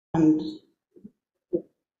And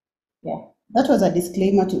yeah, that was a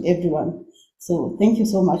disclaimer to everyone. So thank you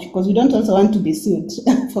so much, because we don't also want to be sued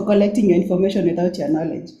for collecting your information without your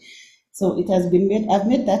knowledge. So it has been made, I've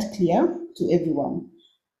made that clear to everyone.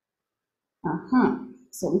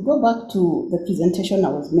 So we go back to the presentation I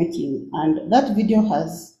was making, and that video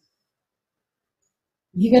has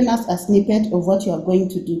given us a snippet of what you are going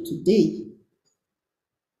to do today.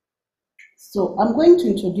 So I'm going to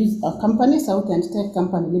introduce our company, South End Tech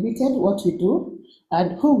Company Limited, what we do,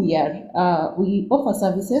 and who we are. We offer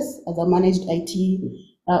services as a managed IT.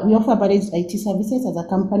 We offer managed IT services as a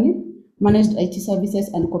company, managed IT services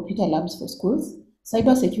and computer labs for schools,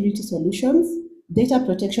 cyber security solutions, data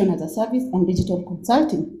protection as a service, and digital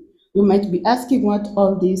consulting. You might be asking what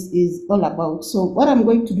all this is all about. So what I'm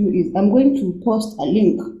going to do is I'm going to post a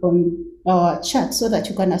link on our chat so that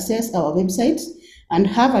you can access our website and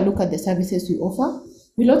have a look at the services we offer.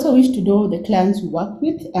 We'll also wish to know the clients we work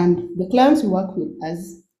with, and the clients we work with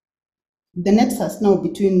as the nexus now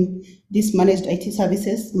between these managed IT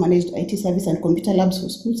services, managed IT service and computer labs for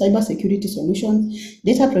school, cyber security solutions,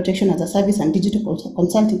 data protection as a service, and digital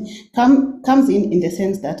consulting comes in the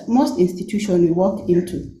sense that most institutions we walk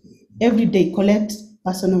into every day collect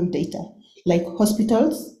personal data, like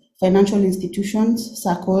hospitals, financial institutions,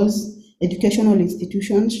 circles, educational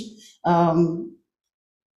institutions.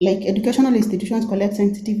 Like educational institutions collect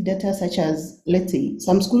sensitive data such as, let's say,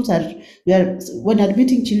 some schools when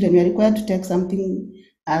admitting children, we are required to take something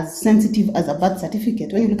as sensitive as a birth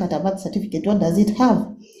certificate. When you look at a birth certificate, what does it have?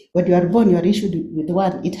 When you are born, you are issued with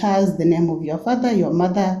one. It has the name of your father, your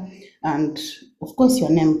mother, and of course your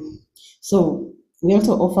name. So we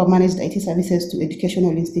also offer managed IT services to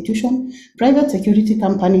educational institutions, private security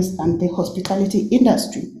companies, and the hospitality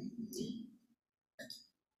industry.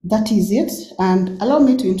 That is it. And allow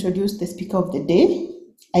me to introduce the speaker of the day.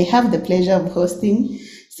 I have the pleasure of hosting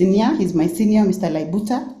Cynthia. He's my senior, Mr.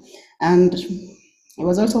 Laibuta. And he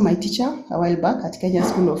was also my teacher a while back at Kenya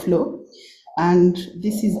School of Law. And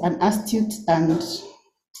this is an astute and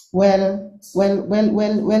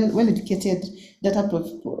well-educated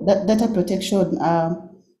data protection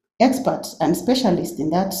expert and specialist in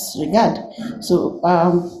that regard. So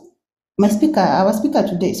our speaker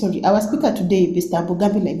today, Mr.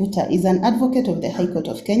 Mugambi Laibuta, is an advocate of the High Court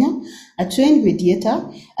of Kenya, a trained mediator,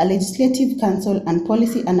 a legislative counsel and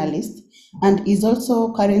policy analyst, and is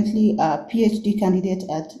also currently a PhD candidate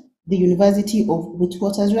at the University of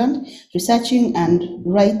Witwatersrand, researching and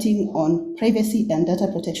writing on privacy and data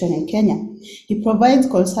protection in Kenya. He provides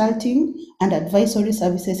consulting and advisory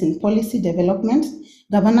services in policy development,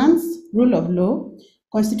 governance, rule of law,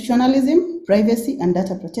 constitutionalism, privacy, and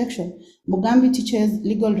data protection. Mugambi teaches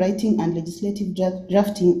legal writing and legislative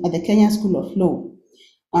drafting at the Kenya School of Law.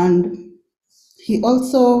 And he is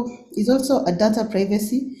also a data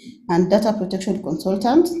privacy and data protection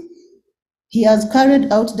consultant. He has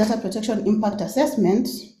carried out data protection impact assessment,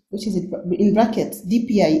 which is in brackets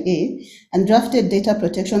DPIA, and drafted data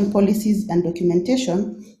protection policies and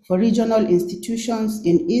documentation for regional institutions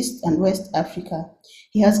in East and West Africa.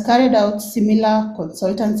 He has carried out similar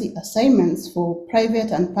consultancy assignments for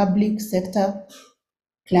private and public sector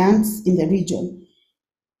clients in the region.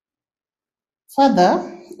 Further,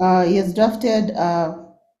 he has drafted a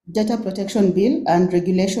data protection bill and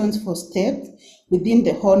regulations for states within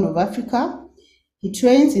the Horn of Africa. He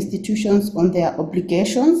trains institutions on their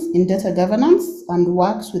obligations in data governance and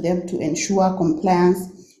works with them to ensure compliance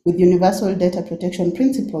with universal data protection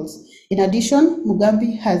principles. In addition,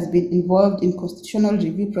 Mugambi has been involved in constitutional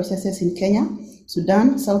review processes in Kenya,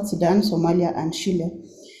 Sudan, South Sudan, Somalia, and Chile.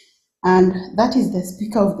 And that is the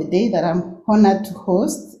speaker of the day that I'm honored to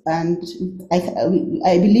host, and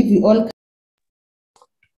I believe we all.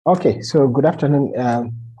 Okay, so good afternoon,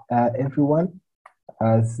 everyone.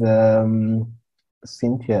 As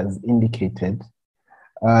Cynthia has indicated,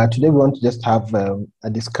 today we want to just have a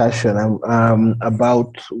discussion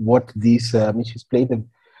about what this, she's played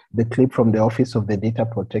the clip from the Office of the Data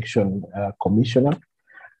Protection Commissioner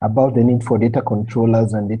about the need for data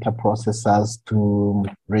controllers and data processors to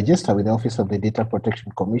register with the Office of the Data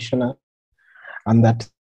Protection Commissioner, and that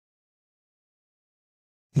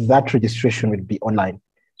registration will be online.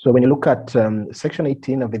 So when you look at Section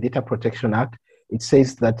 18 of the Data Protection Act, it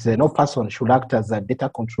says that no person should act as a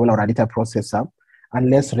data controller or a data processor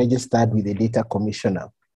unless registered with the data commissioner.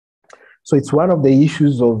 So it's one of the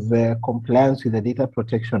issues of compliance with the Data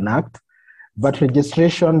Protection Act, but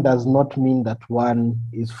registration does not mean that one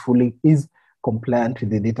is compliant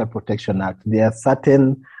with the Data Protection Act. There are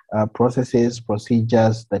certain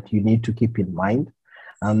procedures that you need to keep in mind.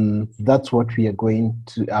 That's what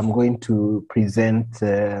I'm going to present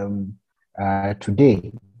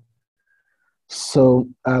today. So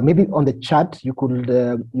maybe on the chat, you could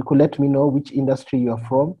let me know which industry you're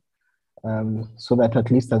from, so that at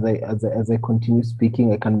least as I continue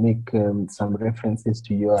speaking, I can make some references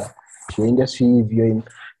to your industry. If you're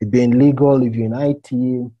in legal, if you're in IT,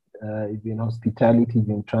 if you're in hospitality, if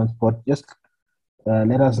you're in transport, just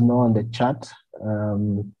let us know on the chat,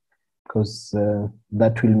 because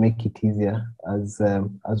that will make it easier as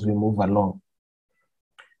we move along.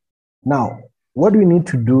 Now, what do we need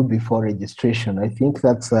to do before registration? I think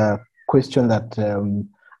that's a question that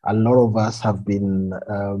a lot of us have been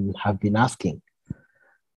asking.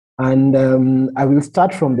 And I will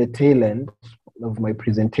start from the tail end of my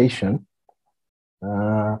presentation.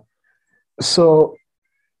 So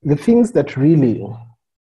the things that really,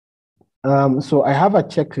 so I have a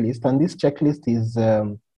checklist, and this checklist is,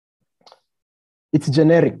 it's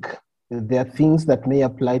generic. There are things that may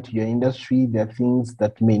apply to your industry, there are things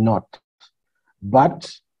that may not.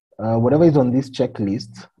 But whatever is on this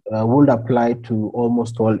checklist would apply to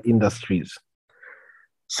almost all industries.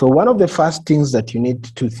 So one of the first things that you need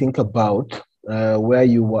to think about where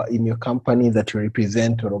you are in your company that you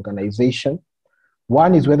represent or organization,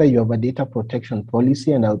 one is whether you have a data protection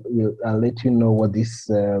policy, and I'll let you know what this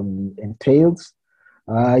entails.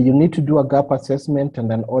 You need to do a gap assessment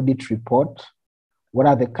and an audit report. What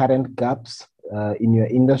are the current gaps in your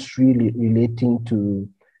industry relating to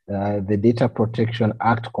the Data Protection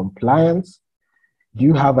Act compliance? Do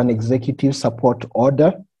you have an executive support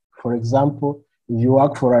order? For example, if you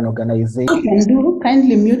work for an organization. You can do,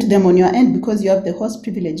 kindly mute them on your end because you have the host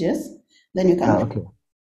privileges. Then you can. Okay.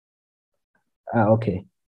 Okay.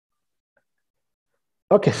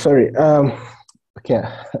 Okay, sorry. Okay,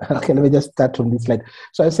 let me just start from this slide.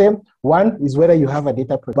 So I say one is whether you have a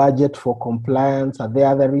data budget for compliance. Are there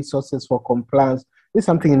other resources for compliance? This is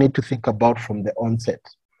something you need to think about from the onset.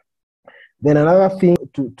 Then another thing,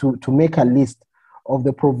 to make a list of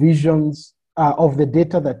the provisions of the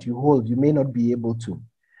data that you hold. You may not be able to.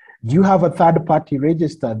 Do you have a third-party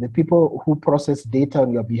register, the people who process data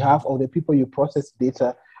on your behalf, or the people you process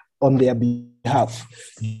data on their behalf?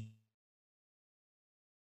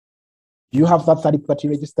 Do you have that third-party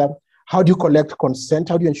register? How do you collect consent?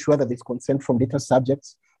 How do you ensure that there's consent from data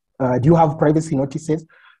subjects? Do you have privacy notices?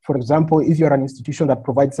 For example, if you're an institution that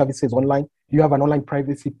provides services online, do you have an online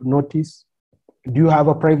privacy notice? Do you have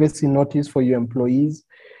a privacy notice for your employees?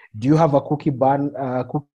 Do you have a cookie ban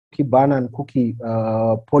and cookie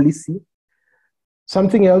policy?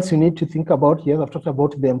 Something else you need to think about here, I've talked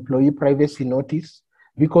about the employee privacy notice,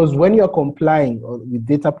 because when you're complying with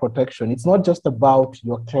data protection, it's not just about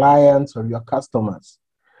your clients or your customers.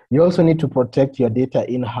 You also need to protect your data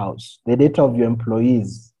in-house, the data of your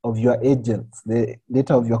employees, of your agents, the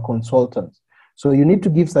data of your consultants. So you need to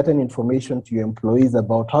give certain information to your employees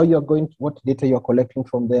about how you're what data you're collecting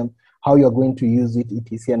from them, how you're going to use it,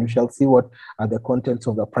 etc. And we shall see what are the contents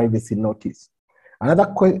of the privacy notice. Another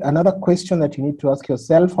question that you need to ask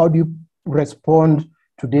yourself, how do you respond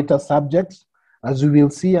to data subjects? As we will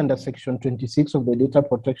see under Section 26 of the Data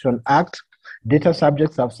Protection Act, data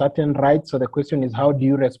subjects have certain rights. So the question is, how do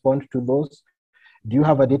you respond to those? Do you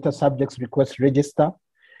have a data subjects request register?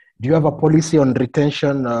 Do you have a policy on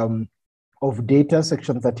retention of data?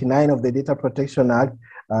 Section 39 of the Data Protection Act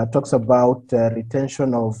talks about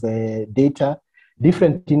retention of data.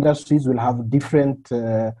 Different industries will have different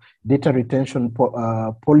data retention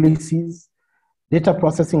policies. Data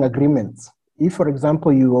processing agreements. If, for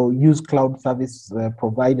example, you use cloud service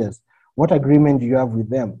providers, what agreement do you have with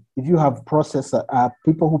them? If you have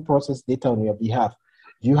people who process data on your behalf,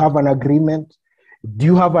 do you have an agreement? Do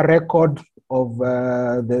you have a record of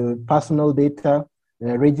the personal data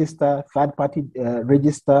register, third-party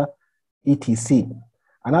register, etc.?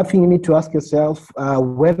 Another thing you need to ask yourself,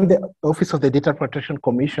 when the Office of the Data Protection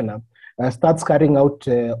Commissioner starts carrying out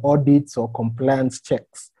audits or compliance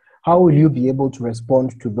checks, how will you be able to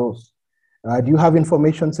respond to those? Do you have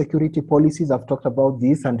information security policies? I've talked about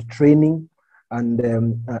this, and training,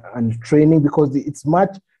 and training, because it's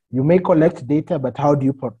much, you may collect data, but how do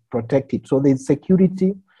you protect it? So there's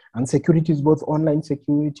security, and security is both online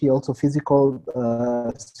security, also physical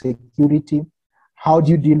security. How do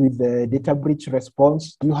you deal with the data breach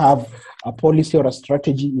response? Do you have a policy or a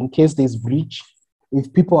strategy in case there's breach?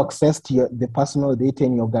 If people access to the personal data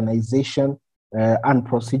in your organization and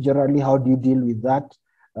procedurally, how do you deal with that?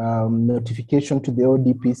 Notification to the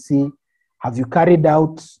ODPC. Have you carried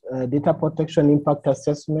out data protection impact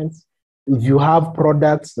assessments? If you have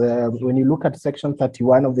products, when you look at Section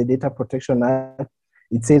 31 of the Data Protection Act,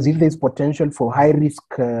 it says if there's potential for high risk,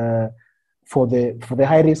 for the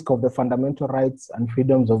high risk of the fundamental rights and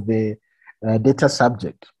freedoms of the data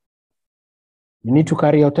subject. You need to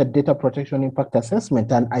carry out a data protection impact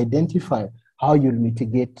assessment and identify how you'll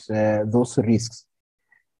mitigate those risks.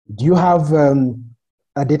 Do you have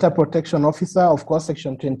a data protection officer? Of course,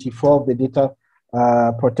 Section 24 of the Data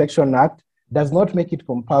Protection Act does not make it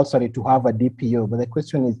compulsory to have a DPO, but the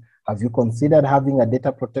question is, have you considered having a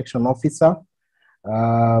data protection officer?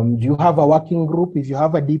 Do you have a working group? If you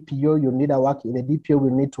have a DPO, you need the DPO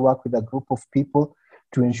will need to work with a group of people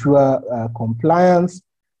to ensure compliance.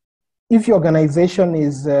 If your organization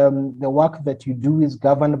is, the work that you do is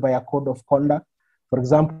governed by a code of conduct, for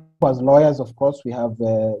example, as lawyers, of course, we have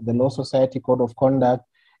the Law Society Code of Conduct,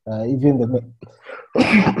 even the,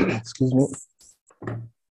 excuse me,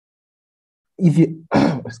 if you,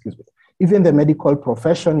 excuse me, even the medical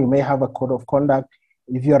profession, you may have a code of conduct.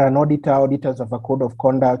 If you're an auditor, auditors have a code of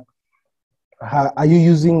conduct. Are you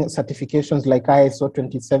using certifications like ISO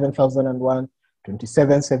 27001,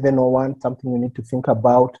 27701, something you need to think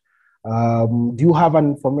about? Do you have an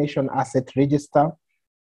information asset register?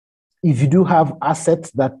 If you do have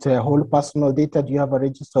assets that hold personal data, do you have a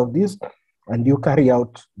register of this? And you carry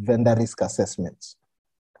out vendor risk assessments.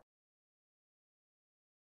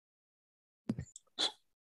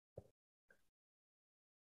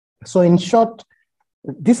 So in short,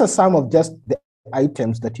 these are some of just the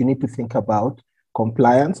items that you need to think about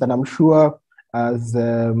compliance. And I'm sure as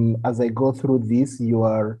I go through this, you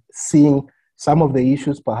are seeing some of the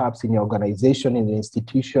issues perhaps in your organization, in the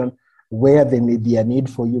institution, where there may be a need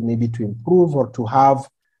for you maybe to improve or to have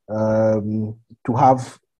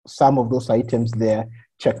some of those items there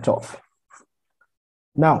checked off.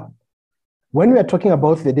 Now, when we are talking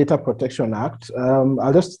about the Data Protection Act,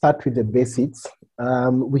 I'll just start with the basics.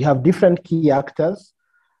 We have different key actors.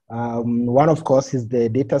 One, of course, is the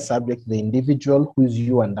data subject, the individual, who is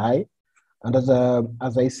you and I. And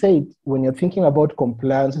as I said, when you're thinking about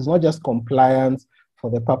compliance, it's not just compliance for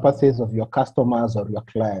the purposes of your customers or your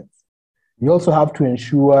clients. You also have to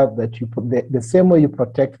ensure that the same way you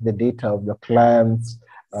protect the data of your clients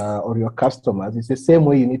or your customers, it's the same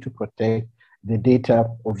way you need to protect the data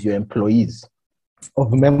of your employees,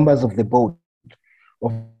 of members of the board,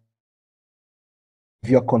 of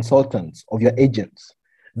your consultants, of your agents.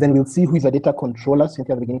 Then we'll see who is a data controller.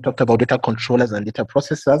 Cynthia at the beginning talked about data controllers and data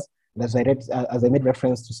processors. And as I made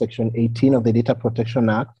reference to Section 18 of the Data Protection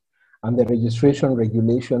Act and the registration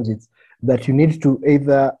regulations, it's that you need to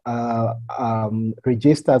either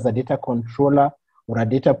register as a data controller or a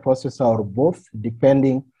data processor or both,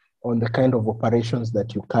 depending on the kind of operations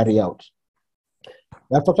that you carry out.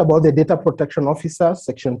 I talked about the Data Protection Officer,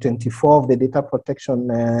 Section 24 of the Data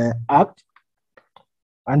Protection Act.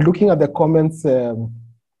 And looking at the comments on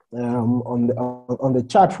the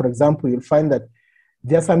chart, for example, you'll find that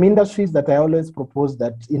there are some industries that I always propose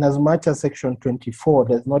that in as much as Section 24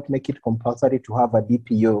 does not make it compulsory to have a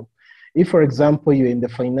DPO. If, for example, you're in the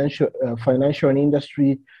financial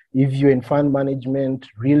industry, if you're in fund management,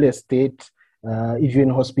 real estate, if you're in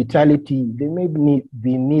hospitality, there may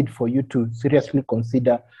be need for you to seriously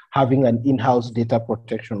consider having an in-house data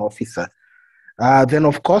protection officer. Then,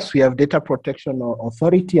 of course, we have Data Protection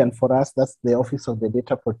Authority, and for us, that's the Office of the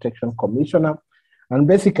Data Protection Commissioner. And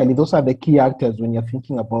basically, those are the key actors when you're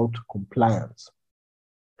thinking about compliance.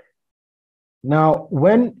 Now,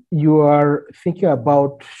 when you are thinking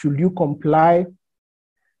about should you comply,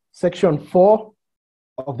 Section 4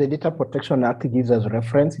 of the Data Protection Act gives us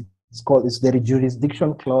reference. It's the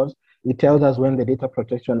jurisdiction clause. It tells us when the Data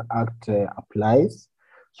Protection Act applies.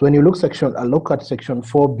 So when you look at Section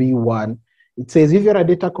 4B1, it says if you're a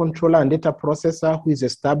data controller and data processor who is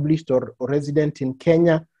established or resident in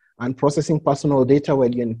Kenya and processing personal data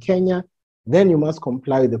while you're in Kenya, then you must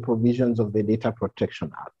comply with the provisions of the Data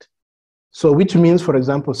Protection Act. So which means, for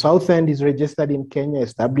example, Southend is registered in Kenya,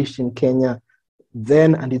 established in Kenya,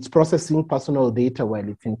 and it's processing personal data while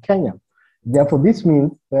it's in Kenya. Therefore, this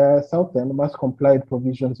means Southend must comply with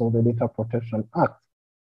provisions of the Data Protection Act.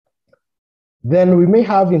 Then we may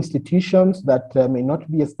have institutions that may not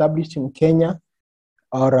be established in Kenya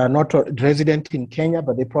or are not resident in Kenya,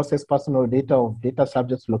 but they process personal data of data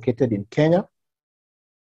subjects located in Kenya.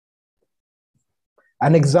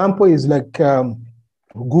 An example is like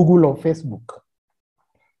Google or Facebook.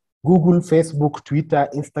 Google, Facebook, Twitter,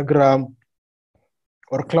 Instagram,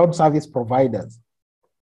 or cloud service providers.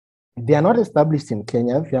 They are not established in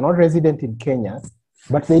Kenya, they are not resident in Kenya,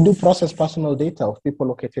 but they do process personal data of people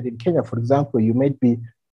located in Kenya. For example, you may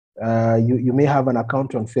have an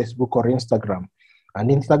account on Facebook or Instagram, and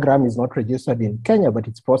Instagram is not registered in Kenya, but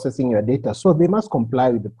it's processing your data. So they must comply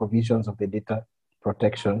with the provisions of the Data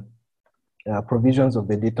Protection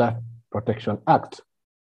Act.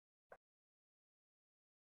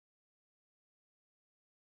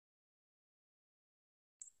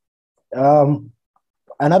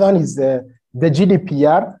 Another one is the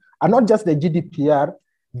GDPR, and not just the GDPR.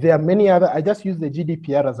 There are many other. I just use the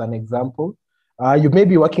GDPR as an example. You may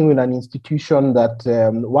be working with an institution that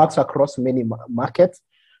works across many markets.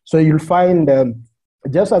 So you'll find,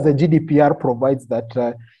 just as the GDPR provides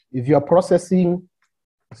that if you're processing,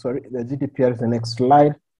 sorry, the GDPR is the next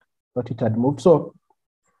slide, but it had moved. So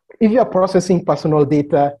if you're processing personal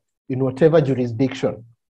data in whatever jurisdiction,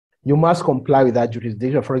 you must comply with that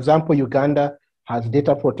jurisdiction. For example, Uganda has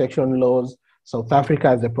data protection laws. South Africa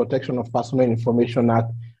has the Protection of Personal Information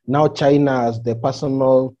Act. Now China has the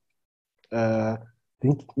Personal, I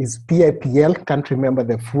think it's PIPL, can't remember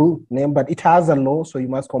the full name, but it has a law, so you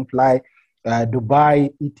must comply,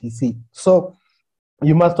 Dubai, etc. So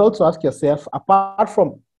you must also ask yourself, apart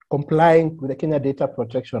from complying with the Kenya Data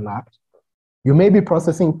Protection Act, you may be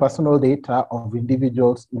processing personal data of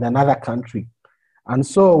individuals in another country. And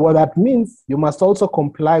so what that means, you must also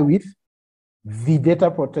comply with the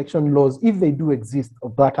data protection laws, if they do exist,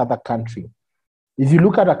 of that other country. If you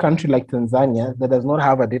look at a country like Tanzania that does not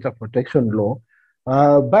have a data protection law,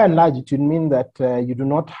 by and large, it would mean that you do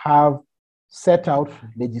not have set out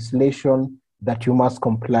legislation that you must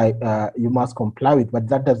comply with, but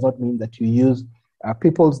that does not mean that you use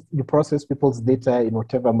you process people's data in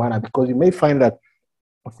whatever manner, because you may find that,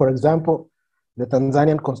 for example, the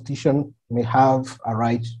Tanzanian constitution may have a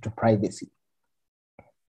right to privacy.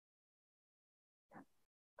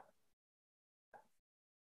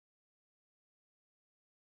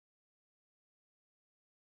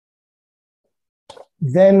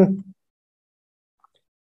 Then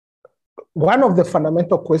one of the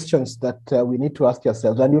fundamental questions that we need to ask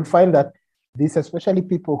ourselves, and you'll find that this, especially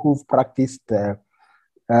people who've practiced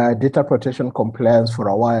data protection compliance for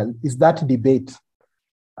a while, is that debate.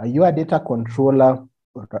 Are you a data controller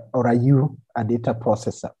or are you a data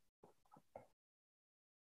processor?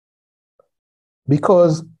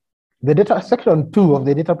 Because the data section 2 of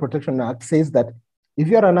the Data Protection Act says that if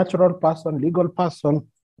you're a natural person, legal person,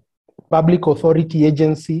 public authority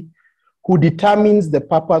agency who determines the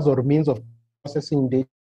purpose or means of processing data,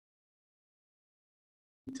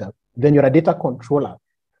 then you're a data controller.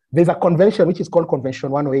 There's a convention which is called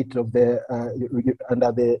Convention 108 of the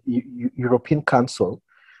under the European Council,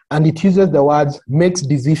 and it uses the words "makes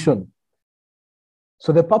decision."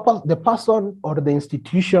 So the person or the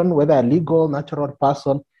institution, whether a legal, natural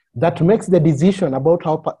person, that makes the decision about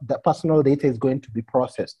how the personal data is going to be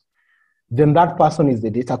processed, then that person is the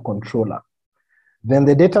data controller. Then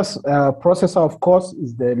the data processor, of course,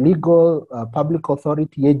 is the legal public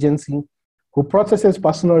authority agency who processes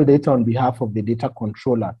personal data on behalf of the data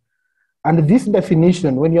controller. And this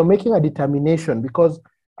definition, when you're making a determination, because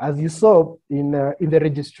as you saw in the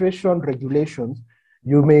registration regulations,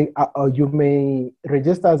 you may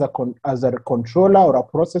register as a controller or a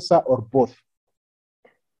processor or both.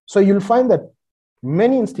 So you'll find that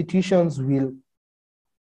many institutions will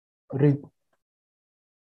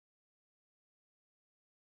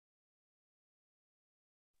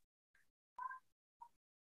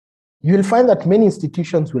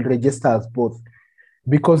register as both,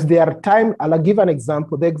 because there are time. I'll give an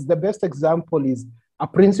example. The best example is a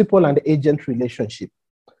principal and agent relationship.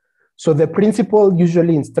 So the principal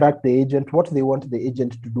usually instructs the agent what they want the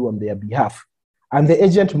agent to do on their behalf, and the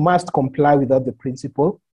agent must comply with what the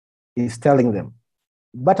principal is telling them.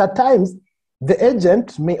 But at times, the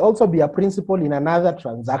agent may also be a principal in another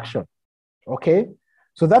transaction, okay?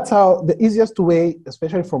 So that's how the easiest way,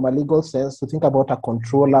 especially from a legal sense, to think about a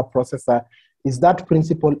controller processor is that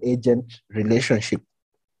principal-agent relationship.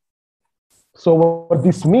 So what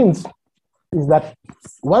this means is that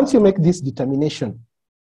once you make this determination,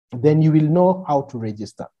 then you will know how to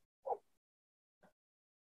register.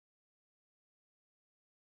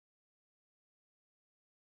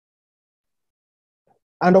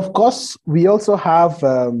 And of course, we also have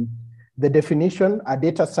the definition, a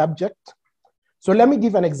data subject. So let me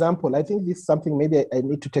give an example. I think this is something maybe I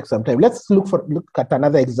need to take some time. Let's look at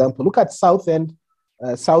another example. Look at Southend.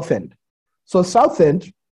 So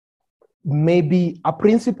Southend may be a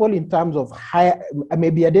principal in terms of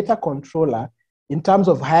maybe a data controller in terms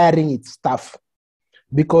of hiring its staff,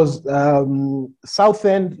 because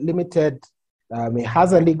Southend Limited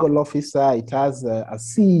has a legal officer, it has a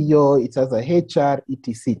CEO, it has a HR,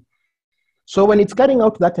 etc. So when it's carrying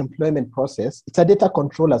out that employment process, it's a data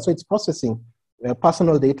controller, so it's processing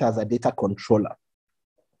personal data as a data controller.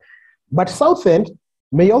 But Southend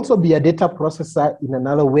may also be a data processor in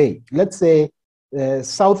another way. Let's say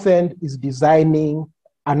Southend is designing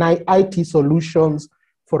an IT solutions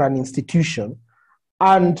for an institution,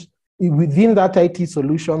 and within that IT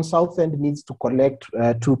solution, Southend needs to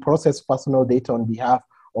to process personal data on behalf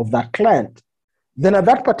of that client. Then at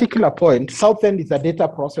that particular point, Southend is a data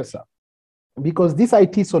processor, because this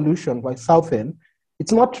IT solution by Southend, it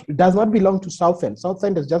does not belong to Southend.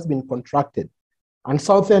 Southend has just been contracted. And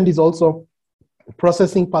Southend is also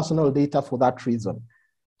processing personal data for that reason.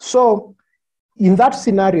 So in that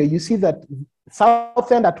scenario, you see that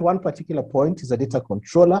Southend at one particular point is a data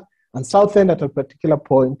controller, and Southend at a particular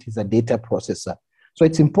point is a data processor. So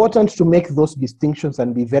it's important to make those distinctions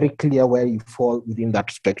and be very clear where you fall within that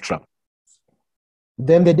spectrum.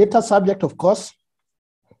 Then the data subject, of course,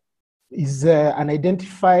 is an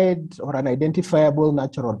identified or an identifiable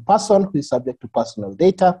natural person who is subject to personal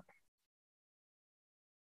data.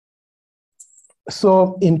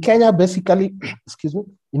 So in Kenya, basically, excuse me,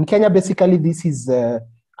 in Kenya, basically, this is a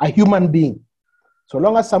human being. So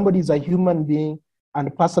long as somebody is a human being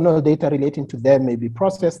and personal data relating to them may be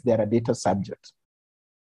processed, they are a data subject.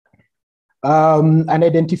 An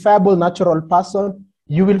identifiable natural person,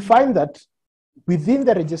 you will find that within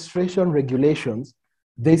the registration regulations,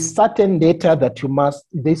 there's certain data that you must,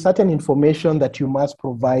 there's certain information that you must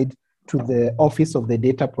provide to the Office of the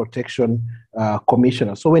Data Protection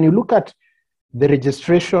Commissioner. So when you look at the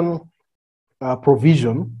registration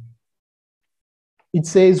provision, it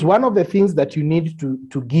says one of the things that you need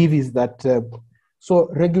to give is that, so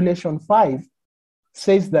Regulation 5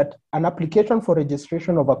 says that an application for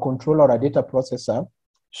registration of a controller or a data processor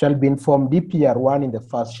shall be informed DPR1 in the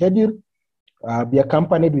first schedule, be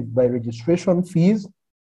accompanied by registration fees.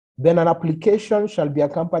 Then an application shall be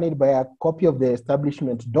accompanied by a copy of the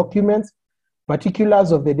establishment documents,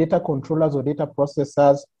 particulars of the data controllers or data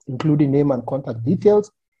processors, including name and contact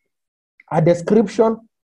details, a description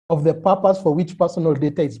of the purpose for which personal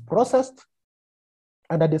data is processed,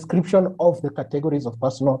 and a description of the categories of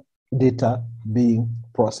personal data being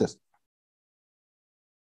processed.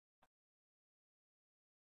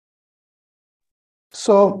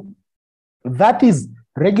 So that is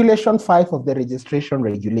Regulation 5 of the registration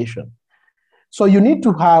regulation. So you need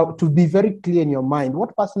to be very clear in your mind,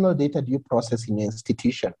 what personal data do you process in your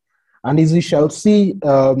institution? And as we shall see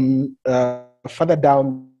further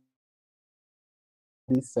down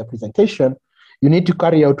this presentation, you need to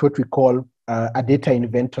carry out what we call a data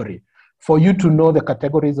inventory for you to know the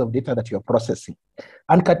categories of data that you're processing.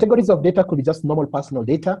 And categories of data could be just normal personal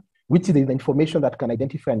data, which is the information that can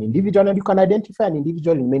identify an individual, and you can identify an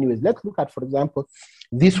individual in many ways. Let's look at, for example,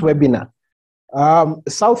 this webinar.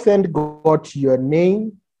 Southend got your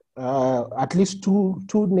name, at least two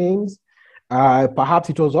names.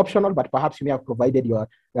 Perhaps it was optional, but perhaps you may have provided your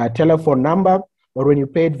telephone number, or when you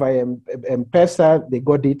paid via M-Pesa, they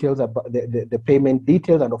got details about the payment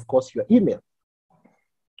details, and of course your email.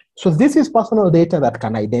 So this is personal data that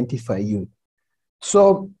can identify you.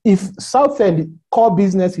 So if Southend core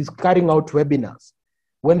business is carrying out webinars,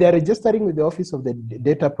 when they're registering with the Office of the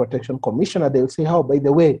Data Protection Commissioner, they'll say, oh, by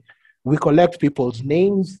the way, we collect people's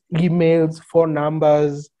names, emails, phone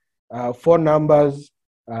numbers,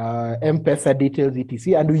 M-Pesa details,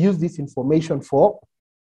 etc. And we use this information for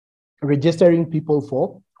registering people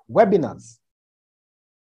for webinars.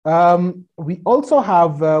 We also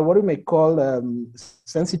have what we may call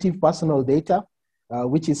sensitive personal data,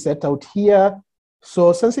 which is set out here.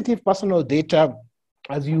 So sensitive personal data,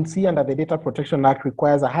 as you'll see under the Data Protection Act,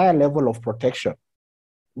 requires a higher level of protection.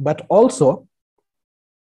 But also,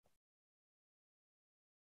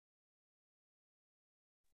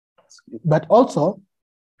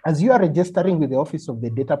 as you are registering with the Office of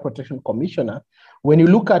the Data Protection Commissioner, when you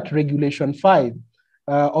look at Regulation 5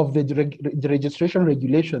 of the registration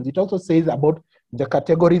regulations, it also says about the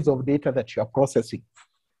categories of data that you are processing.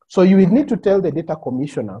 So you will need to tell the data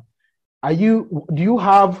commissioner, do you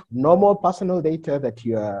have normal personal data that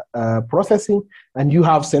you are processing, and you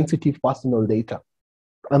have sensitive personal data?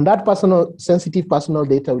 And that sensitive personal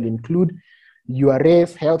data will include your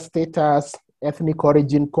race, health status, ethnic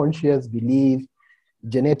origin, conscious belief,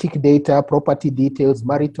 genetic data, property details,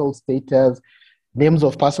 marital status, names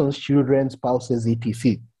of persons, children, spouses,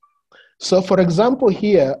 etc. So for example,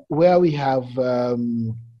 here where we have,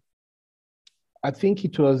 I think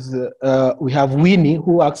it was, we have Winnie,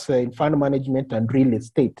 who works in fund management and real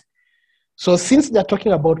estate. So since they're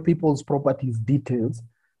talking about people's properties details,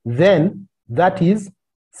 then that is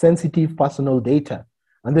sensitive personal data.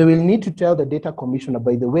 And they will need to tell the data commissioner,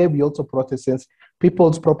 by the way, we also process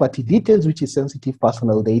people's property details, which is sensitive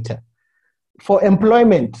personal data. For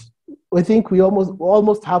employment, I think we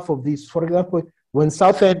almost half of this. For example, when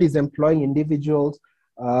Southend is employing individuals,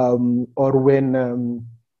 or when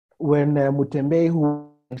Mutembe,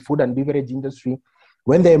 who in food and beverage industry,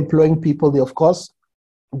 when they're employing people, they, of course,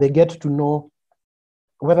 they get to know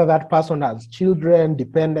whether that person has children,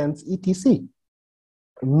 dependents, etc.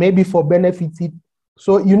 maybe for benefits.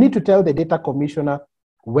 So you need to tell the data commissioner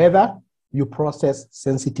whether you process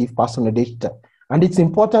sensitive personal data. And it's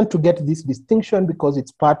important to get this distinction because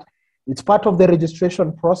it's part of the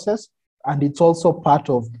registration process, and it's also part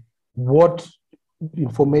of what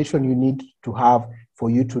information you need to have for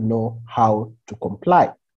you to know how to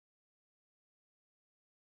comply.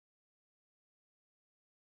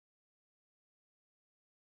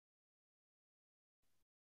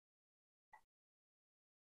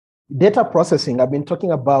 Data processing, I've been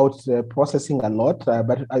talking about processing a lot,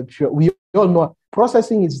 but I'm sure we all know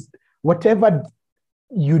processing is whatever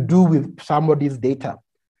you do with somebody's data,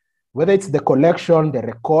 whether it's the collection, the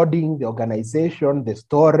recording, the organization, the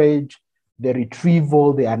storage, the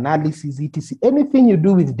retrieval, the analysis, etc. Anything you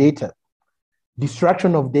do with data,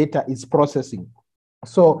 destruction of data is processing.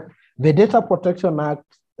 So the Data Protection Act,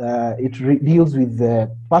 it deals with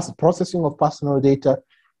the processing of personal data,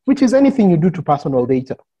 which is anything you do to personal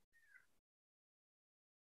data.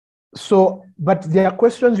 So, but there are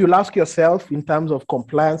questions you'll ask yourself in terms of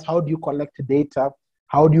compliance. How do you collect data?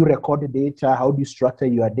 How do you record the data? How do you structure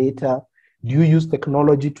your data? Do you use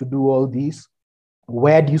technology to do all this?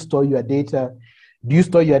 Where do you store your data? Do you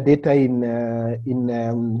store your data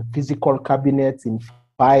in physical cabinets, in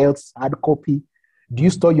files, hard copy? Do you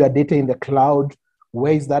store your data in the cloud?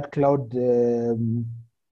 Where is that cloud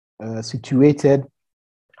situated?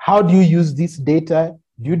 How do you use this data?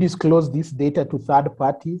 Do you disclose this data to third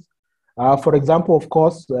parties? For example, of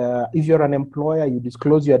course, if you're an employer, you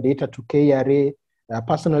disclose your data to KRA,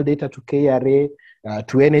 personal data to KRA,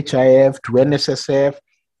 to NHIF, to NSSF,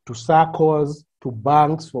 to SACCOs, to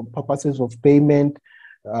banks for purposes of payment,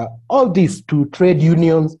 all this to trade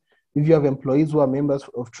unions. If you have employees who are members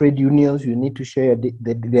of trade unions, you need to share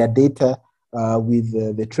their data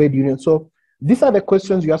with the trade union. So these are the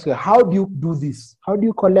questions you ask. How do you do this? How do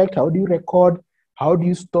you collect? How do you record? How do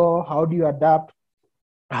you store? How do you adapt?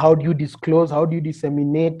 How do you disclose? How do you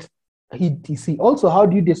disseminate? etc. Also, how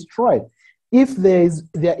do you destroy? If there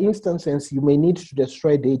are instances you may need to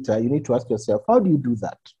destroy data, you need to ask yourself, how do you do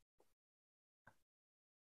that?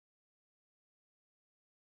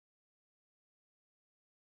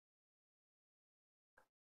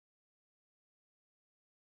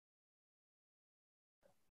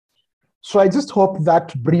 So I just hope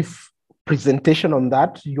that brief presentation on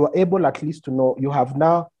that, you are able at least to know you have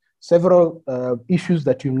now several issues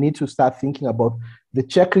that you need to start thinking about. The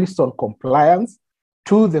checklist on compliance,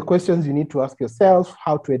 to the questions you need to ask yourself,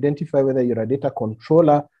 how to identify whether you're a data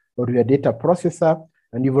controller or you're a data processor,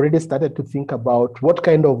 and you've already started to think about what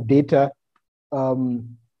kind of data do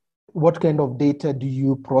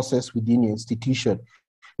you process within your institution?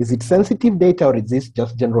 Is it sensitive data or is this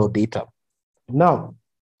just general data? Now,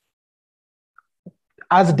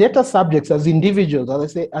 as data subjects, as individuals, as I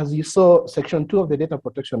say, as you saw, Section 2 of the Data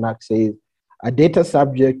Protection Act says a data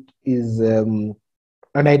subject is an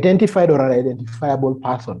identified or unidentifiable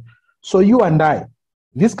person. So you and I,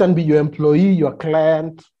 this can be your employee, your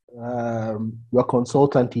client, your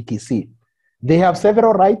consultant, etc. They have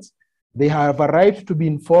several rights. They have a right to be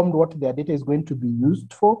informed what their data is going to be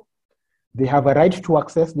used for. They have a right to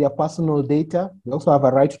access their personal data. They also have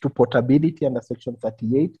a right to portability under Section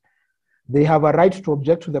 38. They have a right to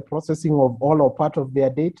object to the processing of all or part of their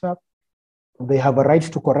data. They have a right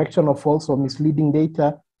to correction of false or misleading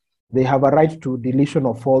data. They have a right to deletion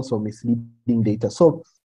of false or misleading data. So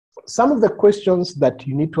some of the questions that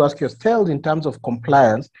you need to ask yourself in terms of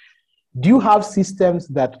compliance, do you have systems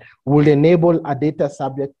that will enable a data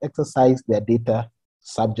subject exercise their data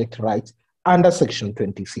subject rights under Section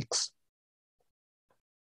 26?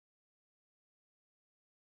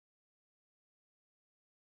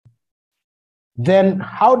 Then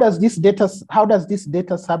how does this data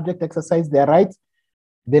subject exercise their rights?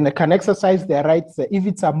 Then it can exercise their rights if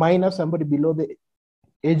it's a minor, somebody below the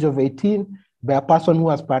age of 18, by a person who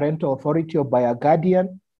has parental authority or by a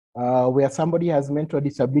guardian, where somebody has mental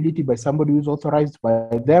disability by somebody who is authorized by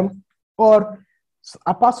them, or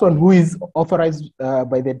a person who is authorized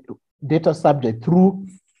by the data subject through,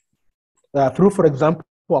 for example,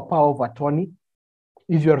 a power of attorney.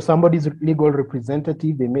 If you're somebody's legal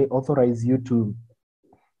representative, they may authorize you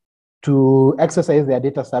to exercise their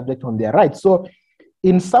data subject on their rights. So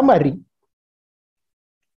in summary,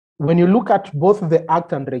 when you look at both the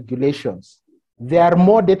Act and regulations, there are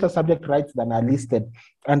more data subject rights than are listed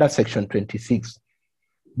under Section 26.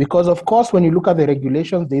 Because of course, when you look at the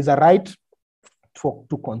regulations, there's a right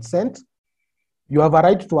to consent. You have a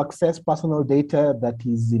right to access personal data that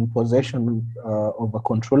is in possession of a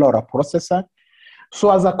controller or a processor. So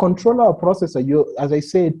as a controller or processor, as I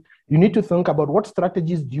said, you need to think about what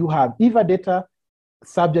strategies do you have. If a data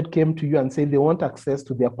subject came to you and said they want access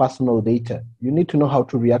to their personal data, you need to know how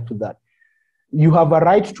to react to that. You have a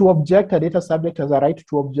right to object. A data subject has a right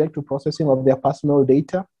to object to processing of their personal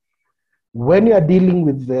data. When you are dealing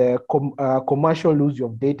with the commercial use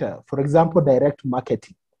of data, for example, direct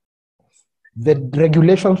marketing, the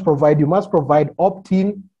regulations provide, you must provide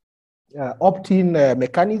opt-in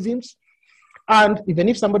mechanisms. And even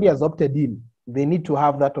if somebody has opted in, they need to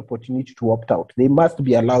have that opportunity to opt out. They must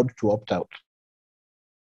be allowed to opt out.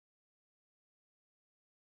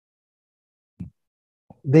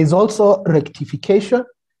 There's also rectification.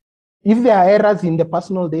 If there are errors in the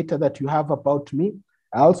personal data that you have about me,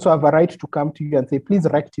 I also have a right to come to you and say, please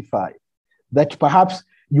rectify that. Perhaps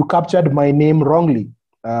you captured my name wrongly.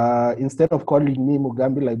 Instead of calling me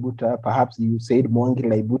Mugambi Laibuta, perhaps you said Mwangi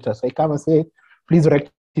Laibuta. So I come and say, please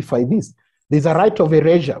rectify this. There's a right of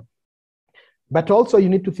erasure. But also you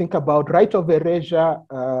need to think about right of erasure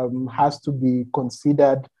has to be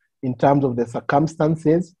considered in terms of the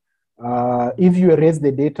circumstances. If you erase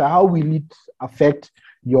the data, how will it affect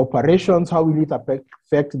your operations? How will it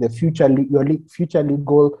affect the your future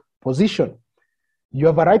legal position? You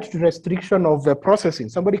have a right to restriction of processing.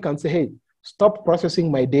 Somebody can say, hey, stop processing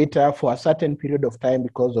my data for a certain period of time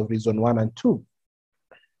because of reason 1 and 2.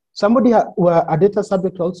 A data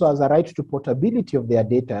subject also has a right to portability of their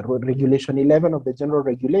data, Regulation 11 of the General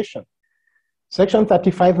Regulation. Section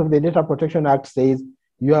 35 of the Data Protection Act says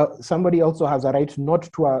somebody also has a right not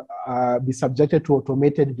to be subjected to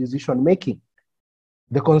automated decision making.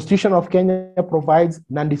 The Constitution of Kenya provides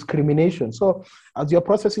non-discrimination. So as you're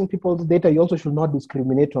processing people's data, you also should not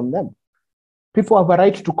discriminate on them. People have a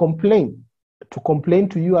right to complain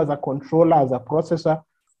to you as a controller, as a processor,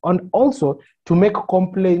 and also to make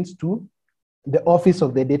complaints to the Office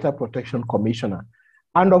of the Data Protection Commissioner.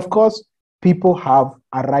 And of course, people have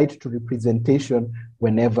a right to representation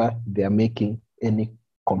whenever they are making any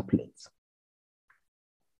complaints.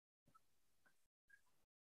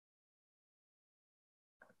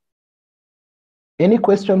 Any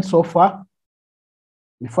questions so far?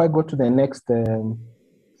 Before I go to the next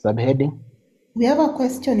subheading. We have a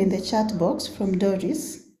question in the chat box from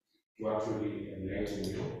Doris. To actually enlighten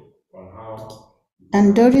you on how.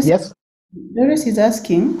 And Doris, yes? Doris is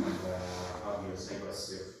asking, have your cyber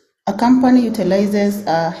safe. A company utilizes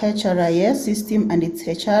a HRIS system and its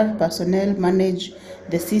HR personnel manage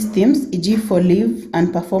the systems, e.g. for leave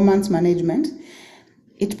and performance management.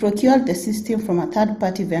 It procured the system from a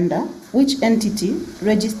third-party vendor. Which entity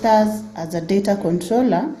registers as a data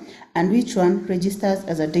controller and which one registers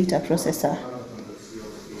as a data processor?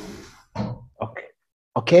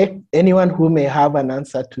 Okay. Anyone who may have an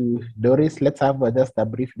answer to Doris, let's have just a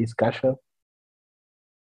brief discussion.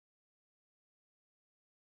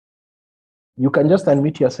 You can just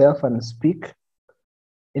unmute yourself and speak.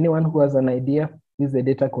 Anyone who has an idea, is the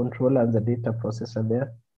data controller and the data processor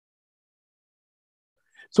there?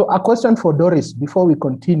 So a question for Doris before we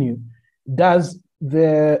continue. Does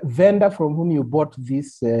the vendor from whom you bought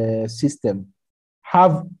this system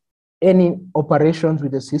have any operations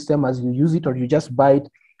with the system as you use it, or you just buy it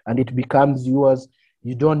and it becomes yours?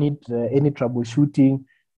 You don't need any troubleshooting,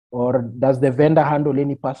 or does the vendor handle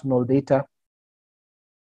any personal data?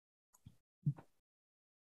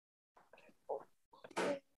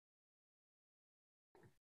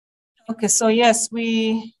 Okay, so yes,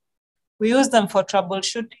 we use them for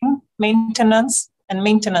troubleshooting, maintenance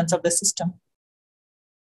of the system.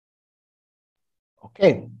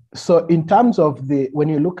 Okay, so in terms of when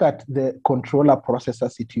you look at the controller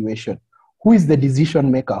processor situation, who is the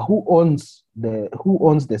decision maker? Who owns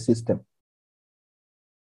the system?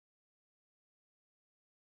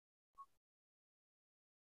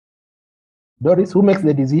 Doris, who makes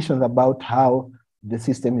the decisions about how the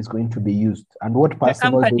system is going to be used and what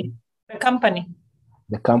personal data? The company.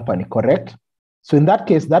 The company, correct? So in that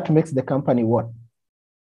case, that makes the company what?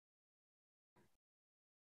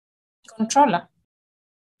 Controller.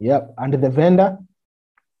 Yep, and the vendor?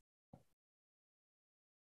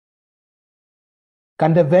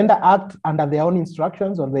 Can the vendor act under their own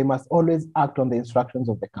instructions, or they must always act on the instructions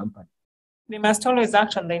of the company? They must always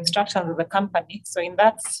act on the instructions of the company. So in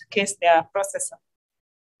that case, they are processor.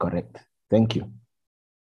 Correct. Thank you.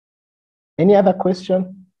 Any other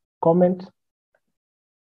question, comment?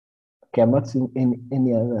 Okay, I'm not seeing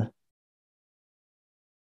any other.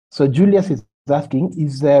 So Julius is asking,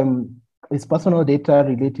 is personal data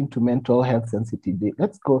relating to mental health sensitive data?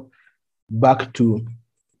 Let's go back to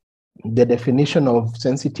the definition of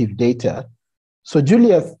sensitive data. So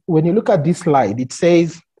Julius, when you look at this slide, it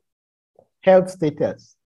says health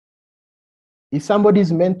status. Is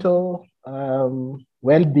somebody's mental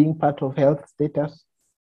well-being part of health status?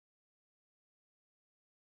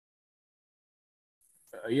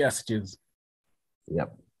 Yes, it is.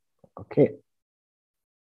 Yep. Okay.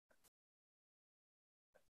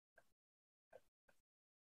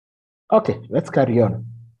 Okay, let's carry on.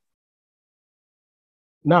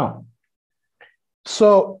 Now,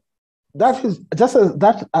 so that is just as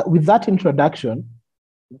that with that introduction,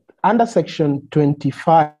 under Section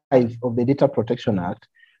 25 of the Data Protection Act,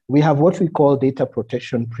 we have what we call data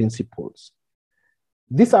protection principles.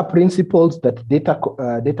 These are principles that data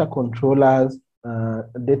controllers,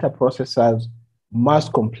 data processors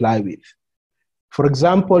must comply with. For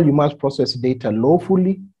example, you must process data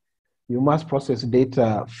lawfully, you must process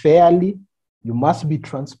data fairly, you must be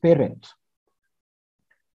transparent.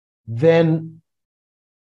 Then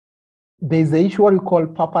there's the issue what we call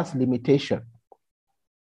purpose limitation.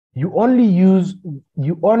 You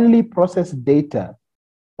only process data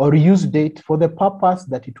or use data for the purpose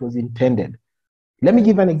that it was intended. Let me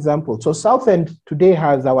give an example. So Southend today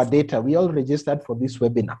has our data. We all registered for this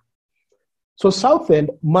webinar. So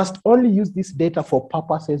Southend must only use this data for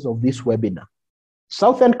purposes of this webinar.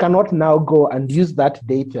 Southend cannot now go and use that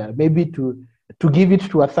data, maybe to give it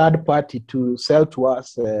to a third party to sell to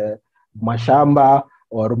us mashamba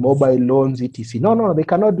or mobile loans, etc. No, they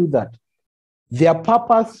cannot do that. Their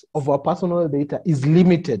purpose of our personal data is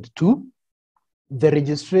limited to the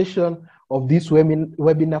registration of this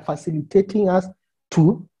webinar, facilitating us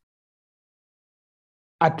to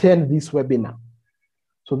attend this webinar.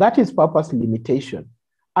 So that is purpose limitation.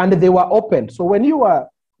 And they were open. So when you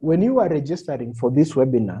were registering for this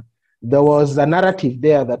webinar, there was a narrative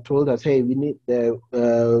there that told us, hey, we need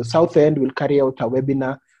Southend will carry out a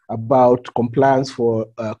webinar about compliance for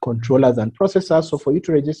controllers and processors. So for you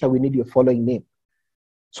to register, we need your following name.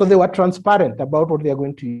 So they were transparent about what they are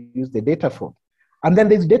going to use the data for. And then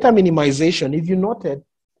there's data minimization. If you noted,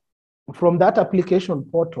 from that application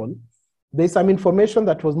portal, there's some information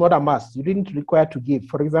that was not a must. You didn't require to give.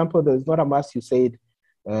 For example, there's not a must, you said,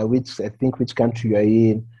 which country you're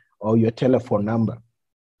in, or your telephone number.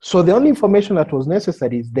 So the only information that was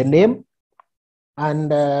necessary is the name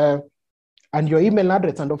and your email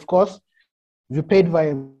address. And of course, you paid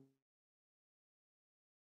via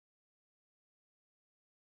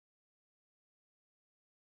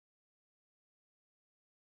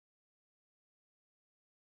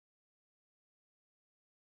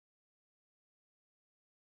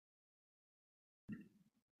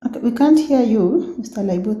Okay, we can't hear you, Mr.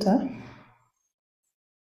 Laibuta.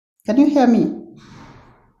 Can you hear me?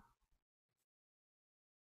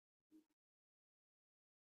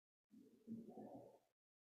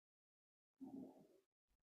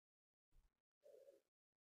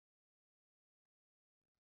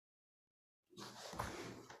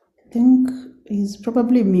 I think he's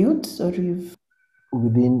probably mute, or you've...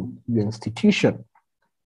 within your institution.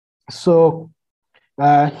 So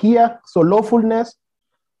here, so lawfulness.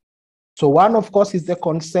 So one, of course, is the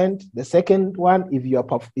consent. The second one,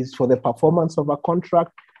 is for the performance of a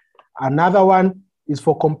contract. Another one is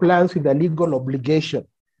for compliance with a legal obligation.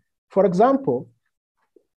 For example,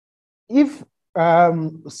 if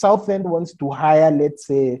Southend wants to hire, let's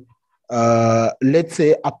say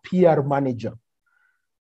a PR manager,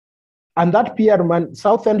 and that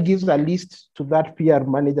Southend gives a list to that PR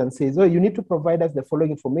manager and says, oh, you need to provide us the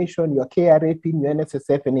following information, your KRA PIN, your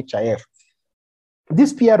NSSF, NHIF.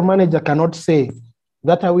 This PR manager cannot say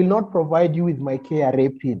that I will not provide you with my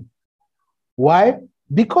KRA PIN. Why?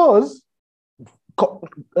 Because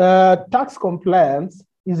tax compliance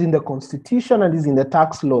is in the Constitution and is in the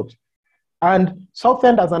tax laws. And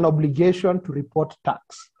Southend has an obligation to report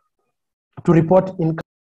tax, to report income.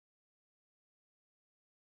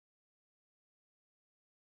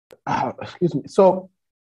 Excuse me. So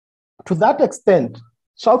to that extent,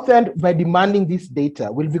 Southend, by demanding this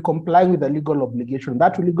data, will be complying with a legal obligation.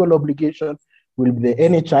 That legal obligation will be the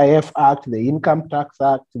NHIF Act, the Income Tax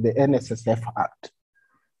Act, the NSSF Act.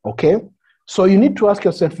 Okay? So you need to ask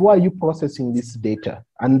yourself, why are you processing this data?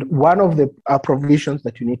 And one of the provisions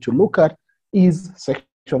that you need to look at is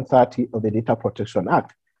Section 30 of the Data Protection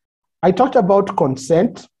Act. I talked about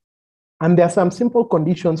consent, and there are some simple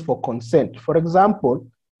conditions for consent. For example,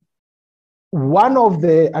 one of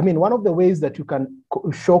the ways that you can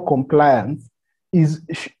show compliance is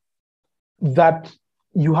that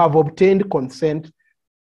you have obtained consent,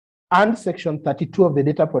 and Section 32 of the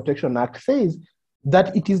Data Protection Act says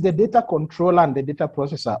that it is the data controller and the data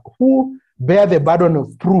processor who bear the burden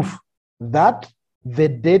of proof that the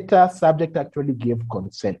data subject actually gave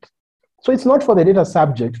consent. So it's not for the data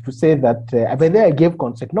subject to say that I gave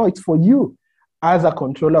consent. No, it's for you as a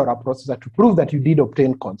controller or a processor to prove that you did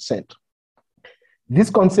obtain consent. This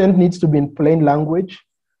consent needs to be in plain language.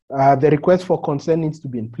 The request for consent needs to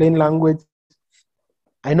be in plain language.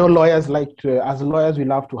 I know lawyers like to, as lawyers, we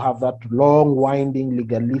love to have that long, winding,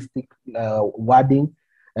 legalistic wording.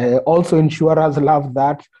 Also, insurers love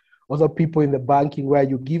that. Also, people in the banking where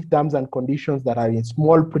you give terms and conditions that are in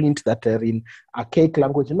small print, that are in archaic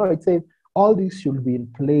language. No, it says all this should be in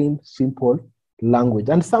plain, simple language.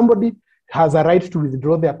 And somebody has a right to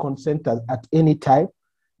withdraw their consent at any time.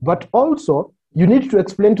 But also, you need to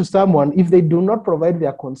explain to someone, if they do not provide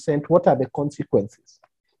their consent, what are the consequences?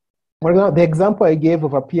 For example, the example I gave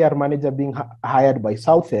of a PR manager being hired by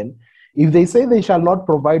Southern, if they say they shall not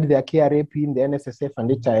provide their KRA PIN, the NSSF and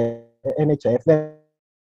NHIF, then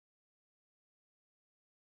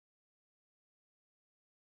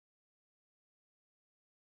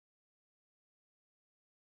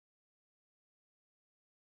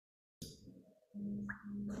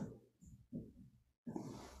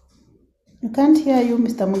You can't hear you,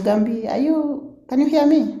 Mr. Mugambi. Can you hear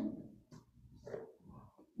me?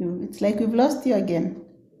 It's like we've lost you again.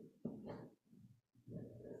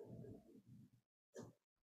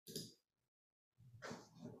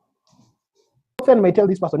 Southern may tell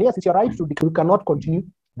this person, yes, it's your right to declare. You cannot continue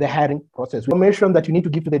the hiring process. Information that you need to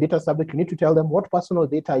give to the data subject, you need to tell them what personal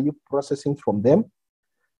data are you processing from them,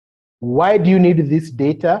 why do you need this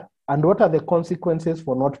data, and what are the consequences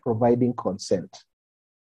for not providing consent.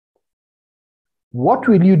 What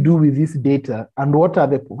will you do with this data, and what are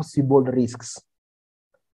the possible risks?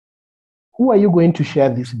 Who are you going to share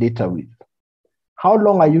this data with? How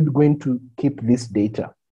long are you going to keep this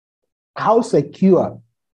data? How secure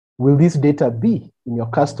will this data be in your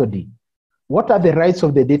custody? What are the rights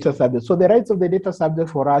of the data subject? So the rights of the data subject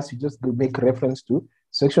for us, you just make reference to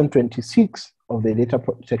Section 26 of the Data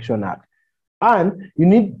Protection Act. And you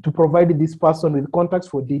need to provide this person with contacts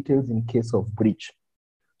for details in case of breach.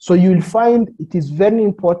 So you'll find it is very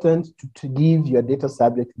important to give your data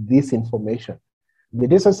subject this information. The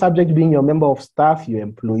data subject being your member of staff, your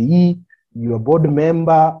employee, your board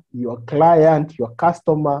member, your client, your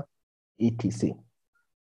customer, etc.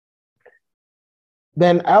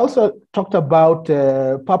 Then I also talked about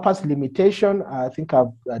purpose limitation. I think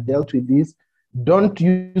I've dealt with this. Don't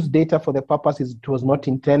use data for the purposes it was not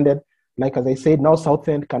intended. Like as I said, now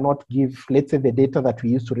Southend cannot give, let's say, the data that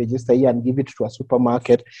we used to register here and give it to a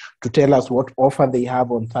supermarket to tell us what offer they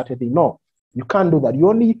have on Saturday. No, you can't do that. You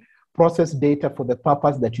only process data for the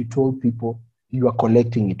purpose that you told people you are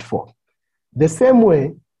collecting it for. The same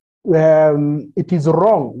way, it is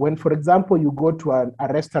wrong when, for example, you go to a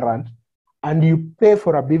restaurant and you pay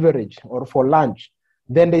for a beverage or for lunch,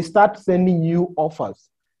 then they start sending you offers.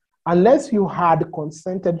 Unless you had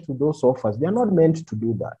consented to those offers, they are not meant to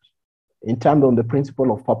do that in terms of the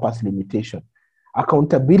principle of purpose limitation.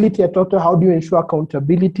 Accountability, I talked about how do you ensure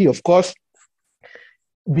accountability? Of course,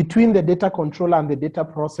 between the data controller and the data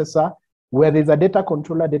processor, where there's a data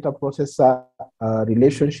controller, data processor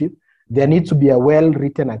relationship, there needs to be a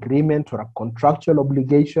well-written agreement or a contractual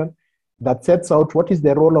obligation that sets out what is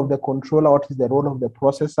the role of the controller, what is the role of the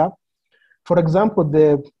processor. For example,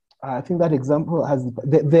 I think that example has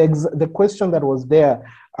the question that was there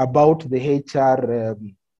about the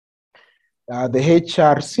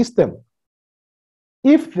HR system.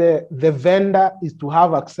 If the vendor is to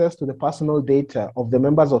have access to the personal data of the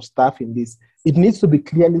members of staff in this, it needs to be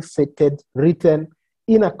clearly stated, written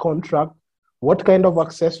in a contract. What kind of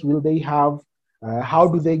access will they have? How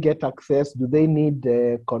do they get access? Do they need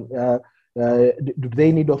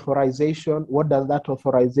authorization? What does that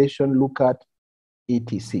authorization look at?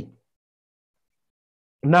 etc.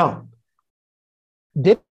 Now,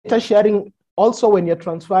 data sharing, also when you're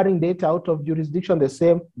transferring data out of jurisdiction, the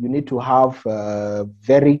same, you need to have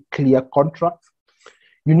very clear contracts.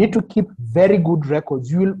 You need to keep very good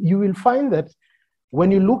records. You will find that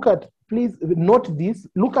when you look at, please note this,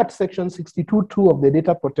 look at section 62.2 of the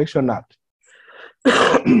Data Protection Act.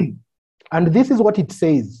 And this is what it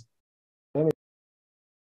says.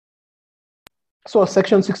 So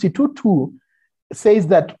section 62.2 says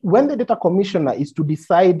that when the data commissioner is to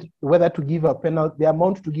decide whether to give a penalty, the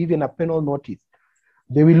amount to give in a penal notice,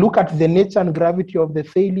 they will look at the nature and gravity of the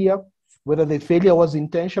failure, whether the failure was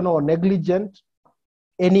intentional or negligent,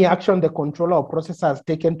 any action the controller or processor has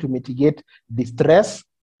taken to mitigate distress,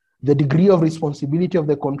 the degree of responsibility of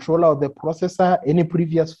the controller or the processor, any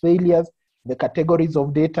previous failures, the categories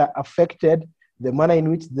of data affected, the manner in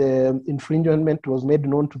which the infringement was made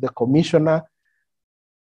known to the commissioner,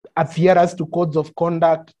 adherence to codes of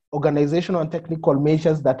conduct, organizational and technical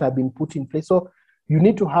measures that have been put in place. So you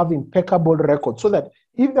need to have impeccable records so that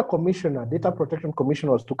if the commissioner, data protection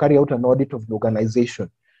commissioner, was to carry out an audit of the organization,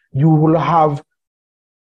 you will have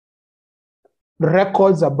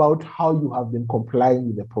records about how you have been complying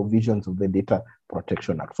with the provisions of the Data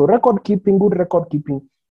Protection Act. So record keeping, good record keeping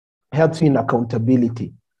helps you in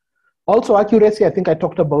accountability. Also accuracy, I think I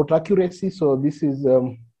talked about accuracy. So this is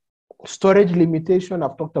storage limitation.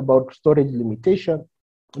 I've talked about storage limitation.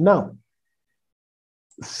 Now,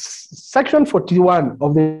 Section 41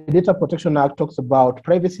 of the Data Protection Act talks about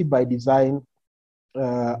privacy by design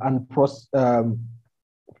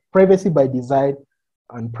privacy by design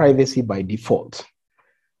and privacy by default.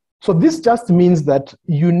 So this just means that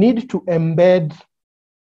you need to embed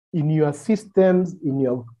in your systems, in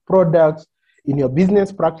your products, in your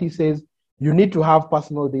business practices, you need to have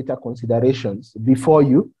personal data considerations before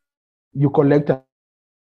you collect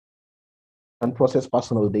and process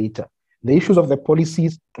personal data. The issues of the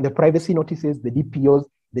policies, the privacy notices, the DPOs,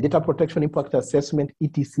 the data protection impact assessment,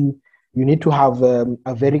 etc. You need to have a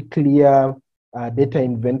very clear data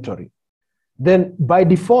inventory. Then by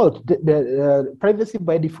default, the privacy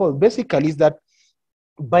by default basically is that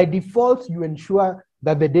by default, you ensure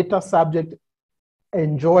that the data subject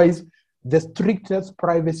enjoys the strictest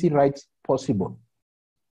privacy rights possible.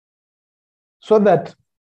 So that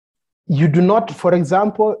you do not, for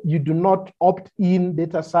example, you do not opt in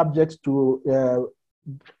data subjects to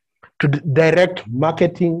direct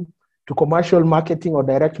marketing, to commercial marketing or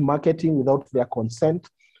direct marketing without their consent.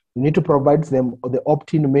 You need to provide them the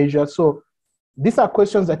opt-in measure. So these are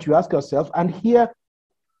questions that you ask yourself. And here,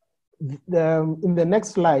 in the next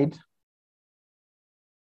slide,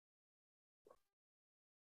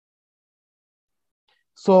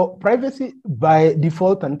 so privacy by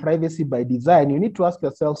default and privacy by design, you need to ask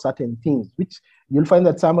yourself certain things, which you'll find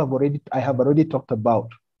that I have already talked about.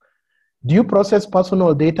 Do you process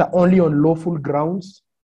personal data only on lawful grounds?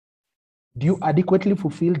 Do you adequately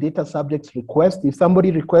fulfill data subjects' requests? If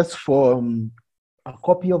somebody requests for a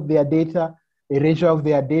copy of their data, erasure of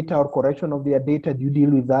their data, or correction of their data, do you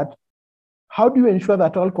deal with that? How do you ensure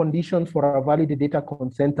that all conditions for a valid data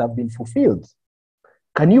consent have been fulfilled?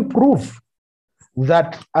 Can you prove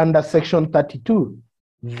that under Section 32,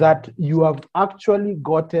 that you have actually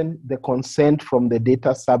gotten the consent from the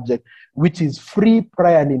data subject, which is free,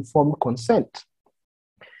 prior, and informed consent?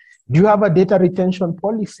 Do you have a data retention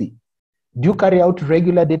policy? Do you carry out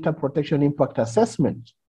regular data protection impact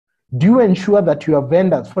assessment? Do you ensure that your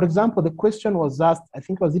vendors, for example, the question was asked, I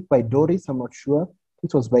think was it by Doris, I'm not sure.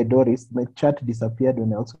 It was by Doris. My chat disappeared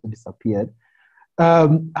when I also disappeared.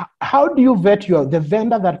 How do you vet the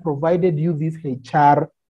vendor that provided you this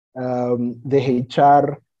the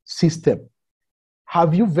HR system?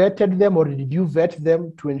 Have you vetted them, or did you vet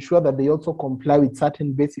them to ensure that they also comply with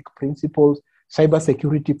certain basic principles,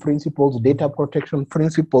 cybersecurity principles, data protection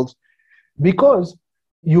principles? Because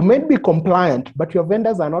you may be compliant, but your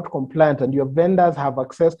vendors are not compliant, and your vendors have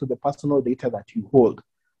access to the personal data that you hold.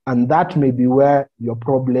 And that may be where your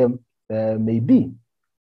problem may be.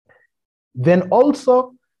 Then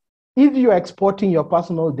also, if you're exporting your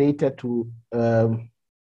personal data to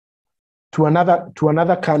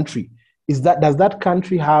another country, does that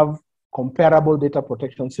country have comparable data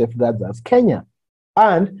protection safeguards as Kenya?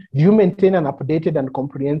 And do you maintain an updated and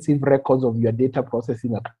comprehensive records of your data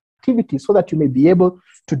processing activity so that you may be able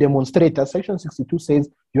to demonstrate, as Section 62 says,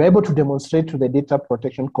 you're able to demonstrate to the Data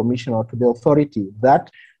Protection Commission or to the authority that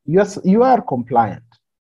you are compliant?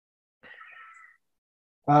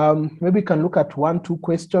 Maybe we can look at 1-2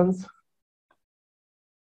 questions.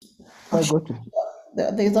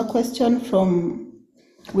 There's a question from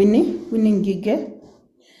Winnie Ngige.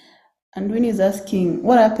 And Winnie is asking,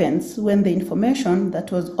 what happens when the information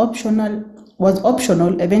that was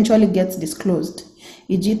optional eventually gets disclosed,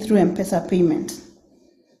 e.g. through M-Pesa payment?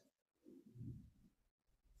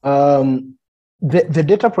 The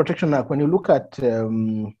Data Protection Act, when you look at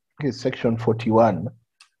Section 41,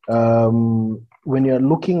 when you're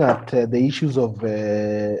looking at the issues of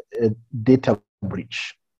data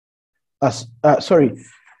breach,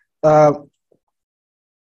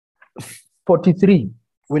 43,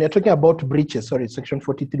 when you're talking about breaches, Section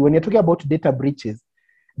 43, when you're talking about data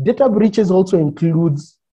breaches also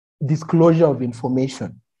includes disclosure of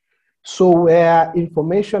information. So where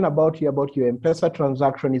information about your M-Pesa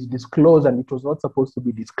transaction is disclosed and it was not supposed to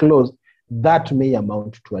be disclosed, that may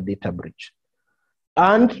amount to a data breach.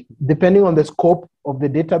 And depending on the scope of the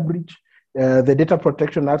data breach, the Data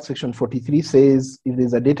Protection Act, Section 43 says if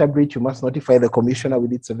there's a data breach, you must notify the commissioner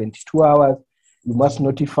within 72 hours. You must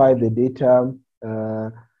notify the data,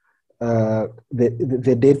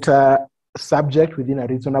 the data subject within a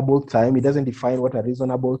reasonable time. It doesn't define what a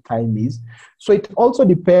reasonable time is. So it also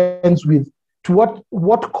depends to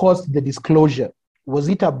what caused the disclosure. Was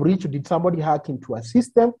it a breach? Did somebody hack into a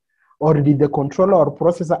system? Or did the controller or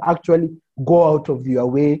processor actually go out of your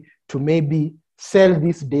way to maybe sell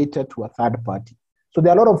this data to a third party? So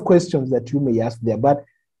there are a lot of questions that you may ask there. But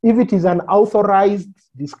if it is an authorized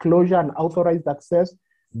disclosure and authorized access,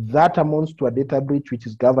 that amounts to a data breach, which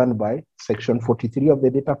is governed by Section 43 of the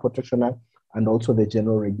Data Protection Act and also the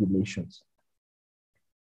general regulations.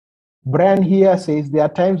 Brian here says there are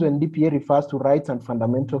times when DPA refers to rights and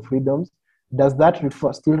fundamental freedoms. Does that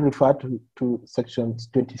still refer to Section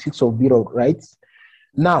 26 of Bill of Rights?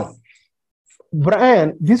 Now,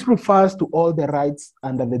 Brian, this refers to all the rights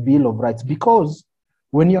under the Bill of Rights, because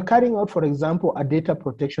when you're carrying out, for example, a data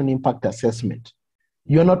protection impact assessment,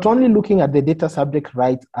 you're not only looking at the data subject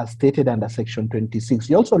rights as stated under Section 26,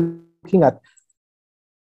 you're also looking at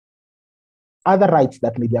other rights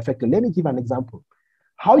that may be affected. Let me give an example.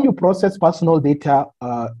 How you process personal data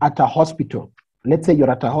at a hospital. Let's say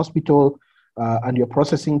you're at a hospital and you're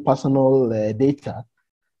processing personal data,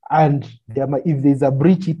 and if there's a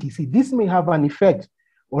breach, etc., this may have an effect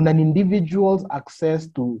on an individual's access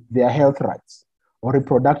to their health rights or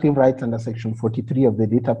reproductive rights under Section 43 of the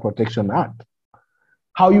Data Protection Act.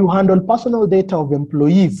 How you handle personal data of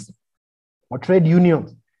employees or trade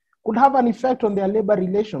unions could have an effect on their labor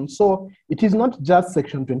relations. So it is not just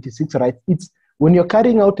Section 26 rights. It's when you're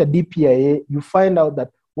carrying out a DPIA, you find out that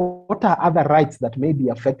what are other rights that may be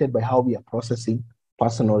affected by how we are processing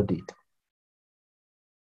personal data.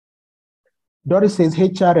 Doris says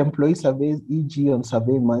HR employee surveys, e.g. on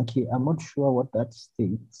SurveyMonkey. I'm not sure what that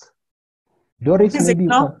states. Doris, Please maybe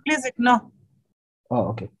ignore. Please ignore. Oh,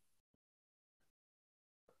 okay.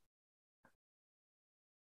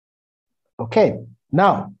 Okay,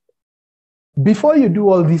 now, before you do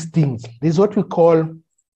all these things, there's what we call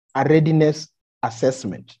a readiness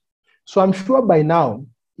assessment. So I'm sure by now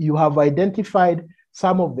you have identified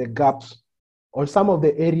some of the gaps or some of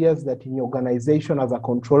the areas that in your organization as a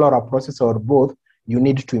controller or a processor or both, you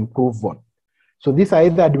need to improve on. So these are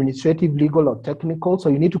either administrative, legal, or technical. So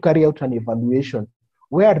you need to carry out an evaluation.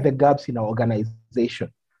 Where are the gaps in our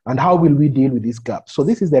organization? And how will we deal with these gaps? So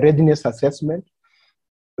this is the readiness assessment.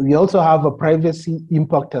 We also have a privacy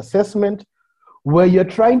impact assessment, where you're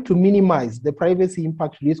trying to minimize the privacy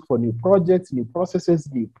impact risk for new projects, new processes,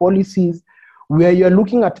 new policies, where you're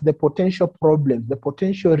looking at the potential problems, the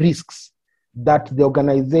potential risks that the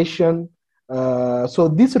organization,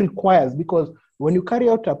 so this requires, because when you carry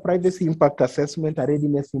out a privacy impact assessment, a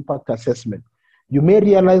readiness impact assessment, you may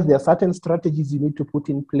realize there are certain strategies you need to put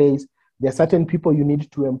in place, there are certain people you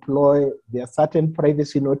need to employ, there are certain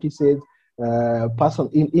privacy notices,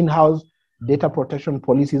 in-house data protection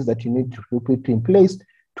policies that you need to put in place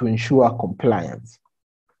to ensure compliance.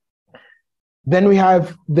 Then we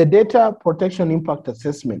have the data protection impact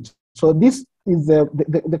assessment. So this is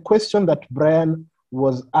the question that Brian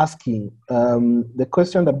was asking. The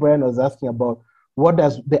question that Brian was asking about, what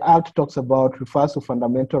does the Act talks about, refers to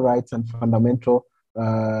fundamental rights and fundamental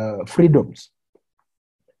freedoms.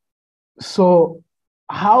 So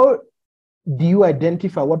how do you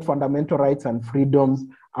identify what fundamental rights and freedoms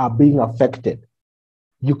are being affected?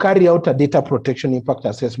 You carry out a data protection impact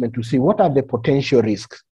assessment to see what are the potential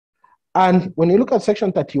risks. And when you look at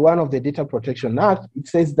Section 31 of the Data Protection Act, it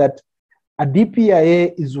says that a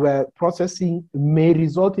DPIA is where processing may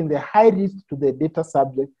result in the high risk to the data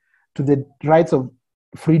subject, to the rights of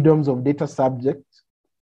freedoms of data subjects.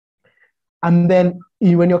 And then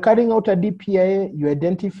when you're carrying out a DPIA, you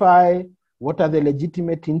identify what are the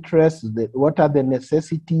legitimate interests, what are the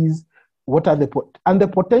necessities, what are the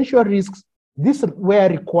potential risks. This where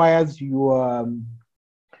requires your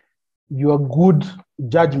good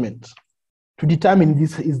judgment to determine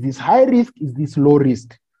is this high risk, is this low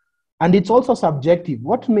risk? And it's also subjective.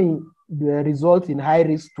 What may result in high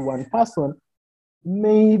risk to one person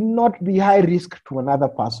may not be high risk to another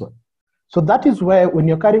person. So that is where when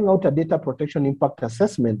you're carrying out a data protection impact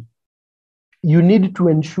assessment, you need to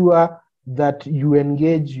ensure that you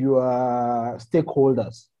engage your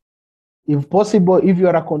stakeholders. If possible, if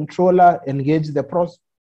you're a controller, engage the processors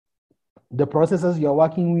you're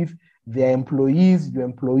working with, their employees, your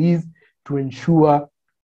employees, to ensure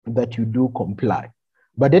that you do comply.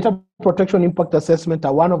 But data protection impact assessment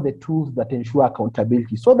are one of the tools that ensure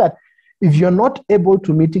accountability, so that if you're not able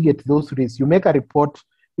to mitigate those risks, you make a report.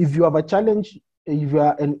 If you have a challenge, if you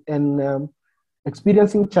are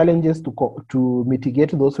experiencing challenges to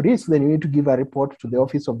mitigate those risks, then you need to give a report to the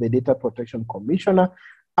Office of the Data Protection Commissioner.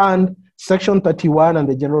 And Section 31 and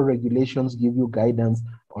the general regulations give you guidance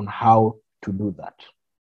on how to do that.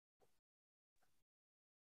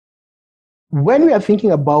 When we are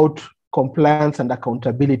thinking about compliance and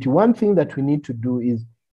accountability, one thing that we need to do is,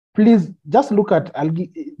 please just look at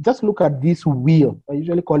this wheel. I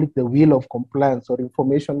usually call it the wheel of compliance or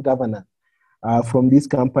information governance from this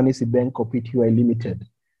company, Sibenco Pty Limited.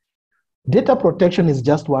 Data protection is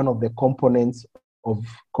just one of the components of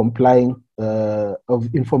complying,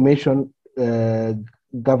 of information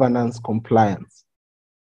governance compliance.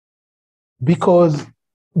 Because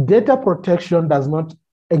data protection does not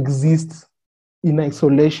exist in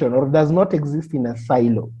isolation or does not exist in a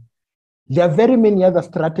silo. There are very many other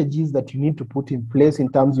strategies that you need to put in place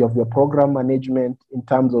in terms of your program management, in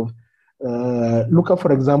terms of, look at,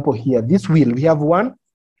 for example, here, this wheel, we have one,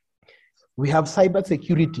 we have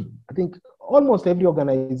cybersecurity. I think almost every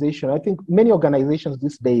organization, I think many organizations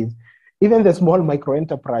these days, even the small micro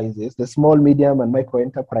enterprises, the small, medium, and micro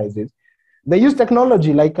enterprises, they use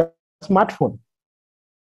technology like a smartphone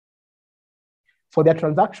for their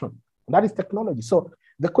transaction. That is technology. So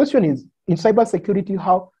the question is, in cybersecurity,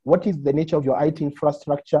 what is the nature of your IT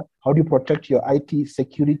infrastructure? How do you protect your IT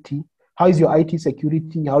security? How is your IT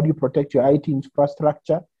security? How do you protect your IT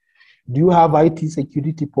infrastructure? Do you have IT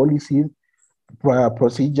security policies,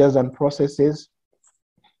 procedures, and processes?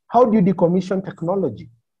 How do you decommission technology?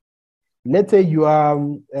 Let's say you are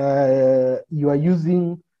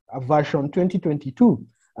using a version 2022,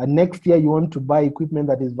 and next year you want to buy equipment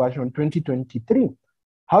that is version 2023.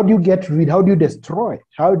 How do you get rid? How do you destroy?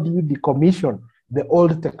 How do you decommission the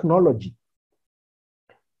old technology?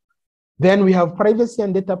 Then we have privacy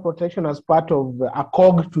and data protection as part of a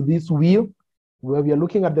cog to this wheel, where we are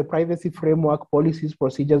looking at the privacy framework, policies,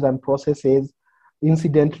 procedures, and processes,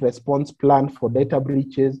 incident response plan for data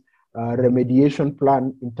breaches, remediation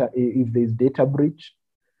plan if there is data breach.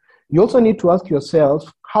 You also need to ask yourself,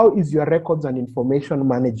 how is your records and information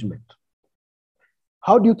management?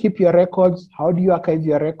 How do you keep your records? How do you archive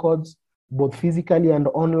your records, both physically and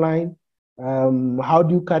online? How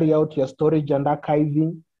do you carry out your storage and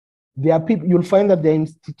archiving? There are people, you'll find that there are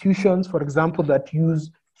institutions, for example, that use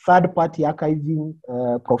third-party archiving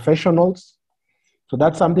professionals. So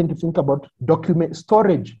that's something to think about. Document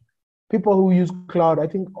storage. People who use cloud, I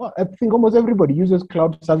think almost everybody uses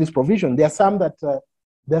cloud service provision. There are some that,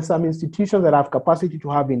 there are some institutions that have capacity to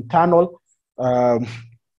have internal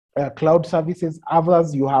cloud services.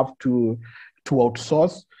 Others you have to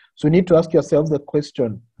outsource. So you need to ask yourself the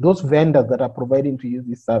question, those vendors that are providing to use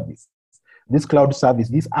this service, this cloud service,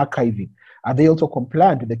 this archiving, are they also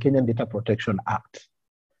compliant with the Kenyan Data Protection Act?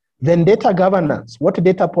 Then data governance. What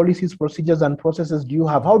data policies, procedures, and processes do you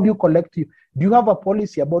have? How do you collect? Do you have a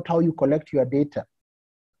policy about how you collect your data?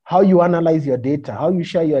 How you analyze your data? How you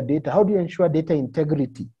share your data? How do you ensure data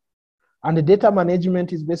integrity? And the data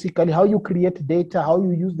management is basically how you create data, how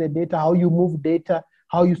you use the data, how you move data,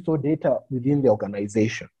 how you store data within the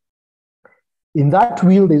organization. In that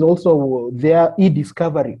wheel, there's also their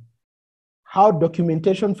e-discovery. How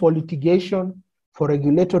documentation for litigation, for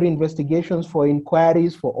regulatory investigations, for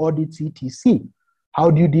inquiries, for audits, etc.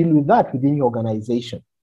 How do you deal with that within your organization?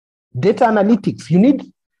 Data analytics.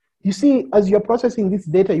 You see, as you're processing this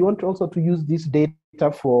data, you want also to use this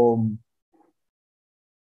data for,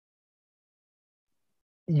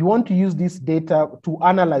 you want to use this data to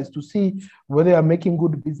analyze, to see whether you're making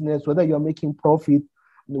good business, whether you're making profit,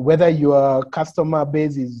 whether your customer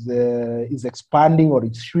base is expanding or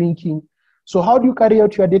it's shrinking. So how do you carry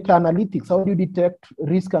out your data analytics? How do you detect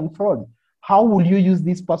risk and fraud? How will you use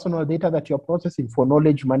this personal data that you're processing for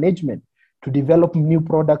knowledge management to develop new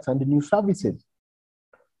products and new services?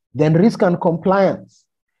 Then risk and compliance.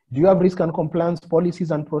 Do you have risk and compliance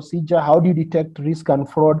policies and procedure? How do you detect risk and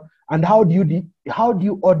fraud? And how do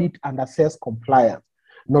you audit and assess compliance?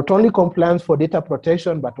 Not only compliance for data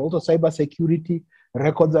protection, but also cybersecurity,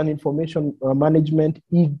 records and information management,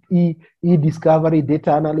 e-discovery, data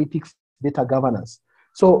analytics, data governance.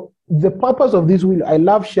 So the purpose of this wheel, I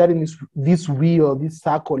love sharing this wheel, this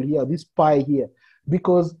circle here, this pie here,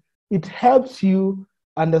 because it helps you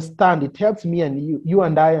understand, it helps me and you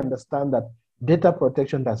and I understand that data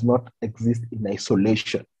protection does not exist in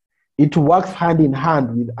isolation. It works hand in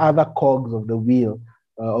hand with other cogs of the wheel,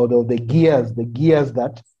 or the gears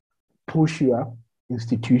that push your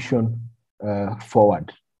institution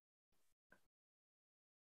forward.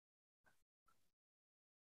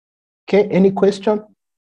 Okay, any question?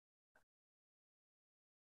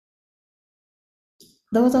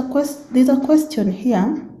 There's a question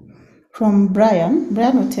here from Brian.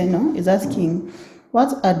 Brian Oteno is asking,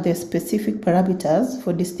 what are the specific parameters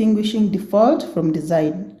for distinguishing default from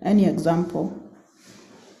design? Any example?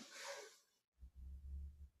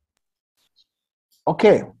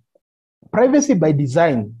 Okay, privacy by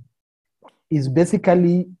design is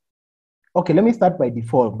basically, okay, let me start by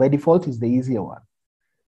default. By default is the easier one.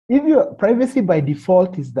 Privacy by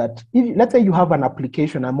default is that, let's say you have an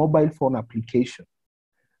application, a mobile phone application.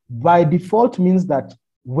 By default means that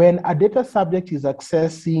when a data subject is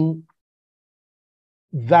accessing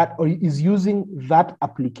that or is using that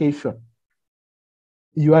application,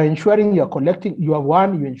 you are ensuring you are collecting, you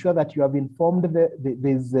ensure that you have informed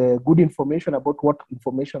there's good information about what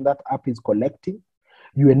information that app is collecting.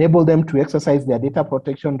 You enable them to exercise their data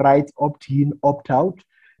protection rights, opt in, opt out.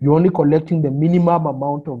 You're only collecting the minimum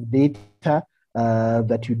amount of data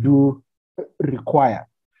that you do require.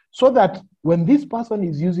 So that when this person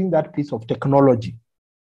is using that piece of technology,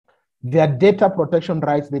 their data protection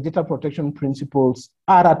rights, the data protection principles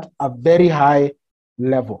are at a very high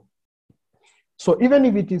level. So even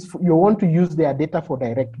if it is you want to use their data for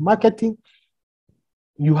direct marketing,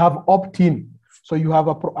 you have opt-in. So you have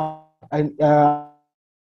an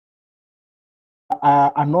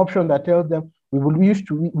option that tells them we will wish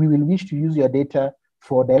to use your data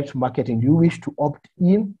for direct marketing. Do you wish to opt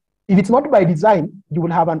in? If it's not by design, you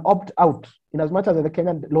will have an opt out. In as much as the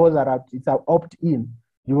Kenyan laws are it's an opt in,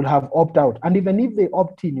 you will have opt out. And even if they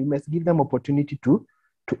opt in, you must give them opportunity to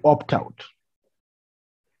opt out.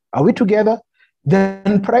 Are we together?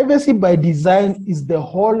 Then privacy by design is the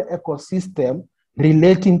whole ecosystem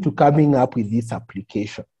relating to coming up with this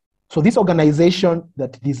application. So this organization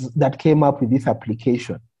that came up with this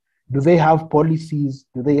application, do they have policies?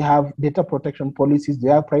 Do they have data protection policies? Do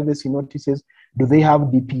they have privacy notices? Do they have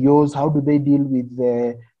DPOs? How do they deal with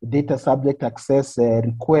the data subject access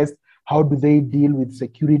request? How do they deal with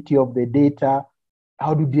security of the data?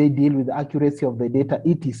 How do they deal with the accuracy of the data,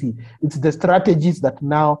 etc.? It's the strategies that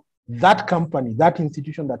now that company, that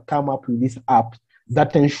institution that come up with this app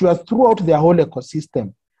that ensures throughout their whole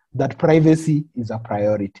ecosystem that privacy is a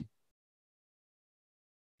priority.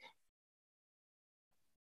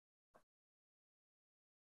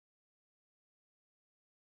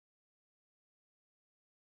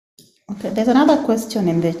 Okay, there's another question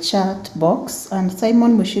in the chat box, and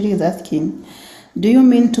Simon Mushiri is asking, do you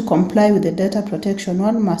mean to comply with the data protection,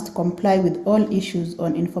 one must comply with all issues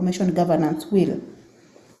on information governance will?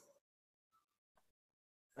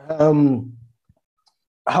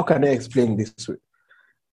 How can I explain this?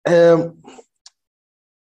 I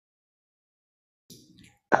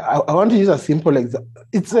want to use a simple example.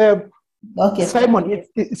 It's okay.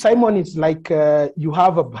 Simon is like you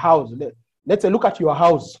have a house. Let's say, look at your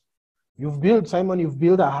house. You've built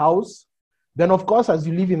a house. Then, of course, as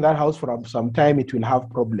you live in that house for some time, it will have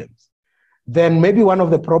problems. Then maybe one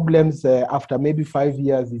of the problems after maybe 5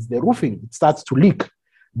 years is the roofing. It starts to leak.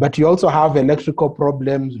 But you also have electrical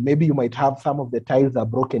problems. Maybe you might have some of the tiles are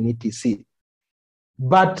broken, etc.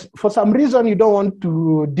 But for some reason, you don't want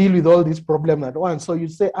to deal with all these problems at once. So you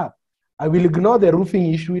say, I will ignore the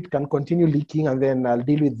roofing issue. It can continue leaking, and then I'll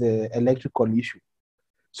deal with the electrical issue.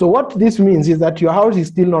 So what this means is that your house is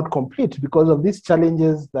still not complete because of these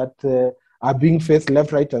challenges that are being faced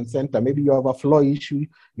left, right, and center. Maybe you have a floor issue,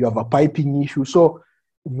 you have a piping issue. So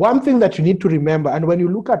one thing that you need to remember, and when you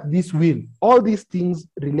look at this wheel, all these things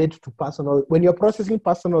relate to personal. When you're processing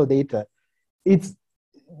personal data, it's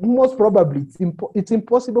most probably, it's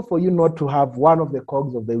impossible for you not to have one of the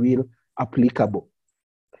cogs of the wheel applicable.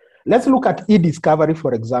 Let's look at e-discovery,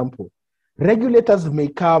 for example. Regulators may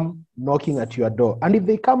come knocking at your door. And if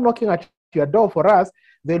they come knocking at your door for us,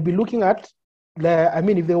 they'll be looking at,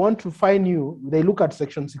 if they want to fine you, they look at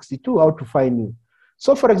section 62, how to fine you.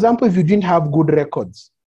 So for example, if you didn't have good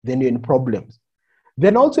records, then you're in problems.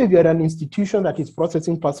 Then also if you're an institution that is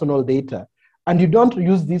processing personal data and you don't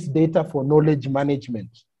use this data for knowledge management,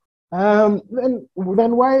 then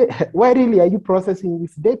why really are you processing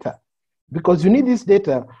this data? Because you need this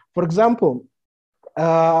data. For example,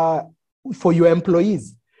 for your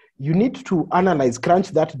employees, you need to analyze, crunch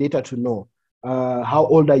that data to know how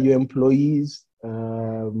old are your employees,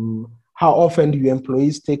 how often do your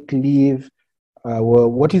employees take leave,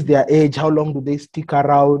 what is their age, how long do they stick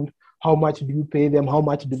around, how much do you pay them, how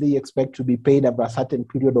much do they expect to be paid over a certain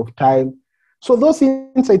period of time. So those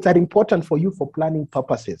insights are important for you for planning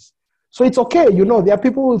purposes. So it's okay, there are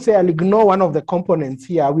people who will say, I'll ignore one of the components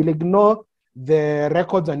here, I will ignore the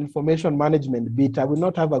records and information management bit. I will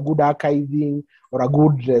not have a good archiving or a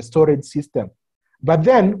good storage system. But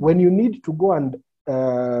then when you need to go and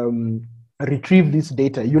retrieve this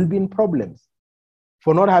data, you'll be in problems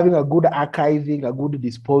for not having a good archiving, a good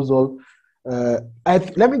disposal.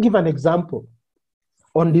 Let me give an example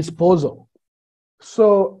on disposal.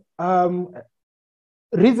 So I'm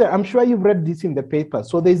sure you've read this in the paper.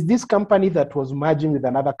 So there's this company that was merging with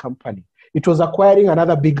another company. It was acquiring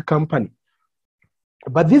another big company.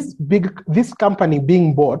 But this company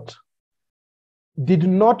being bought did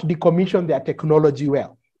not decommission their technology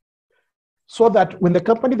well. So that when the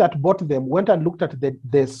company that bought them went and looked at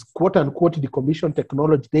this quote unquote decommissioned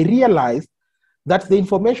technology, they realized that the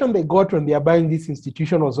information they got when they are buying this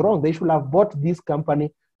institution was wrong. They should have bought this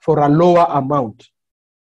company for a lower amount.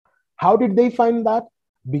 How did they find that?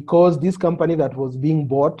 Because this company that was being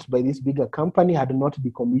bought by this bigger company had not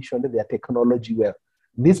decommissioned their technology well.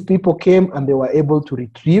 These people came and they were able to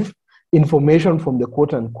retrieve information from the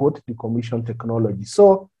quote unquote decommissioned technology.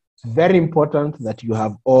 So it's very important that you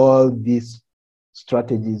have all these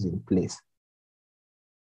strategies in place.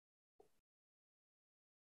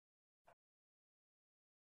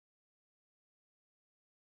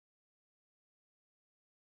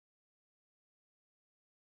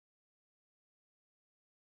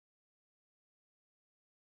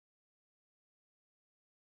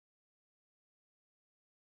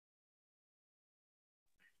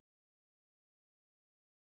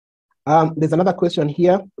 There's another question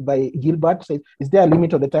here by Gilbert. Says, is there a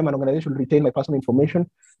limit of the time an organization will retain my personal information?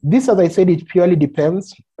 This, as I said, it purely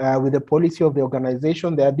depends with the policy of the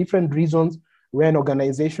organization. There are different reasons where an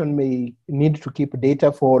organization may need to keep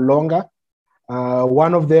data for longer.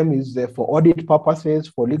 One of them is for audit purposes,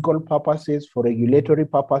 for legal purposes, for regulatory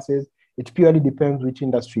purposes. It purely depends which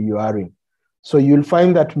industry you are in. So you'll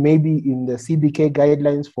find that maybe in the CBK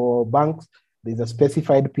guidelines for banks, there's a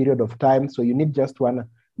specified period of time. So you need just to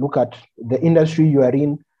look at the industry you are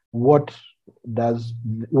in, what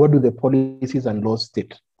do the policies and laws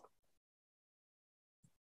state?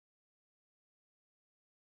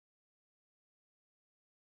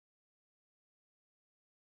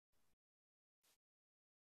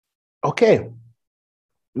 Okay,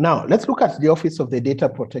 now let's look at the Office of the Data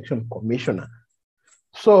Protection Commissioner.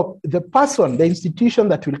 So the person, the institution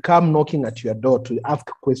that will come knocking at your door to ask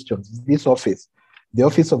questions is this office, the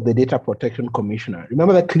Office of the Data Protection Commissioner.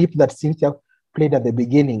 Remember the clip that Cynthia played at the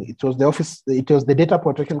beginning? It was the Data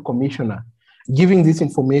Protection Commissioner giving this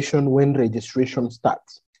information when registration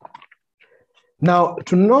starts. Now,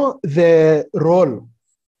 to know the role,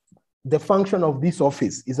 the function of this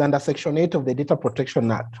office is under Section 8 of the Data Protection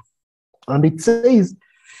Act. And it says,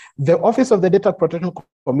 the Office of the Data Protection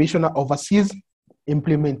Commissioner oversees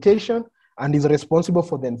implementation and is responsible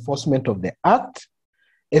for the enforcement of the Act,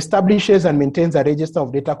 establishes and maintains a register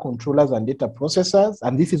of data controllers and data processors,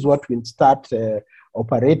 and this is what will start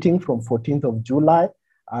operating from 14th of July,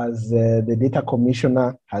 as the Data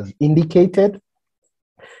Commissioner has indicated.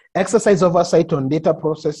 Exercise oversight on data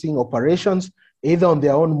processing operations, either on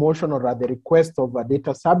their own motion or at the request of a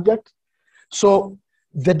data subject. So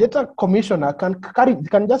the Data Commissioner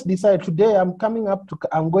can just decide, today I'm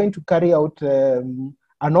going to carry out an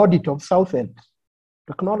audit of Southend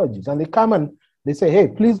Technologies, and they come and they say, hey,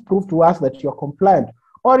 please prove to us that you're compliant.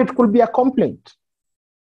 Or it could be a complaint.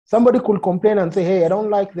 Somebody could complain and say, hey, I don't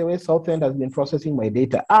like the way Southend has been processing my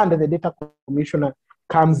data. And the Data Commissioner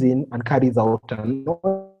comes in and carries out an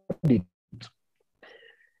audit.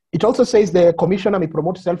 It also says the Commissioner may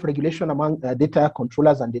promote self-regulation among data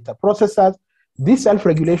controllers and data processors. This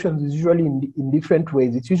self-regulation is usually in different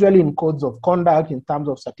ways. It's usually in codes of conduct, in terms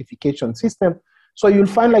of certification system. So you'll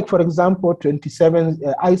find, like, for example,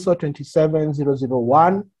 ISO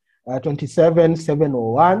 27001,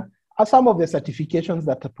 27701 are some of the certifications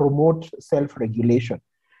that promote self-regulation.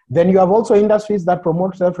 Then you have also industries that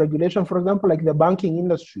promote self-regulation, for example, like the banking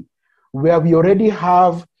industry, where we already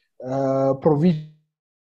have provision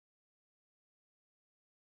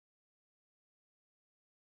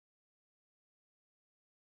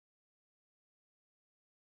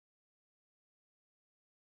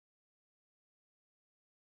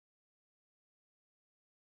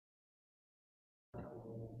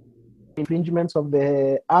infringements of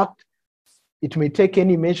the Act. It may take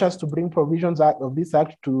any measures to bring provisions of this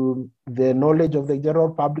Act to the knowledge of the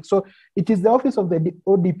general public. So it is the Office of the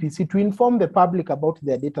ODPC to inform the public about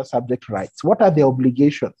their data subject rights. What are their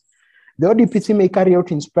obligations? The ODPC may carry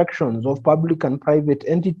out inspections of public and private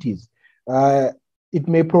entities. It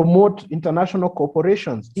may promote international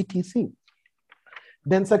corporations, etc.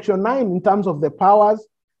 Then Section 9, in terms of the powers,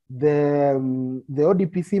 the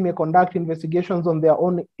ODPC may conduct investigations on their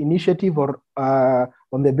own initiative or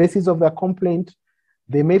on the basis of their complaint.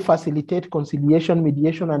 They may facilitate conciliation,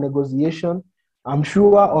 mediation, and negotiation. I'm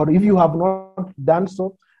sure, or if you have not done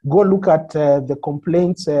so, go look at the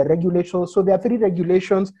complaints regulations. So there are 3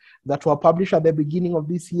 regulations that were published at the beginning of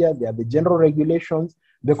this year. They are the general regulations,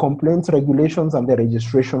 the complaints regulations, and the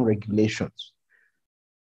registration regulations.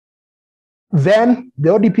 Then the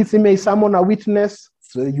ODPC may summon a witness.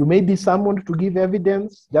 So you may be summoned to give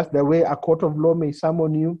evidence, just the way a court of law may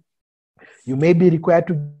summon you. You may be required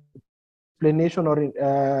to give explanation or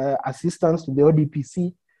assistance to the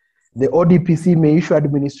ODPC. The ODPC may issue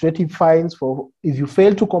administrative fines for if you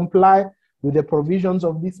fail to comply with the provisions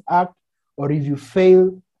of this Act, or if you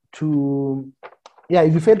fail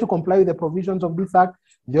if you fail to comply with the provisions of this act,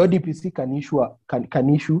 the ODPC can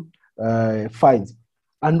issue fines.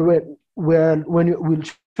 And we'll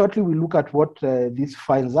shortly look at what these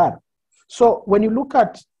fines are. So when you look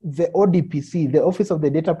at the ODPC, the Office of the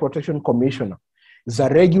Data Protection Commissioner, is a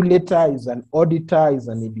regulator, is an auditor, is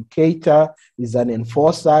an educator, is an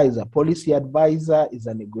enforcer, is a policy advisor, is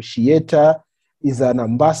a negotiator, is an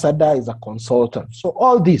ambassador, is a consultant. So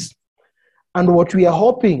all this. And what we are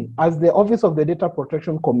hoping as the Office of the Data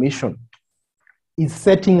Protection Commission is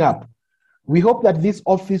setting up, we hope that this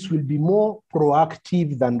office will be more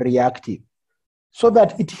proactive than reactive, so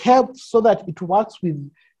that it helps, so that it works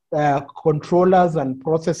with controllers and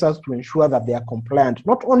processors to ensure that they are compliant,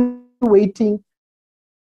 not only waiting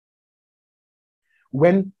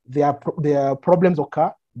when their problems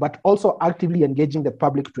occur, but also actively engaging the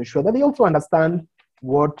public to ensure that they also understand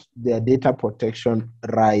what their data protection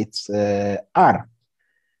rights are.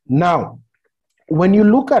 Now, when you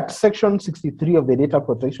look at Section 63 of the Data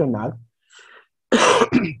Protection Act,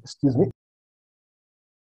 excuse me,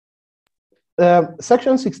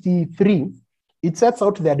 Section 63, it sets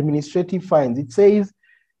out the administrative fines. It says,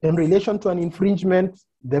 in relation to an infringement,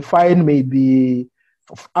 the fine may be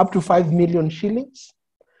up to 5 million shillings,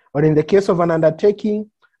 or in the case of an undertaking,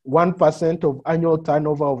 1% of annual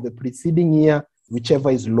turnover of the preceding year,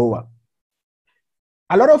 whichever is lower.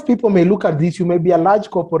 A lot of people may look at this. You may be a large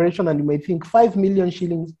corporation and you may think 5 million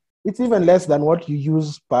shillings, it's even less than what you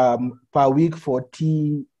use per week for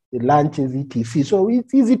tea, lunches, etc. So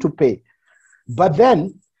it's easy to pay. But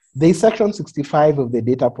then there's Section 65 of the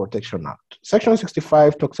Data Protection Act. Section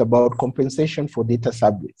 65 talks about compensation for data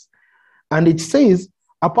subjects. And it says,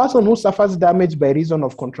 a person who suffers damage by reason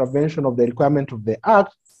of contravention of the requirement of the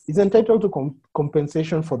Act is entitled to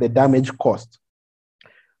compensation for the damage caused.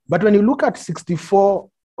 But when you look at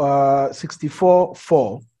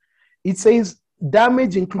 64.4, it says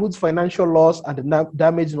damage includes financial loss and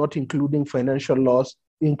damage not including financial loss,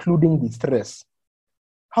 including distress.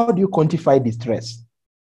 How do you quantify distress?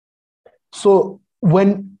 So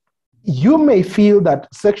when you may feel that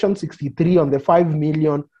Section 63 on the 5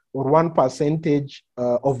 million or 1%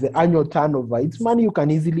 of the annual turnover, it's money you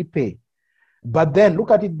can easily pay. But then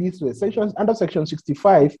look at it this way. Under Section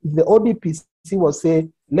 65, if the ODPC was say,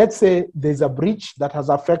 let's say there's a breach that has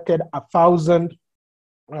affected 1,000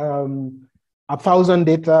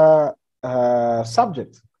 data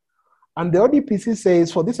subjects. And the ODPC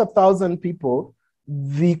says for these 1,000 people,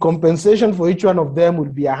 the compensation for each one of them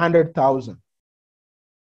will be 100,000.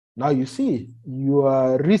 Now you see,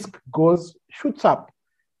 your risk shoots up,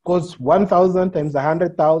 because 1,000 times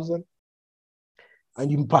 100,000,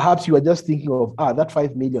 and perhaps you are just thinking of that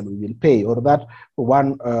 5 million we will pay, or that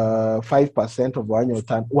 5% of annual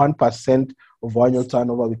 1% of annual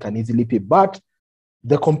turnover we can easily pay. But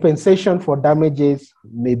the compensation for damages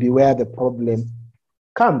may be where the problem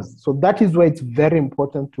comes. So that is why it's very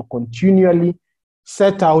important to continually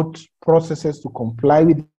set out processes to comply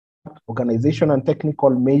with organizational and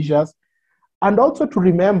technical measures, and also to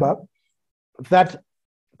remember that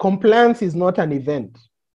compliance is not an event,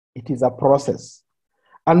 it is a process.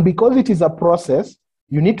 And because it is a process,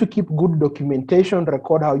 you need to keep good documentation,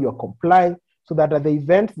 record how you're complying, so that at the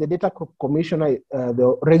event the data commissioner,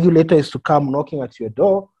 the regulator is to come knocking at your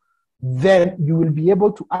door, then you will be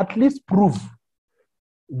able to at least prove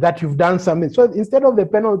that you've done something. So instead of the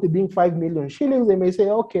penalty being 5 million shillings, they may say,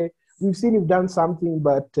 okay, we've seen you've done something,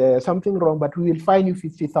 but something wrong, but we will fine you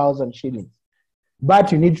 50,000 shillings.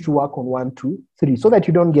 But you need to work on 1, 2, 3, so that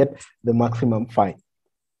you don't get the maximum fine.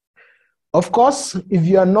 Of course, if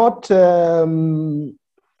you are not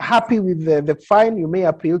happy with the fine, you may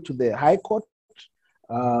appeal to the High Court.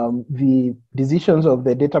 The decisions of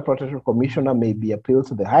the Data Protection Commissioner may be appealed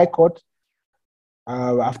to the High Court.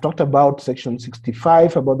 I've talked about Section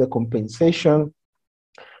 65, about the compensation.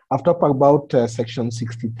 I've talked about Section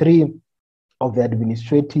 63 of the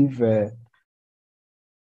administrative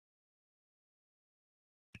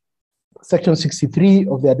Section 63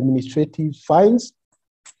 of the administrative fines.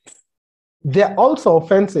 There are also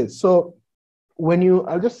offenses. So when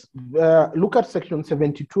I'll just look at Section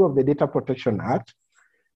 72 of the Data Protection Act,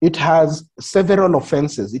 it has several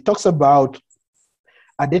offenses. It talks about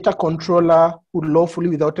a data controller who lawfully,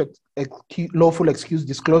 without lawful excuse,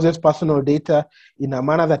 discloses personal data in a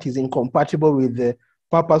manner that is incompatible with the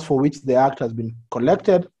purpose for which the act has been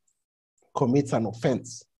collected, commits an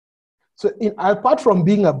offense. So apart from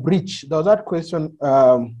being a breach, there was that question,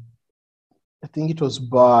 I think it was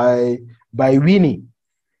by Winnie.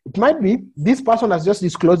 It might be this person has just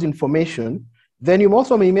disclosed information. Then you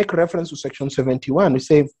also may make reference to Section 71. You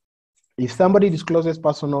say If somebody discloses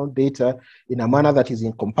personal data in a manner that is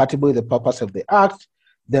incompatible with the purpose of the act,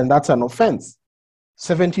 then that's an offense.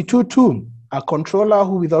 72.2, a controller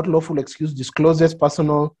who without lawful excuse discloses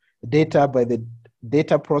personal data by the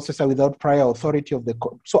data processor without prior authority of the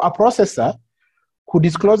so a processor who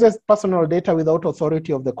discloses personal data without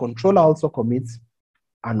authority of the controller also commits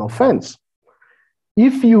an offense.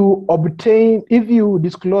 If you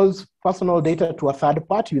disclose personal data to a third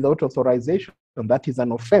party without authorization, that is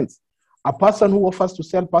an offense. A person who offers to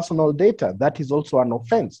sell personal data, that is also an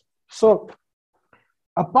offense. So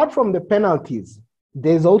apart from the penalties,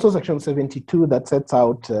 there's also section 72 that sets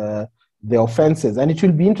out the offenses, and it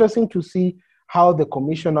will be interesting to see how the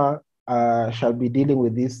commissioner shall be dealing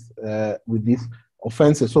with these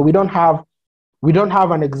offenses. So we don't have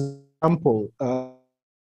an example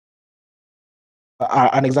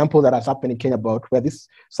that has happened in Kenya about where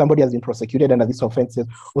somebody has been prosecuted under these offenses,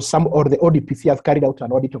 or the ODPC has carried out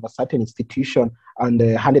an audit of a certain institution and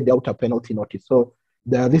handed out a penalty notice. So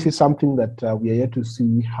this is something that we are yet to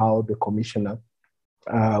see how the commissioner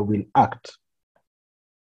will act.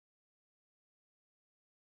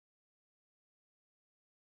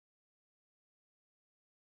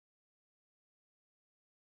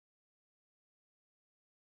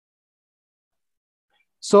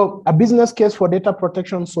 So a business case for data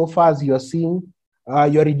protection so far, as you're seeing,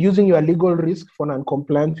 you're reducing your legal risk for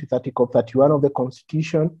non-compliance with Article 31 of the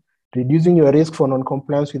Constitution, reducing your risk for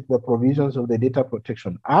non-compliance with the provisions of the Data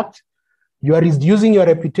Protection Act. You are reducing your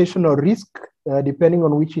reputational risk depending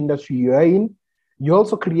on which industry you are in. You're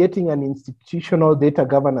also creating an institutional data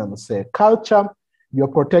governance culture. You're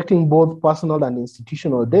protecting both personal and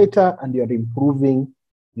institutional data, and you're improving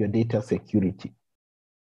your data security.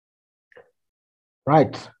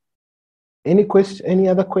 Right. Any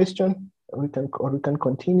other question? We can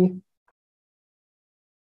continue.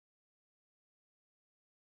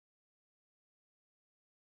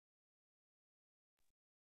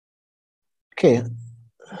 Okay.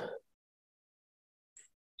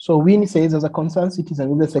 So Winnie says, as a concerned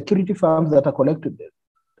citizen, the security firms that are collected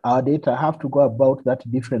our data have to go about that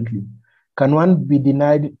differently. Can one be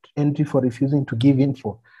denied entry for refusing to give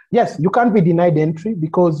info? Yes, you can't be denied entry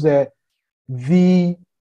because the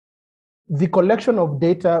collection of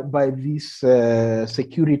data by these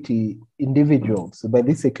security individuals, by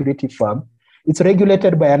this security firm, it's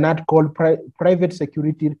regulated by an act called Private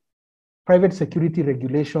Security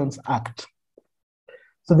Regulations Act.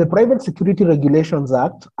 So the Private Security Regulations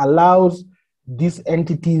Act allows these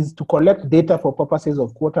entities to collect data for purposes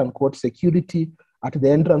of quote unquote security at the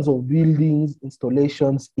entrance of buildings,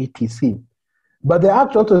 installations, etc. But the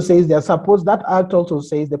act also says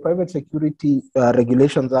the Private Security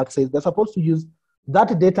Regulations Act says they're supposed to use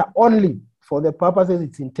that data only for the purposes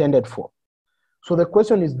it's intended for. So the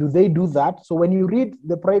question is, do they do that? So when you read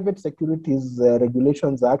the Private Securities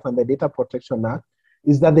Regulations Act and the Data Protection Act,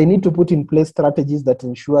 is that they need to put in place strategies that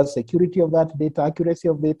ensure security of that data, accuracy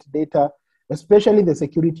of that data, especially the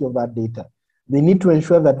security of that data. They need to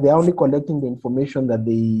ensure that they're only collecting the information that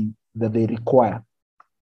they require.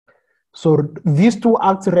 So these two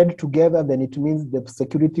acts read together, then it means the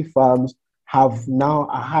security firms have now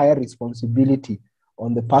a higher responsibility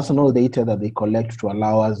on the personal data that they collect to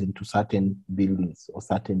allow us into certain buildings or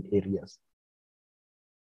certain areas.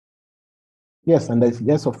 Yes, and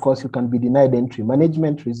yes, of course, you can be denied entry.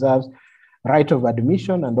 Management reserves right of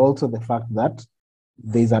admission, and also the fact that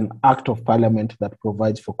there's an act of parliament that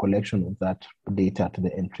provides for collection of that data to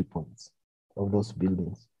the entry points of those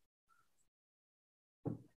buildings.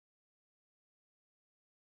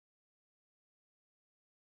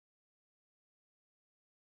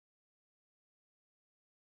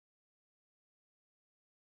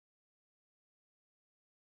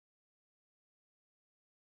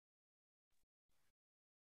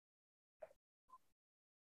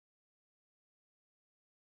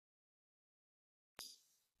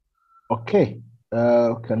 Okay, we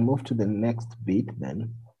can move to the next bit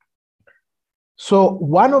then. So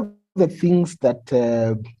one of the things that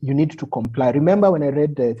you need to comply, remember when I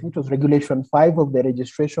read, I think it was Regulation 5 of the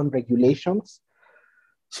registration regulations.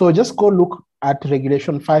 So just go look at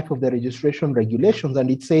Regulation 5 of the registration regulations,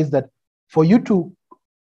 and it says that for you to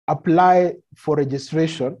apply for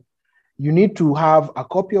registration, you need to have a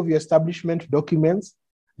copy of your establishment documents,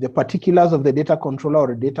 the particulars of the data controller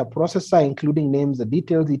or data processor, including names, the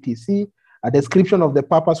details, etc., a description of the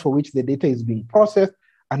purpose for which the data is being processed,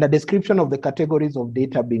 and a description of the categories of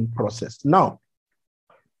data being processed. Now,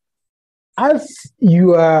 as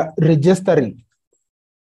you are registering,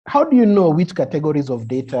 how do you know which categories of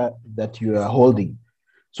data that you are holding?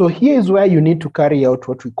 So here is where you need to carry out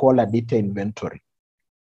what we call a data inventory.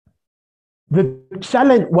 The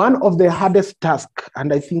challenge, one of the hardest tasks,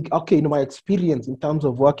 and I think, okay, in my experience in terms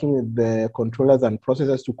of working with the controllers and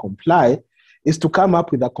processors to comply, is to come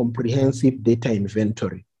up with a comprehensive data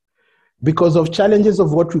inventory. Because of challenges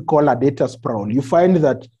of what we call a data sprawl, you find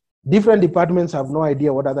that different departments have no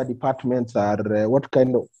idea what other departments are, what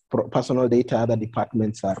kind of personal data other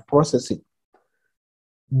departments are processing.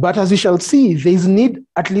 But as you shall see, there is need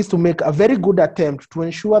at least to make a very good attempt to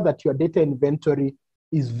ensure that your data inventory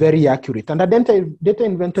is very accurate. And a data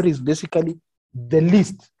inventory is basically the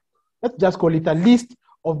list, let's just call it a list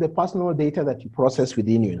of the personal data that you process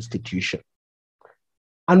within your institution.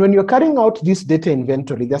 And when you're carrying out this data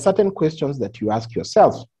inventory, there are certain questions that you ask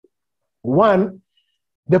yourself. One,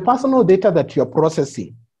 the personal data that you're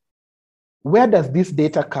processing, where does this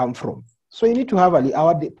data come from? So you need to have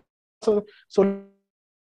so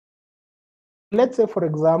let's say, for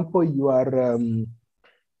example,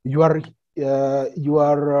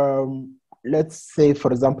 let's say,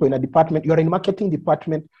 for example, in a department, you are in marketing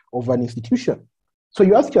department of an institution. So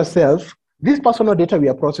you ask yourself, this personal data we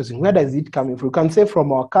are processing, where does it come from? You can say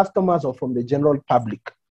from our customers or from the general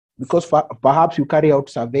public, because perhaps you carry out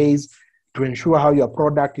surveys to ensure how your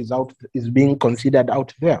product is being considered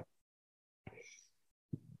out there.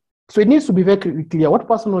 So it needs to be very clear, what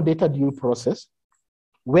personal data do you process?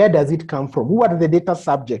 Where does it come from? Who are the data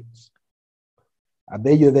subjects? Are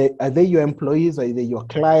they your employees? Are they your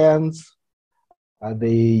clients? Are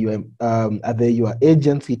they your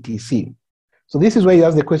agents, etc.? So this is where you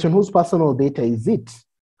ask the question, whose personal data is it?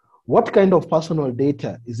 What kind of personal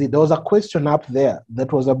data is it? There was a question up there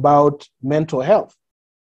that was about mental health.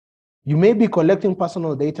 You may be collecting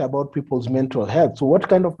personal data about people's mental health. So what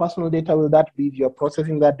kind of personal data will that be if you're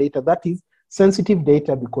processing that data? That is sensitive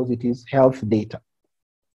data because it is health data.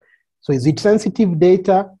 So is it sensitive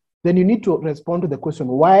data? Then you need to respond to the question,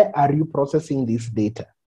 why are you processing this data?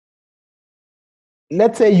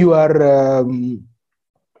 Let's say you are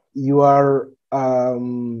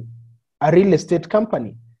a real estate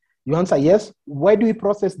company. You answer yes. Why do we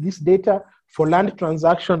process this data? For land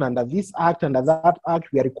transaction under this act, under that act,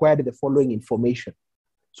 we are required the following information.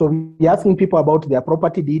 So we're asking people about their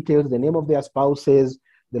property details, the name of their spouses,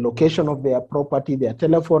 the location of their property, their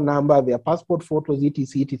telephone number, their passport photos,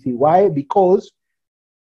 etc., etc. Why? Because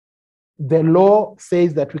the law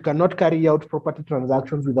says that we cannot carry out property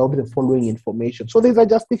transactions without the following information. So there's a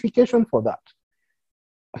justification for that.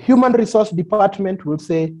 Human resource department will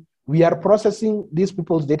say, we are processing these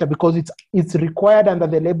people's data because it's required under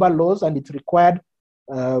the labor laws, and it's required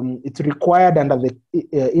under the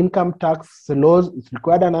income tax laws, it's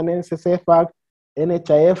required under NSSF Act,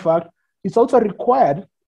 NHIF Act. It's also required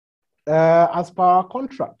as per our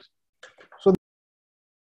contract.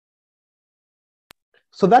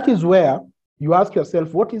 So that is where you ask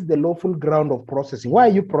yourself, what is the lawful ground of processing? Why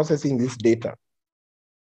are you processing this data?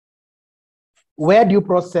 Where do you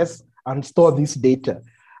process and store this data?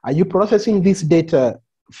 Are you processing this data?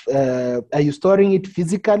 Are you storing it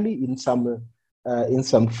physically in some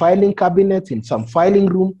filing cabinets, in some filing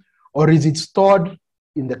room, or is it stored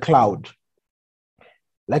in the cloud?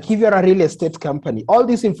 Like if you're a real estate company, all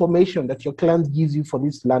this information that your client gives you for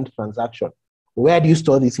this land transaction, where do you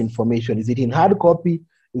store this information? Is it in hard copy?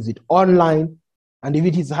 Is it online? And if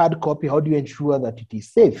it is hard copy, how do you ensure that it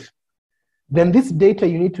is safe? Then this data,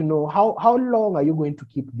 you need to know how long are you going to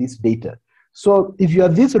keep this data? So if you're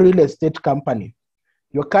this real estate company,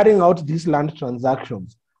 you're carrying out these land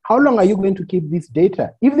transactions, how long are you going to keep this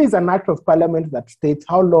data? If there's an act of parliament that states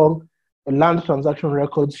how long land transaction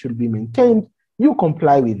records should be maintained, you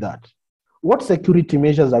comply with that. What security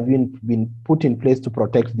measures have been put in place to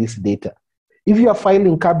protect this data? If you are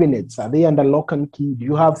filing cabinets, are they under lock and key? Do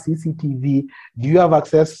you have CCTV? Do you have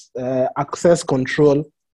access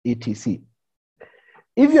control, etc.?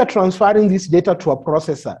 If you're transferring this data to a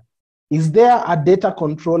processor, is there a data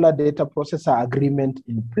controller, data processor agreement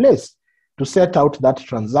in place to set out that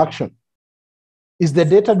transaction? Is the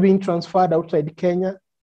data being transferred outside Kenya?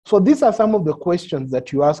 So these are some of the questions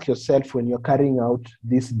that you ask yourself when you're carrying out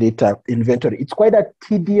this data inventory. It's quite a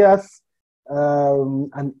tedious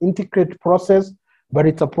and intricate process, but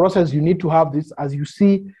it's a process you need to have this. As you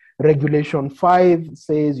see, Regulation 5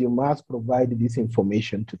 says you must provide this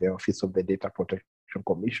information to the Office of the Data Protection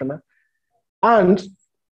Commissioner. And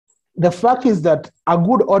the fact is that a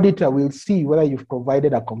good auditor will see whether you've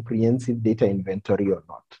provided a comprehensive data inventory or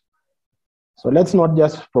not. So let's not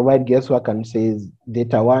just provide guesswork and say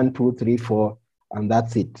data 1, 2, 3, 4, and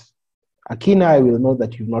that's it. A keen eye will know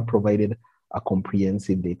that you've not provided a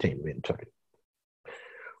comprehensive data inventory.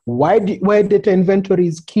 Why data inventory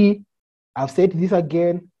is key? I've said this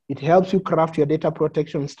again. It helps you craft your data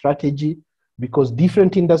protection strategy. because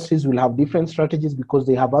different industries will have different strategies because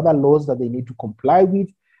they have other laws that they need to comply with.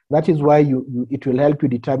 That is why it will help you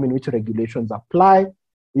determine which regulations apply.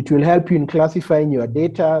 It will help you in classifying your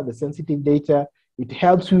data, the sensitive data. It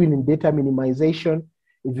helps you in data minimization.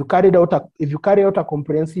 If you carry out a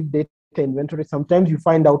comprehensive data inventory, sometimes you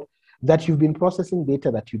find out that you've been processing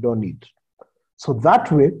data that you don't need. So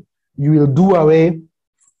that way, you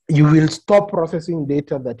will stop processing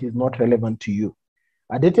data that is not relevant to you.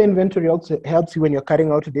 A data inventory also helps you when you're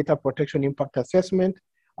carrying out a data protection impact assessment.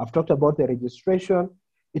 I've talked about the registration.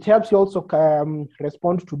 It helps you also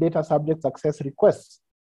respond to data subject access requests.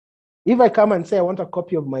 If I come and say I want a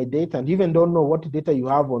copy of my data and even don't know what data you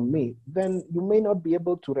have on me, then you may not be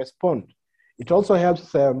able to respond. It also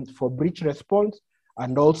helps for breach response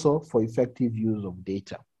and also for effective use of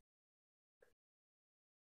data.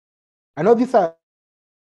 I know it's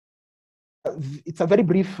a very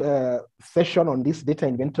brief session on this data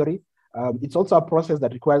inventory. It's also a process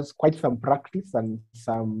that requires quite some practice and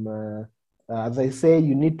some, as I say,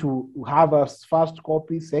 you need to have a first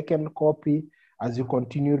copy, second copy, as you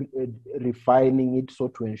continue refining it, so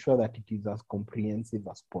to ensure that it is as comprehensive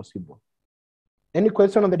as possible. Any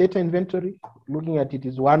question on the data inventory? Looking at it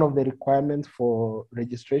is one of the requirements for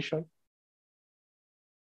registration.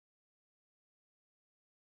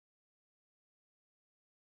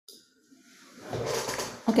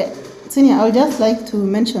 Okay, Cynthia, I would just like to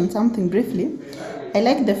mention something briefly. I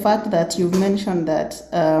like the fact that you've mentioned that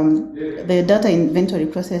the data inventory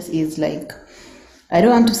process is like, I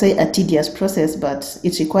don't want to say a tedious process, but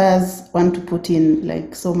it requires one to put in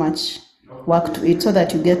like so much work to it so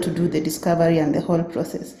that you get to do the discovery and the whole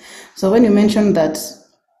process. So when you mentioned that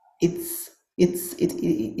it's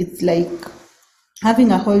like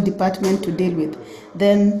having a whole department to deal with,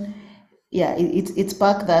 then yeah, it's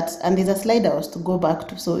back that, and there's a slide I was to go back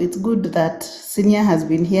to. So it's good that Cynthia has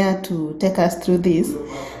been here to take us through this,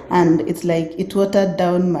 and it's like it watered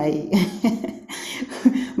down my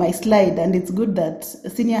my slide, and it's good that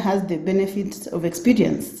Cynthia has the benefit of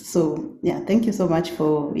experience. So yeah, thank you so much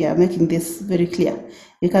for making this very clear.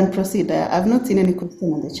 You can proceed. I've not seen any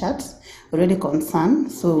question on the chat or any concern,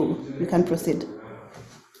 so you can proceed.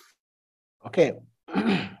 Okay.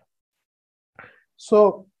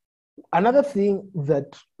 So another thing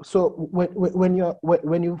that, so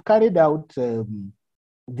when you've carried out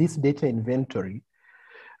this data inventory,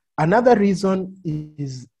 another reason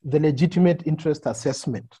is the legitimate interest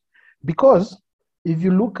assessment. Because if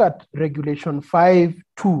you look at regulation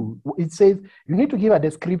 5.2, it says you need to give a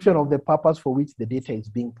description of the purpose for which the data is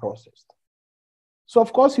being processed. So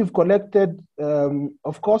of course you've collected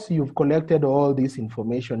all this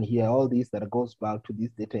information here, all this that goes back to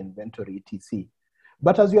this data inventory, etc.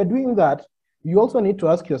 But as you're doing that, you also need to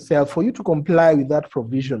ask yourself, for you to comply with that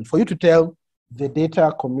provision, for you to tell the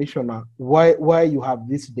data commissioner why you have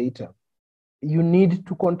this data, you need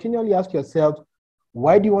to continually ask yourself,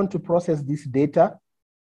 why do you want to process this data?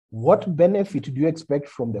 What benefit do you expect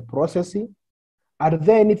from the processing? Are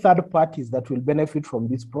there any third parties that will benefit from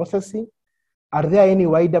this processing? Are there any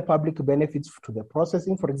wider public benefits to the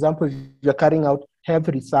processing? For example, if you're carrying out health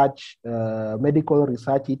research, medical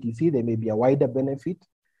research, etc., there may be a wider benefit.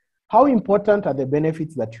 How important are the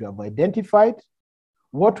benefits that you have identified?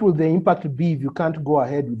 What will the impact be if you can't go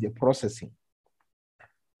ahead with the processing?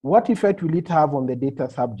 What effect will it have on the data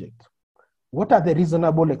subject? What are the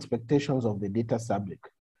reasonable expectations of the data subject?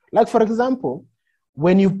 Like, for example,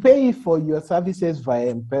 when you pay for your services via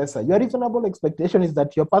M-Pesa, your reasonable expectation is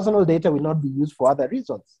that your personal data will not be used for other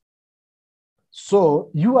reasons. So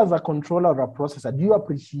you as a controller or a processor, do you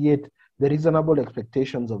appreciate the reasonable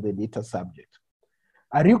expectations of the data subject?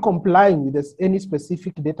 Are you complying with any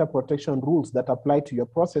specific data protection rules that apply to your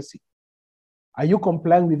processing? Are you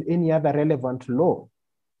complying with any other relevant law?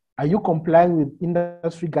 Are you complying with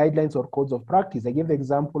industry guidelines or codes of practice? I gave the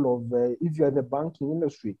example of if you're in the banking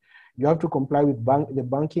industry, you have to comply with the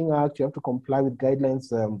Banking Act, you have to comply with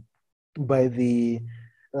guidelines by the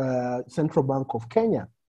Central Bank of Kenya.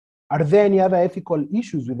 Are there any other ethical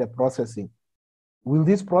issues with the processing? Will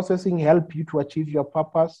this processing help you to achieve your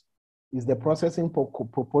purpose? Is the processing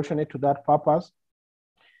proportionate to that purpose?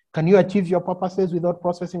 Can you achieve your purposes without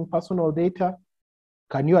processing personal data?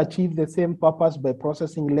 Can you achieve the same purpose by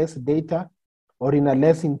processing less data or in a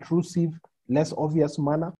less intrusive, less obvious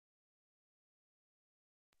manner?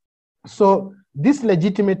 So this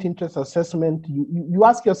legitimate interest assessment, you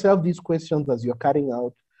ask yourself these questions as you're carrying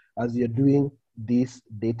out, as you're doing this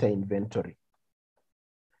data inventory.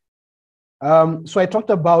 So I talked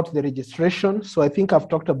about the registration. So I think I've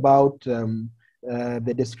talked about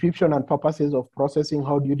the description and purposes of processing.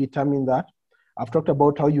 How do you determine that? I've talked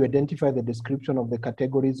about how you identify the description of the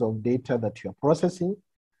categories of data that you're processing.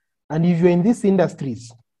 And if you're in these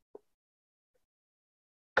industries,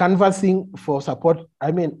 canvassing for support,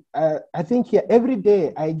 I mean, I think here every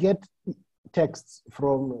day I get texts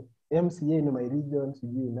from MCA in my region,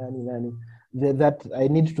 that I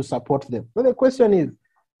need to support them. But the question is,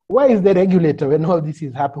 where is the regulator when all this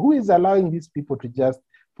is happening? Who is allowing these people to just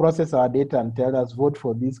process our data and tell us, vote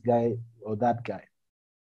for this guy or that guy?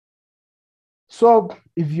 So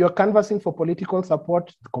if you're canvassing for political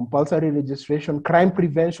support, compulsory registration, crime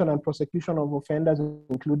prevention and prosecution of offenders,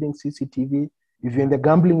 including CCTV, if you're in the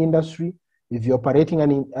gambling industry, if you're operating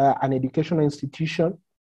an educational institution,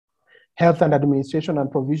 health and administration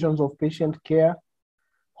and provisions of patient care,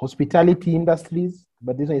 hospitality industries,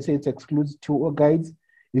 but this I say it excludes tour guides,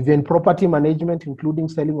 even property management, including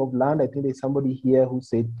selling of land. I think there's somebody here who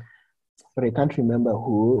said, sorry, I can't remember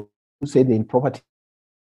who said in property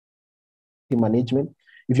management.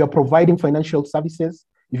 If you're providing financial services,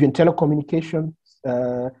 if you're in telecommunications,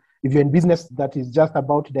 if you're in business that is just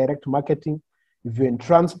about direct marketing, if you're in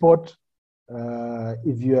transport,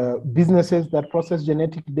 if you're businesses that process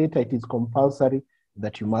genetic data, it is compulsory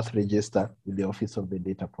that you must register with the Office of the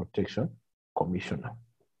Data Protection Commissioner.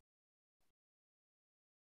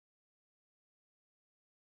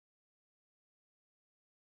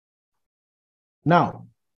 Now,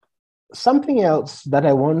 something else that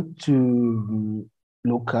I want to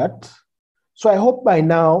look at. So I hope by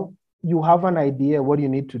now you have an idea what you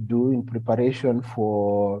need to do in preparation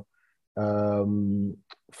for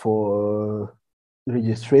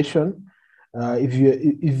registration.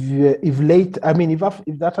 If late, I mean, if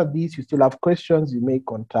after this you still have questions, you may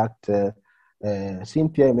contact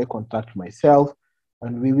Cynthia, you may contact myself,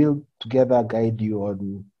 and we will together guide you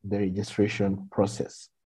on the registration process.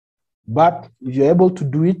 But if you're able to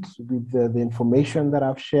do it with the information that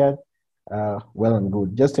I've shared, well and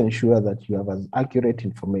good. Just ensure that you have as accurate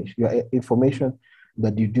information. Your information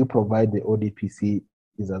that you do provide the ODPC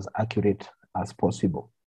is as accurate as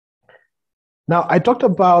possible. Now, I talked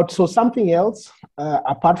about, so something else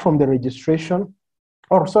apart from the registration,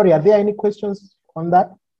 or sorry, are there any questions on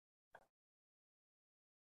that?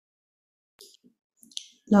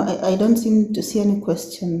 No, I don't seem to see any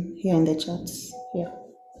question here in the chats. Yeah.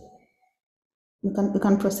 We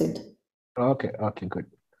can proceed. Okay, good.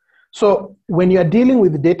 So when you're dealing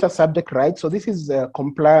with data subject rights, so this is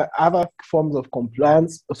other forms of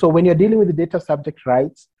compliance. So when you're dealing with the data subject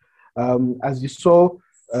rights, as you saw,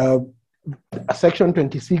 Section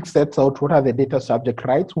 26 sets out what are the data subject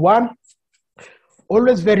rights. One,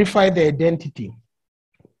 always verify the identity.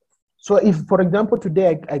 So if, for example,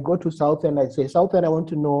 today I go to Southend, I say, Southend, I want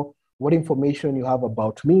to know what information you have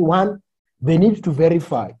about me. One, they need to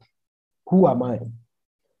verify, who am I?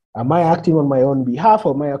 Am I acting on my own behalf,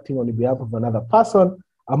 or am I acting on the behalf of another person?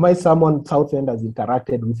 Am I someone Southend has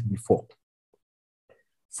interacted with before?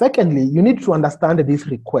 Secondly, you need to understand this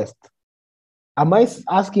request. Am I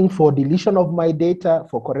asking for deletion of my data,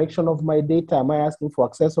 for correction of my data? Am I asking for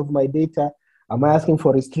access of my data? Am I asking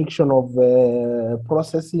for restriction of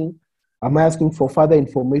processing? Am I asking for further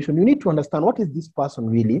information? You need to understand what is this person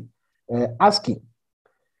really asking.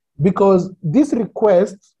 Because this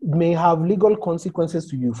request may have legal consequences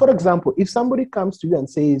to you. For example, if somebody comes to you and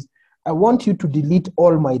says, I want you to delete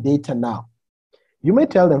all my data now, you may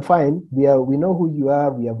tell them, fine, we know who you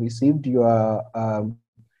are, we have received your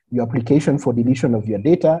application for deletion of your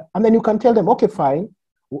data, and then you can tell them, okay, fine,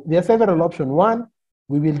 there are several options. One,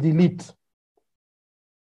 we will delete.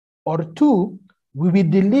 Or two, we will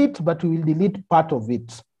delete, but we will delete part of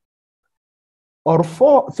it. Or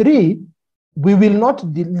three, we will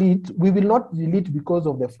not delete because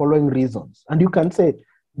of the following reasons. And you can say,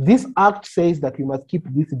 this act says that we must keep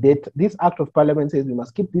this data, this act of parliament says we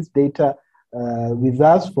must keep this data with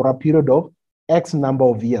us for a period of X number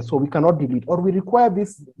of years. So we cannot delete, or we require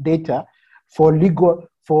this data for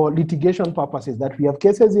litigation purposes, that we have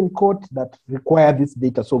cases in court that require this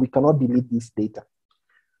data, so we cannot delete this data.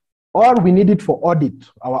 Or we need it for audit.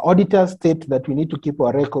 Our auditors state that we need to keep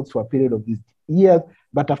our records for a period of these years,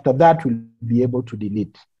 but after that we'll be able to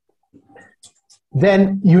delete.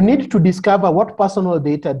 Then you need to discover what personal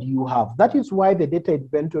data do you have. That is why the data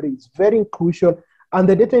inventory is very crucial, and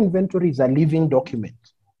the data inventory is a living document.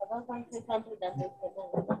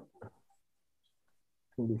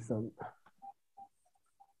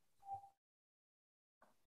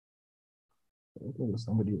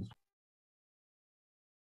 Somebody else.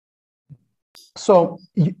 So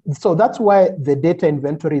that's why the data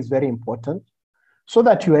inventory is very important, so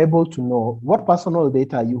that you're able to know what personal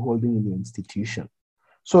data are you holding in your institution.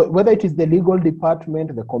 So whether it is the legal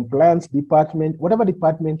department, the compliance department, whatever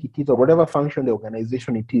department it is, or whatever function the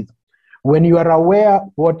organization it is, when you are aware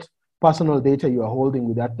what personal data you are holding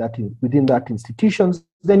within that institution,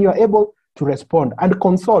 then you are able to respond and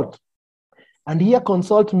consult. And here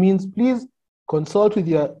consult means please consult with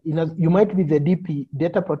you might be the DP,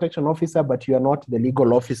 data protection officer, but you are not the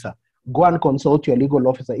legal officer. Go and consult your legal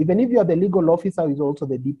officer. Even if you are the legal officer who is also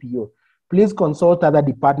the DPO, please consult other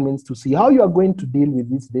departments to see how you are going to deal with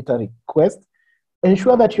this data request.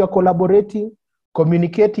 Ensure that you are collaborating,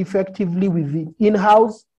 communicate effectively with the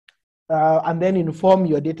in-house, and then inform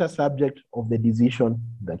your data subject of the decision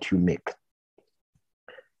that you make.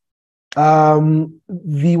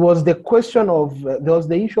 There was the question of, there was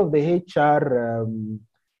the issue of the HR,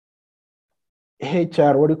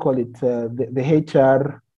 what do you call it? The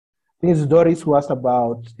HR, I think it's Doris who asked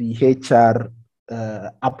about the HR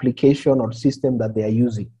application or system that they are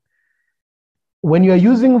using. When you are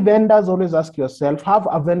using vendors, always ask yourself, have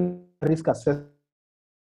a vendor risk assessment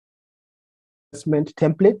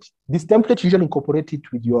template. This template is usually incorporated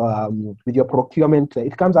with your procurement.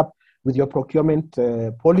 It comes up with your procurement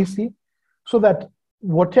policy, so that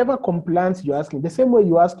whatever compliance you're asking, the same way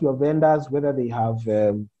you ask your vendors whether they have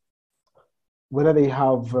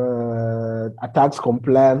a tax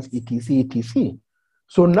compliance, etc.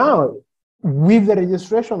 So now, with the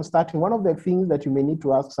registration starting, one of the things that you may need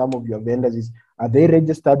to ask some of your vendors is, are they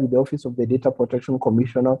registered with the Office of the Data Protection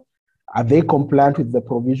Commissioner? Are they compliant with the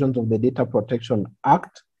provisions of the Data Protection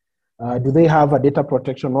Act? Do they have a data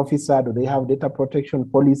protection officer? Do they have data protection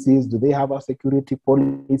policies? Do they have a security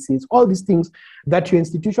policies? All these things that your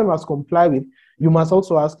institution must comply with, you must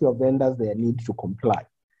also ask your vendors their need to comply.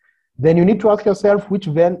 Then you need to ask yourself which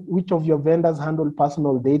of your vendors handle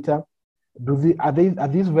personal data. Are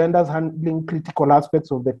these vendors handling critical aspects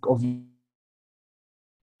of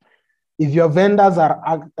if your vendors are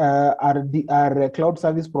cloud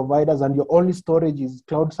service providers and your only storage is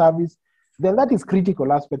cloud service, then that is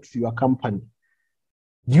critical aspect to your company.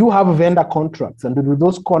 Do you have vendor contracts, and do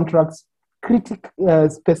those contracts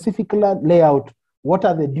specifically lay out what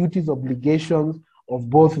are the duties, obligations of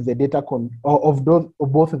both the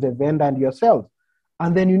both the vendor and yourself?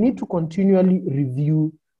 And then you need to continually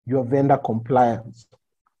review your vendor compliance.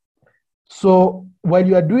 So while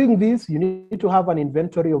you are doing this, you need to have an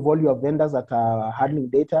inventory of all your vendors that are handling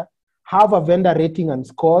data, have a vendor rating and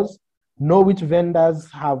scores, know which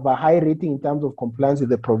vendors have a high rating in terms of compliance with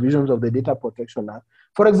the provisions of the Data Protection Act.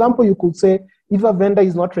 For example, you could say, if a vendor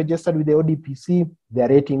is not registered with the ODPC, their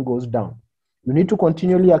rating goes down. You need to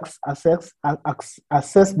continually assess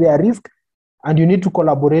their risk, and you need to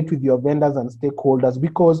collaborate with your vendors and stakeholders,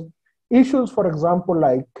 because issues, for example,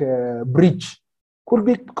 like breach, could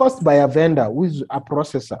be caused by a vendor who is a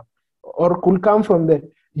processor, or could come from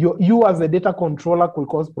you as a data controller could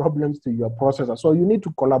cause problems to your processor. So you need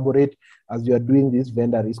to collaborate as you are doing this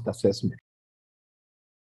vendor risk assessment.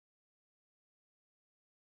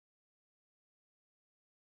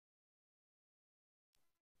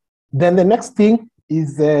 Then the next thing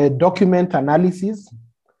is document analysis.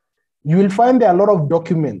 You will find there are a lot of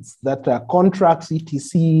documents that are contracts,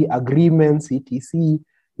 etc., agreements, etc.,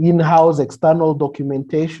 in-house, external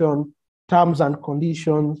documentation, terms and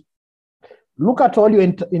conditions. Look at all your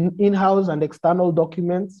in-house and external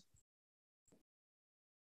documents.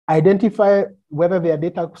 Identify whether there are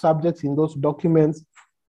data subjects in those documents.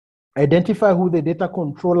 Identify who the data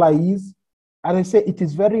controller is. And I say it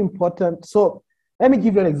is very important. So let me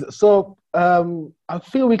give you an example. So a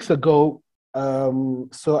few weeks ago,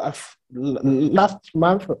 last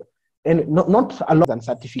month, and not a lot than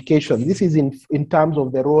certification. This is in terms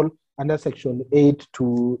of the role under Section 8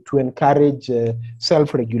 to encourage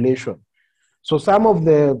self-regulation. So some of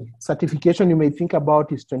the certification you may think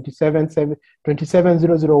about is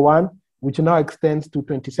 27001, which now extends to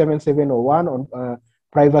 27701 on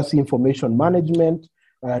privacy information management,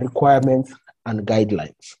 requirements, and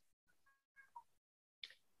guidelines.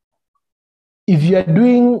 If you're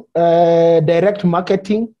doing direct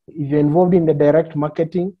marketing, if you're involved in the direct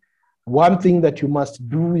marketing, one thing that you must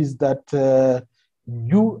do is that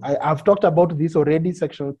I've talked about this already,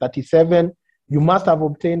 Section 37, you must have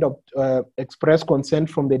obtained express consent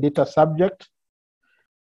from the data subject.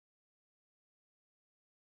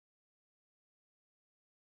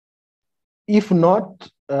 If not,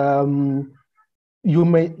 you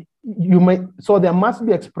may, so there must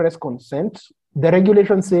be express consent. The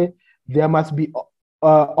regulations say there must be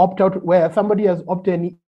opt-out, where somebody has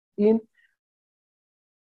opted in,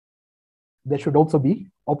 there should also be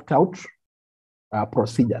opt-out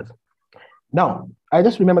procedures. Now, I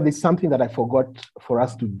just remember there's something that I forgot for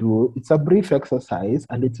us to do. It's a brief exercise,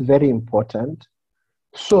 and it's very important.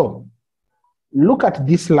 So look at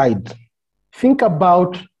this slide. Think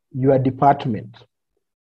about your department.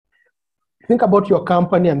 Think about your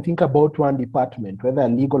company and think about one department, whether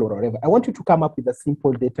legal or whatever. I want you to come up with a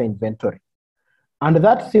simple data inventory. And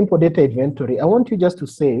that simple data inventory, I want you just to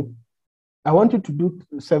say, I want you to do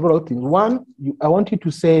several things. One, I want you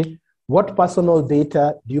to say, what personal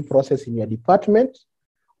data do you process in your department?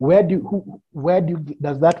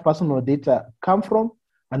 Does that personal data come from?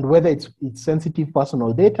 And whether it's sensitive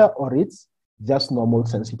personal data or it's just normal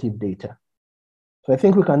sensitive data. So I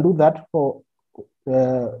think we can do that for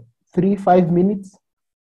 3-5 minutes.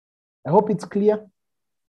 I hope it's clear.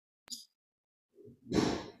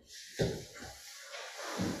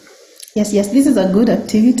 Yes, this is a good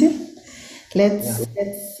activity. Let's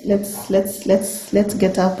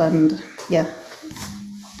get up and yeah.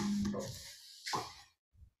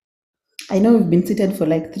 I know we've been seated for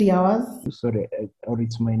like 3 hours. Sorry, or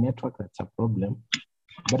it's my network that's a problem.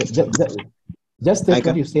 But just take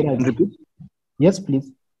what you said and repeat. Yes,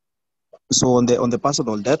 please. So on the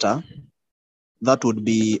personal data, that would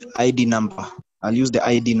be ID number. I'll use the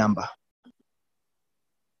ID number.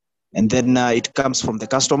 And then it comes from the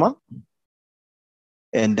customer.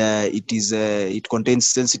 And it contains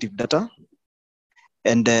sensitive data.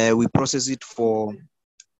 And we process it for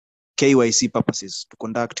KYC purposes, to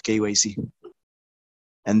conduct KYC.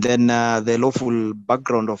 And then the lawful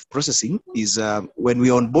background of processing is when we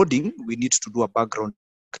are onboarding, we need to do a background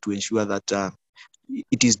to ensure that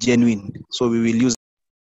it is genuine. So we will use.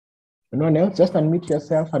 Anyone else? Just unmute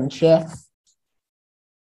yourself and share.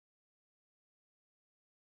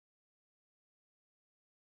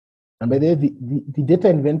 And by the way, the data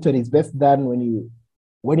inventory is best done when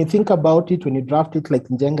you think about it, when you draft it like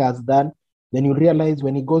Njenga has done, then you realize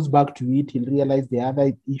when he goes back to it, he'll realize the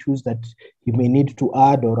other issues that he may need to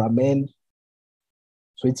add or amend.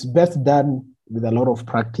 So it's best done with a lot of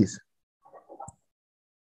practice.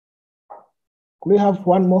 Could we have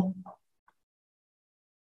one more?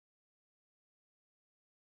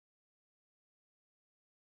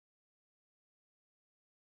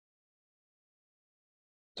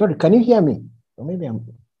 Sorry, can you hear me? Or maybe I'm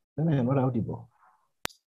not audible.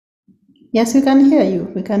 Yes, we can hear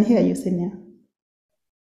you. We can hear you, Cynthia.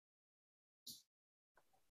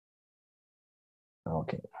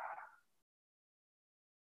 Okay.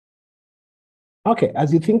 Okay,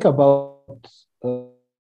 as you think about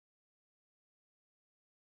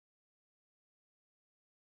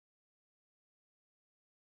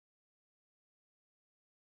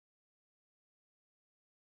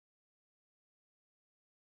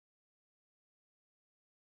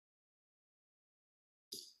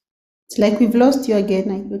It's like we've lost you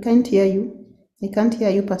again. We can't hear you. I can't hear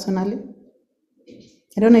you personally.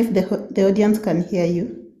 I don't know if the audience can hear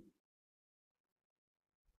you.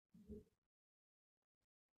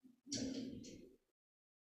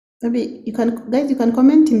 Maybe you can, guys, you can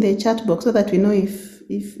comment in the chat box so that we know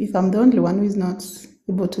if I'm the only one who is not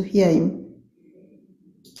able to hear him.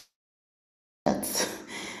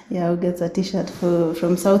 Yeah, I'll get a t-shirt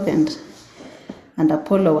from Southend and a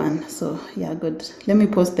polo one. So yeah, good. Let me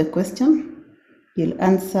post the question. You'll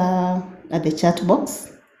answer at the chat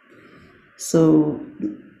box. So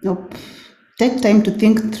take time to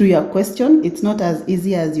think through your question. It's not as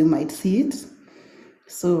easy as you might see it.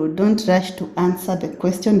 So don't rush to answer the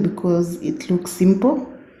question because it looks simple.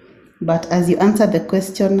 But as you answer the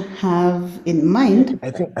question, have in mind.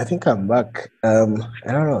 I think I'm back. I don't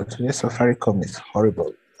know. Today's Safaricom is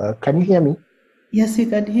horrible. Can you hear me? Yes, we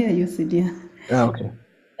can hear you, Cynthia. Oh, okay.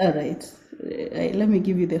 All right. Let me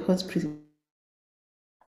give you the host presentation.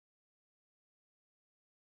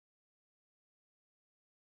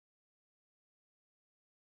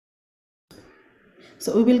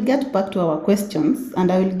 So we will get back to our questions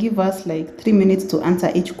and I will give us like 3 minutes to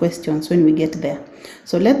answer each question when we get there.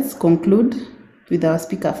 So let's conclude with our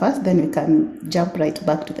speaker first, then we can jump right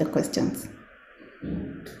back to the questions.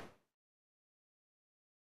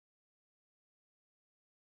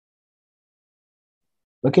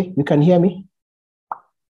 Okay, you can hear me?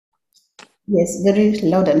 Yes, very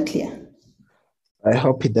loud and clear. I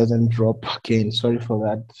hope it doesn't drop again. Sorry for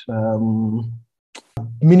that.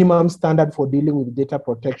 Minimum standard for dealing with data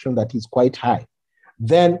protection that is quite high.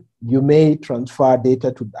 Then you may transfer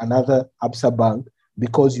data to another ABSA bank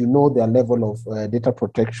because you know their level of data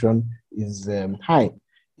protection is high.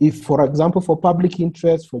 If, for example, for public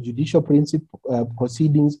interest, for judicial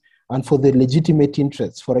proceedings, and for the legitimate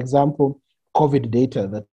interests, for example, COVID data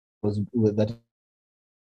that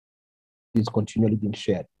is continually being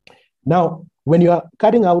shared. Now, when you are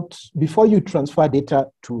carrying out, before you transfer data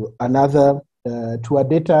to another, to a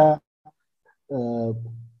data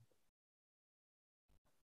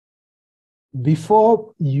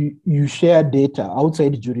before you share data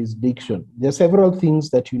outside jurisdiction, there are several things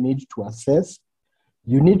that you need to assess.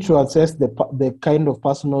 You need to assess the kind of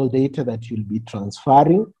personal data that you'll be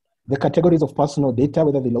transferring, the categories of personal data,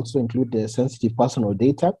 whether they'll also include the sensitive personal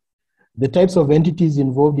data, the types of entities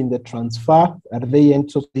involved in the transfer. Are they,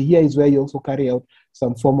 and so here is where you also carry out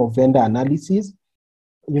some form of vendor analysis.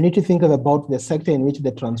 You need to think about the sector in which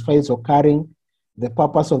the transfer is occurring, the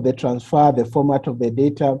purpose of the transfer, the format of the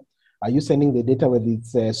data. Are you sending the data whether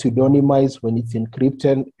it's pseudonymized, when it's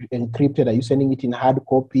encrypted? Are you sending it in hard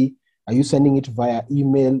copy? Are you sending it via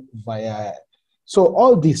email, So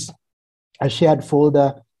all this, a shared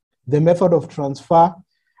folder, the method of transfer,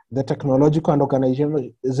 the technological and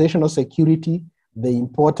organizational security, the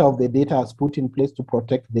importer of the data has put in place to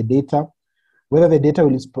protect the data, whether the data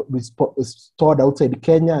will be stored outside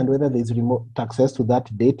Kenya and whether there's remote access to that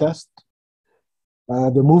data.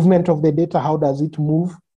 The movement of the data, how does it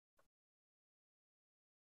move?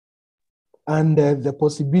 And the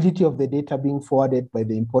possibility of the data being forwarded by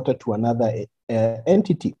the importer to another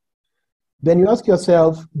entity. Then you ask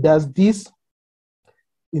yourself, does this,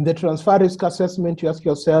 in the transfer risk assessment, you ask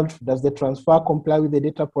yourself, does the transfer comply with the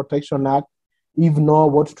Data Protection Act? If no,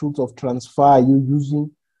 what tools of transfer are you using?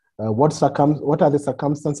 What are the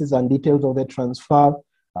circumstances and details of the transfer?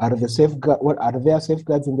 Are there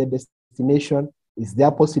safeguards in the destination? Is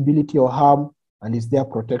there possibility of harm? And is there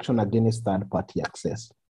protection against third-party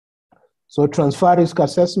access? So transfer risk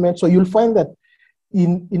assessment. So you'll find that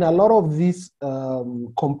in a lot of these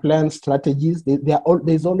compliance strategies,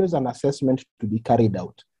 there's always an assessment to be carried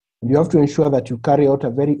out. You have to ensure that you carry out a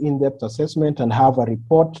very in-depth assessment and have a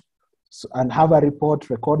report,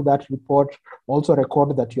 record that report, also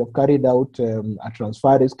record that you have carried out a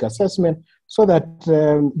transfer risk assessment so that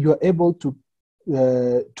you're able to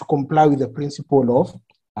comply with the principle of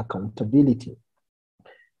accountability.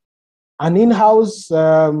 An in-house,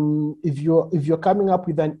 if you're coming up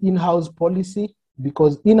with an in-house policy,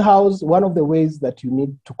 because in-house, one of the ways that you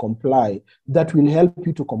need to comply, that will help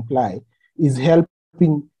you to comply, is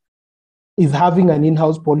having an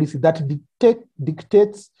in-house policy that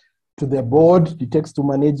dictates to the board, dictates to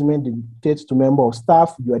management, dictates to member of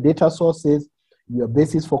staff, your data sources, your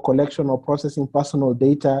basis for collection or processing personal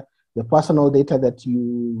data, the personal data that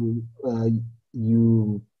you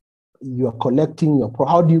are collecting,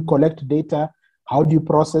 how do you collect data, how do you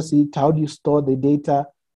process it, how do you store the data,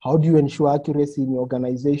 how do you ensure accuracy in your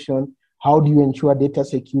organization, how do you ensure data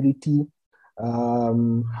security,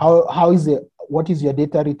 what is your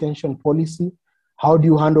data retention policy, how do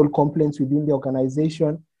you handle complaints within the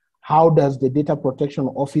organization, how does the data protection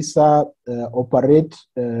officer operate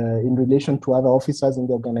in relation to other officers in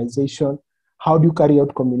the organization, how do you carry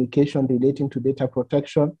out communication relating to data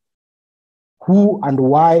protection, who and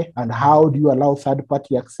why and how do you allow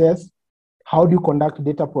third-party access? How do you conduct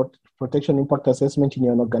data protection impact assessment in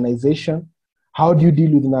your organization? How do you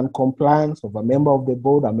deal with non-compliance of a member of the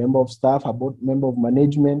board, a member of staff, a member of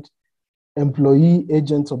management, employee,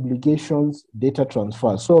 agents, obligations, data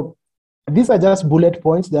transfer? So these are just bullet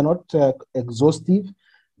points. They're not exhaustive.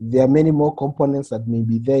 There are many more components that may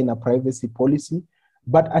be there in a privacy policy.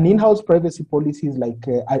 But an in-house privacy policy is like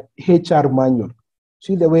a HR manual.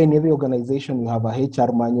 See, the way in every organization you have a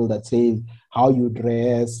HR manual that says how you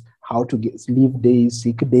dress, how to get leave days,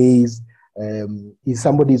 sick days, if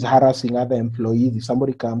somebody is harassing other employees, if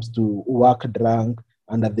somebody comes to work drunk,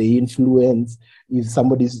 under the influence, if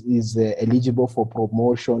somebody is eligible for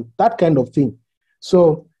promotion, that kind of thing.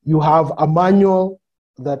 So you have a manual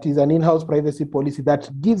that is an in-house privacy policy that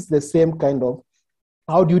gives the same kind of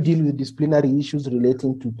how do you deal with disciplinary issues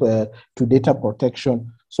relating to data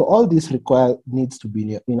protection. So all this needs to be in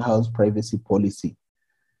your in-house privacy policy.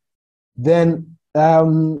 Then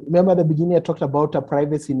remember at the beginning I talked about a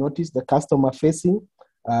privacy notice, the customer facing.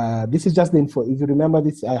 This is just the info. If you remember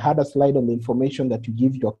this, I had a slide on the information that you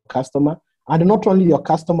give your customer, and not only your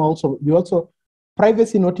customer,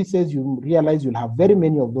 privacy notices, you realize you'll have very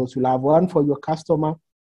many of those. You'll have one for your customer,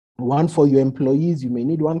 one for your employees, you may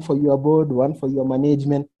need one for your board, one for your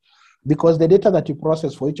management, because the data that you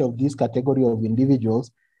process for each of these category of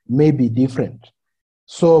individuals may be different.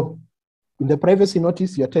 So in the privacy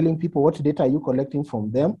notice, you're telling people what data are you collecting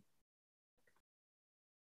from them.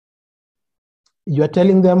 You're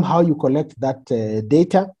telling them how you collect that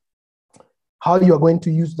data, how you're going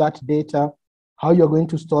to use that data, how you're going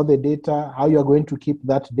to store the data, how you're going to keep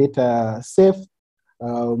that data safe,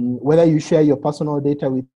 whether you share your personal data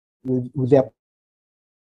with their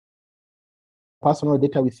personal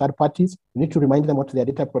data with third parties. You need to remind them what their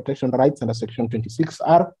data protection rights under Section 26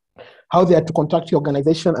 are, how they are to contact your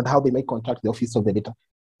organization, and how they may contact the Office of the Data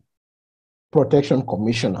Protection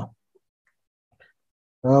Commissioner.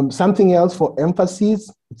 Something else for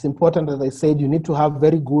emphasis, it's important, as I said, you need to have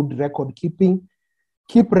very good record keeping.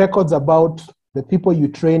 Keep records about the people you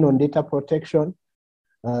train on data protection,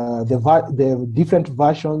 the different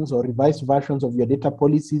versions or revised versions of your data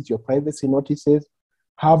policies, your privacy notices.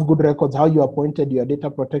 Have good records, how you appointed your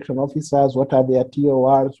data protection officers, what are their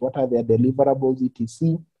TORs, what are their deliverables,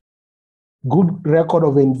 etc. Good record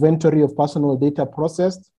of inventory of personal data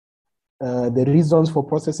processed, the reasons for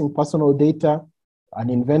processing personal data, an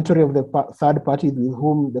inventory of the third parties with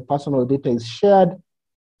whom the personal data is shared,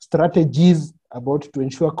 strategies about to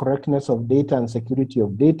ensure correctness of data and security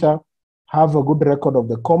of data, have a good record of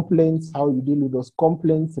the complaints, how you deal with those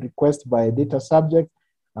complaints, requests by a data subject,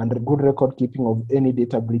 and a good record keeping of any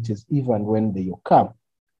data breaches, even when they occur.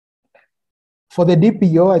 For the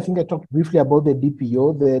DPO, I think I talked briefly about the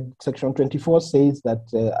DPO. The section 24 says that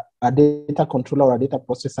a data controller or a data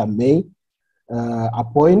processor may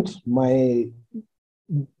appoint. My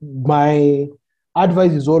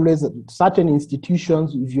advice is always that certain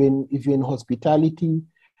institutions, if you're in hospitality,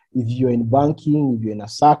 if you're in banking, if you're in a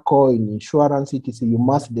SACCO, in insurance, etc., you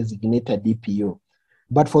must designate a DPO.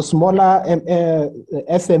 But for smaller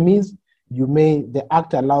SMEs, the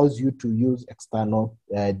Act allows you to use external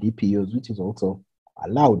DPOs, which is also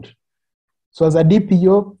allowed. So as a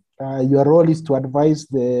DPO, your role is to advise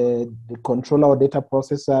the controller or data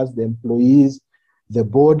processors, the employees, the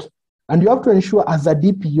board, and you have to ensure as a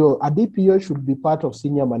DPO should be part of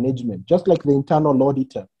senior management, just like the internal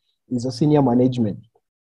auditor is a senior management.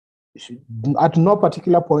 At no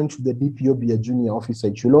particular point should the DPO be a junior officer.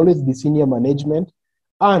 It should always be senior management,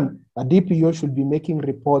 and a DPO should be making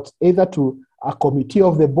reports either to a committee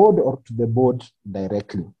of the board or to the board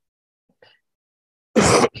directly.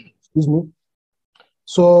 Excuse me.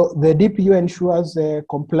 So the DPO ensures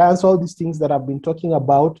compliance, all these things that I've been talking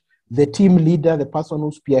about. The team leader, the person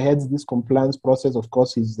who spearheads this compliance process, of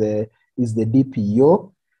course, is the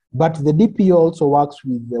DPO. But the DPO also works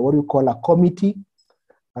with what you call a committee.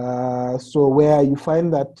 So where you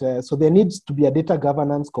find that, so there needs to be a data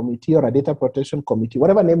governance committee or a data protection committee,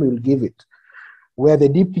 whatever name you will give it, where the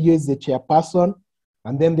DPO is the chairperson,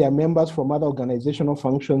 and then there are members from other organizational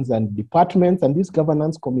functions and departments. And this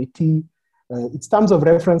governance committee, its terms of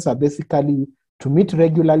reference are basically to meet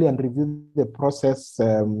regularly and review the process,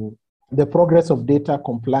 the progress of data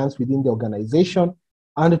compliance within the organization,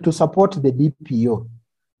 and to support the DPO.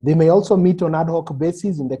 They may also meet on ad hoc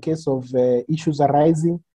basis in the case of issues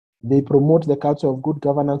arising. They promote the culture of good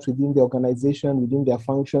governance within the organization, within their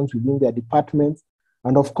functions, within their departments.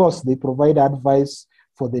 And of course, they provide advice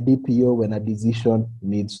for the DPO when a decision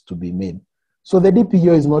needs to be made. So the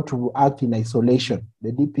DPO is not to act in isolation.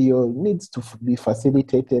 The DPO needs to be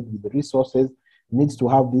facilitated with the resources, needs to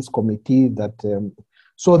have this committee that,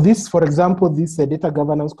 so this, for example, this data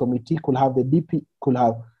governance committee could have the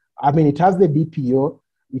it has the DPO,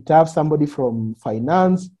 it has somebody from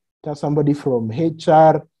finance, it has somebody from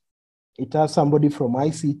HR, it has somebody from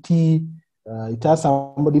ICT, it has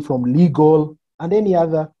somebody from legal, and any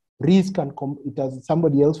other risk, and it has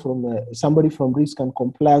somebody else from risk and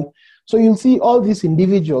compliance. So you'll see all these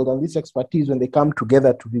individuals and this expertise when they come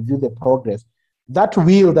together to review the progress. That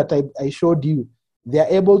wheel that I showed you, they are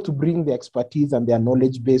able to bring the expertise and their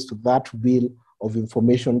knowledge base to that wheel of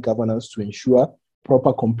information governance to ensure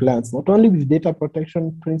proper compliance, not only with data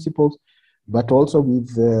protection principles, but also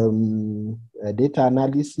with data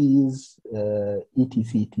analysis,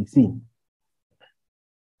 etc.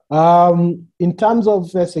 In terms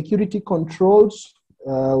of security controls,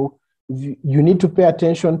 you need to pay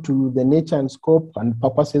attention to the nature and scope and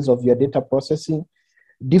purposes of your data processing.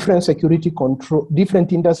 Different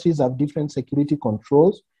industries have different security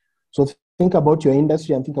controls. So think about your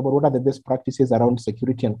industry and think about what are the best practices around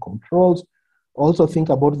security and controls. Also think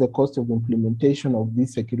about the cost of implementation of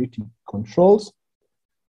these security controls.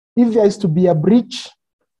 If there is to be a breach,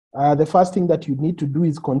 the first thing that you need to do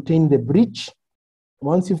is contain the breach.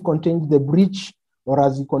 Once you've contained the breach, or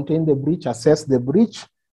as you contain the breach, assess the breach.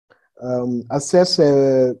 Assess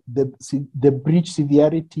the breach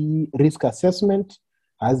severity risk assessment.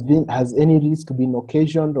 Has any risk been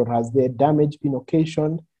occasioned, or has there damage been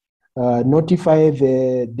occasioned? Notify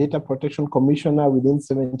the data protection commissioner within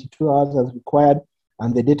 72 hours as required,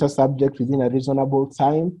 and the data subject within a reasonable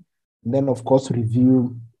time. And then, of course,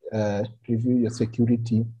 review your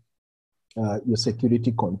security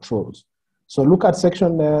controls. So look at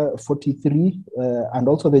section 43 and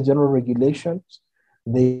also the general regulations.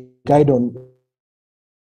 They guide on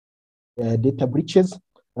data breaches.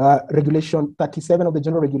 Regulation 37 of the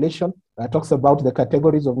general regulation talks about the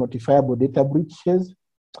categories of notifiable data breaches.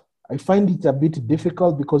 I find it a bit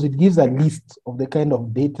difficult because it gives a list of the kind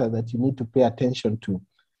of data that you need to pay attention to.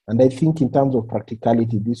 And I think in terms of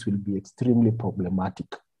practicality, this will be extremely problematic.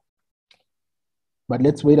 But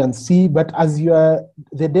let's wait and see. But as the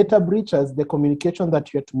data breach, as the communication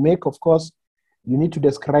that you have to make, of course, you need to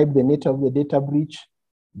describe the nature of the data breach,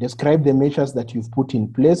 describe the measures that you've put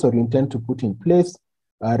in place or you intend to put in place,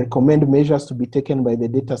 recommend measures to be taken by the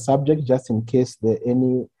data subject just in case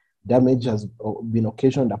any damage has been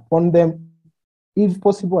occasioned upon them. If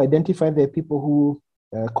possible, identify the people who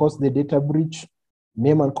caused the data breach,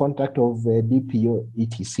 name and contact of DPO,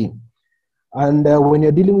 etc. And when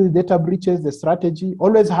you're dealing with data breaches, the strategy,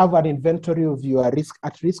 always have an inventory of your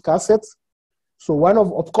at-risk assets. So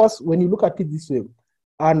of course, when you look at it this way,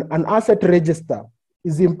 an asset register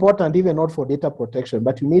is important, even not for data protection,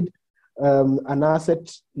 but you need an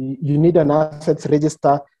assets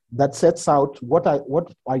register that sets out what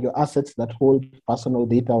are your assets that hold personal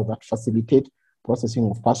data or that facilitate processing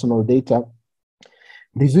of personal data.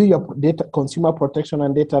 Review your data, consumer protection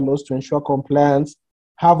and data laws to ensure compliance.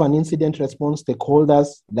 Have an incident response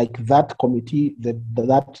stakeholders like that committee,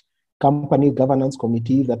 that company governance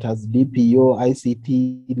committee that has DPO,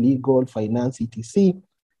 ICT, legal, finance, etc.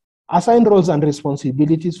 Assign roles and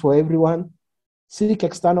responsibilities for everyone. Seek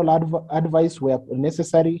external advice where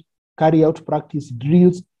necessary. Carry out practice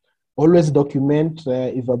drills. Always document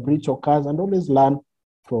if a breach occurs, and always learn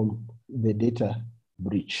from the data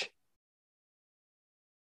breach.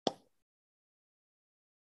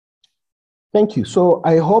 Thank you. So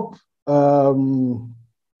I hope, it's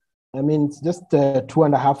just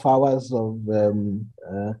 2.5 hours of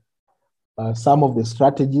some of the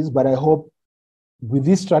strategies, but I hope with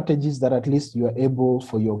these strategies that at least you are able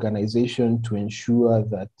for your organization to ensure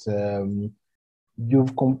that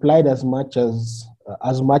you've complied as much as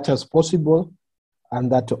possible,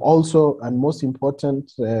 and that also, and most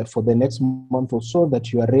important, for the next month or so,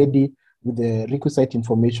 that you are ready with the requisite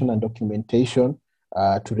information and documentation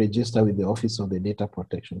to register with the Office of the Data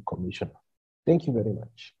Protection Commissioner. Thank you very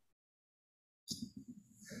much.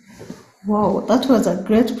 Wow, that was a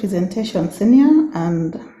great presentation, Cynthia,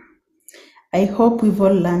 and I hope we've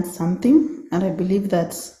all learned something, and I believe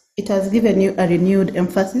that it has given you a renewed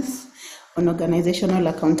emphasis on organizational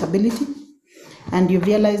accountability, and you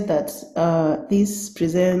realize that this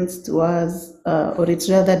presents to us, or it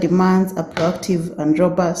rather demands, a proactive and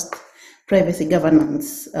robust privacy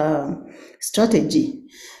governance strategy.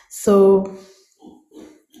 So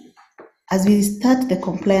as we start the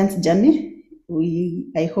compliance journey,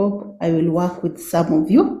 I hope I will work with some of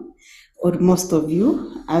you or most of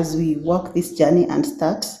you as we walk this journey and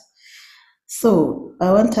start. So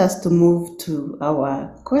I want us to move to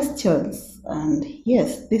our questions. And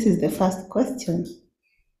yes, this is the first question.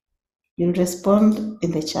 You'll respond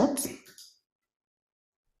in the chat.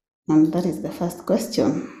 And that is the first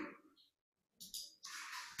question.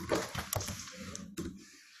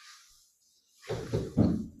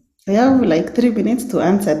 We have like 3 minutes to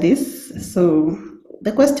answer this. So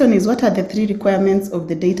the question is, what are the 3 requirements of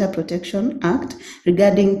the Data Protection Act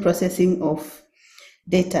regarding processing of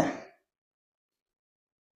data?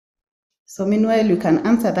 So meanwhile, you can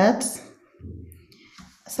answer that.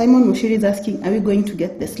 Simon Mushiri is asking, are we going to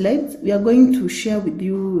get the slides? We are going to share with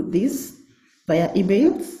you this via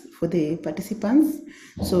emails for the participants.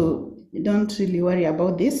 So don't really worry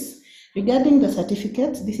about this. Regarding the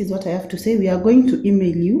certificates, this is what I have to say. We are going to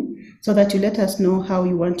email you so that you let us know how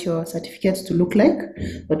you want your certificates to look like,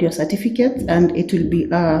 or your certificates, and it will be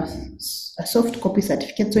a soft copy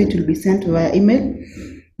certificate, so it will be sent via email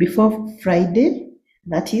before Friday,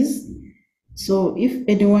 that is. So if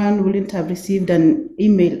anyone wouldn't have received an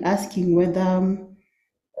email asking whether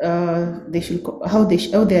they should, how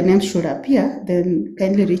their names should appear, then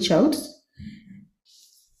kindly reach out.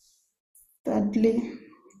 Thirdly,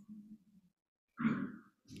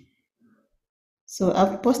 so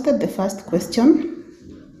I've posted the first question.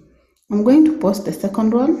 I'm going to post the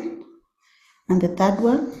second one and the third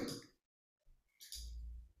one.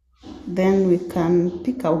 Then we can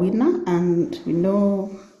pick a winner, and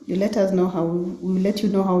you let us know how, we'll let you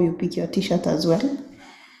know how you pick your t-shirt as well.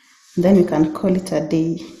 Then we can call it a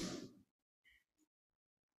day.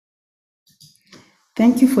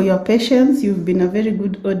 Thank you for your patience. You've been a very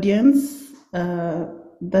good audience.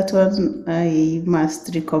 That one I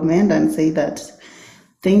must recommend and say that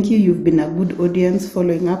thank you. You've been a good audience,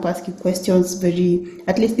 following up, asking questions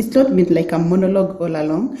at least it's not been like a monologue all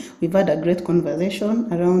along. We've had a great conversation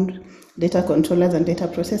around data controllers and data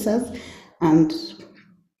processors, and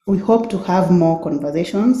we hope to have more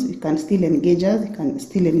conversations. You can still engage us. You can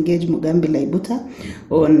still engage Mugambi Laibuta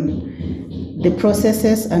on the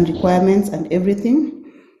processes and requirements and everything.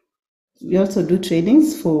 We also do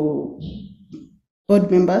trainings for board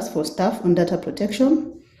members, for staff on data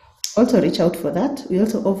protection. also reach out for that. We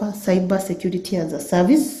also offer cyber security as a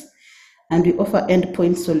service, and we offer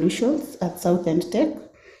endpoint solutions at South End Tech.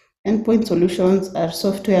 Endpoint solutions are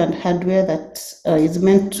software and hardware that is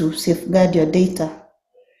meant to safeguard your data.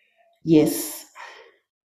 Yes.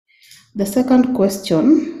 The second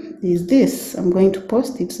question is this. I'm going to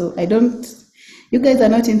post it so you guys are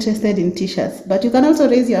not interested in t-shirts, but you can also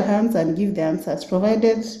raise your hands and give the answers,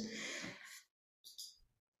 provided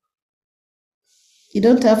you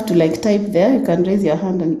don't have to type there. You can raise your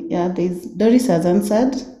hand and Doris has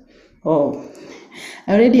answered. Oh,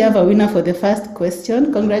 I already have a winner for the first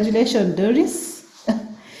question. Congratulations, Doris.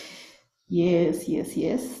 Yes.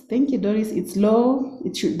 Thank you, Doris. It's law.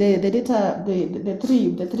 It should the data the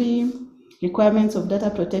three requirements of Data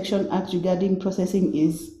Protection Act regarding processing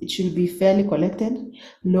is it should be fairly collected,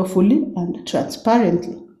 lawfully, and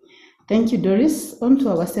transparently. Thank you, Doris. On to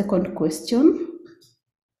our second question.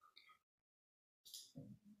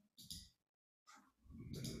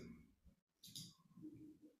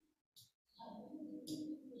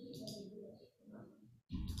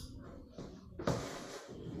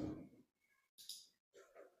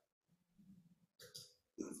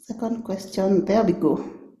 Second question, there we go.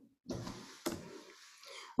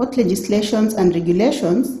 What legislations and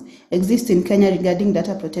regulations exist in Kenya regarding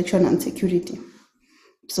data protection and security?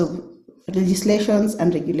 So, legislations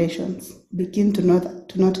and regulations. Begin to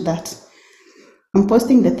note that. I'm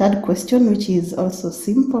posting the third question, which is also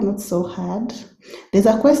simple, not so hard. There's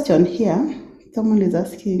a question here. Someone is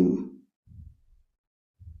asking.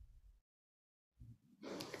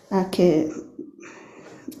 Okay.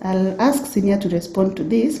 I'll ask Cynthia to respond to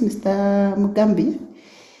this. Mr. Mugambi,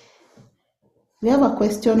 we have a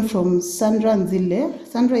question from Sandra Nzile.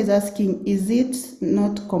 Sandra is asking, is it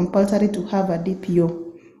not compulsory to have a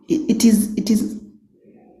DPO? It is.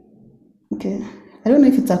 Okay. I don't know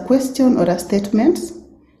if it's a question or a statement,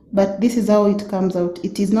 but this is how it comes out.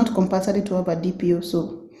 It is not compulsory to have a DPO,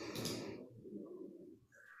 so.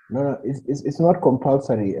 No, it's not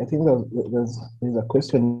compulsory. I think there's a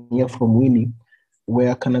question here from Winnie.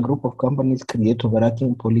 Where can a group of companies create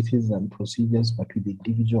overarching policies and procedures but with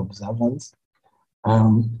individual observance?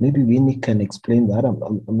 Maybe Winnie can explain that.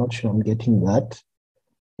 I'm not sure I'm getting that.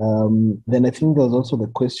 Then I think there's also the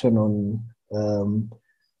question on,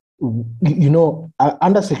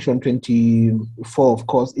 under Section 24, of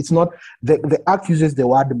course, it's not, the Act uses the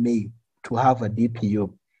word may to have a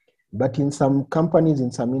DPO. But in some companies,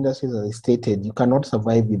 in some industries, as I stated, you cannot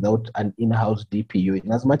survive without an in-house DPO.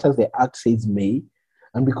 In as much as the Act says may,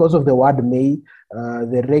 and because of the word may,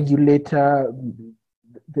 the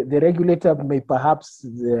regulator may perhaps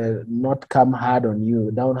not come down hard on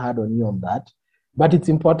you on that. But it's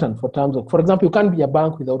important for terms of, for example, you can't be a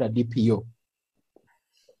bank without a DPO.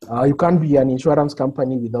 You can't be an insurance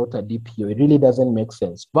company without a DPO. It really doesn't make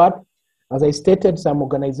sense. But as I stated, some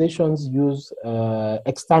organizations use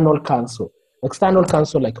external counsel. External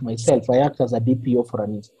counsel, like myself, I act as a DPO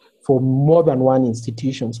for more than one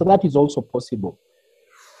institution. So that is also possible.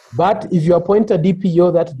 But if you appoint a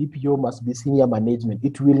DPO, that DPO must be senior management.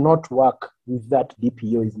 It will not work if that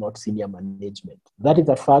DPO is not senior management. That is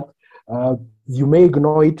a fact. You may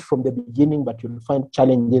ignore it from the beginning, but you'll find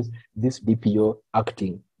challenges this DPO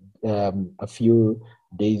acting a few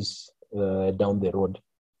days down the road.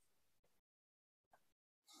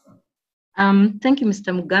 Thank you,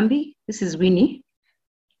 Mr. Mugambi. This is Winnie.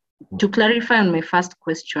 To clarify on my first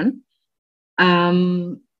question,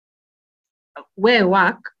 where I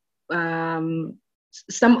work,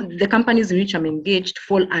 the companies in which I'm engaged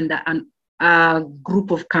fall under a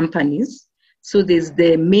group of companies. So there's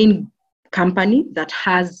the main company that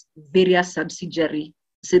has various subsidiaries,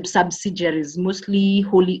 mostly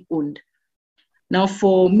wholly owned. Now,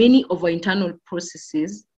 for many of our internal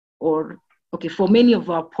processes, for many of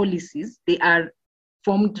our policies, they are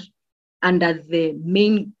formed under the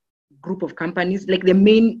main group of companies, like the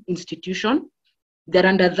main institution. They're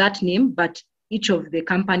under that name, but each of the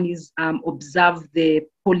companies observe the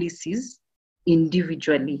policies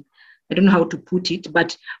individually. I don't know how to put it,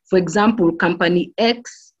 but for example, company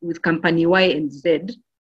X with company Y and Z,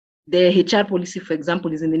 the HR policy, for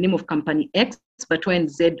example, is in the name of company X, but Y and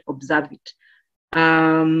Z observe it.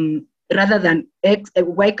 Rather than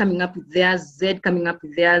Y coming up with theirs, Z coming up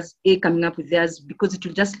with theirs, A coming up with theirs, because it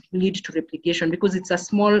will just lead to replication, because it's a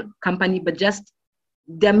small company, but just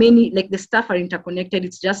there are many, like the staff are interconnected.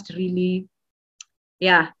 It's just really,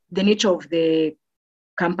 the nature of the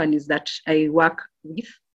companies that I work with.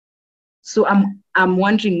 So I'm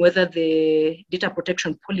wondering whether the data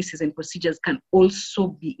protection policies and procedures can also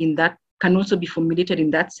be formulated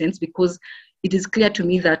in that sense, because it is clear to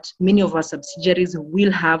me that many of our subsidiaries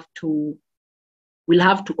will have to will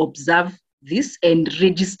have to observe this and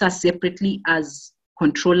register separately as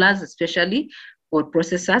controllers, especially, or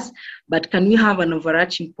processors. But can we have an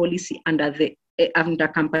overarching policy under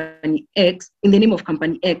company X, in the name of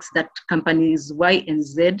company X, that companies Y and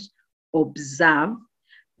Z observe,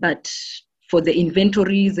 but for the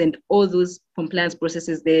inventories and all those compliance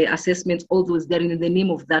processes, the assessments, all those, they're in the name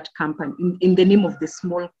of that company, in the name of the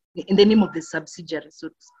subsidiary, so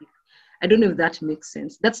to speak. I don't know if that makes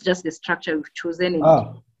sense. That's just the structure we've chosen in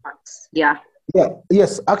parts. Yeah.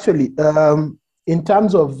 Yes, actually, in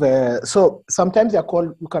terms of, so sometimes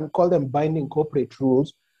you can call them binding corporate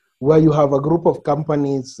rules, where you have a group of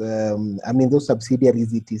companies, those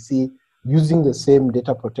subsidiaries, etc., using the same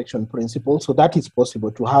data protection principle. So that is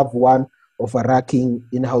possible to have one overarching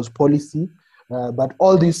in-house policy, but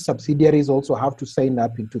all these subsidiaries also have to sign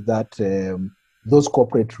up into that those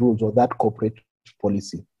corporate rules or that corporate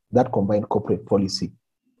policy, that combined corporate policy.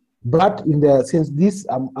 But since this,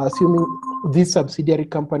 I'm assuming these subsidiary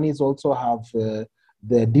companies also have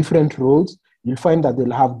the different rules, you'll find that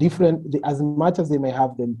they'll have different, as much as they may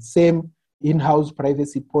have the same in-house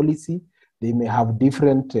privacy policy, they may have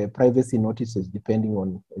different privacy notices depending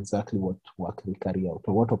on exactly what work they carry out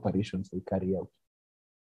or what operations they carry out.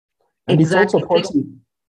 And exactly.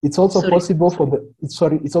 It's also possible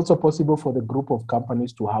for the group of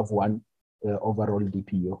companies to have one overall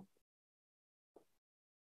DPO.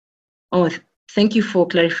 Oh, thank you for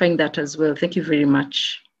clarifying that as well. Thank you very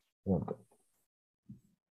much. Okay.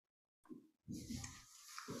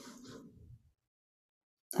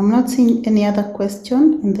 I'm not seeing any other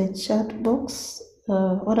question in the chat box.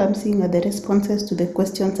 What I'm seeing are the responses to the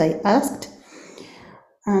questions I asked.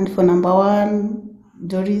 And for number 1,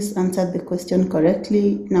 Doris answered the question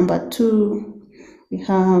correctly. Number 2, we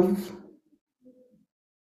have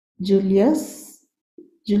Julius.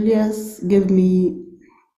 Julius gave me,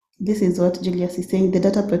 this is what Julius is saying: the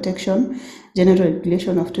Data Protection General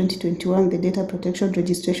Regulation of 2021, the Data Protection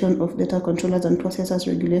Registration of Data Controllers and Processors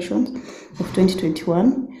Regulations of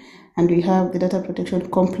 2021, and we have the Data Protection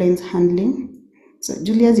Complaints Handling. So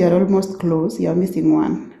Julius, you're almost close, you're missing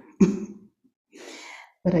one.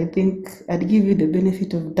 But I think I'd give you the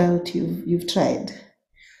benefit of doubt, you've tried.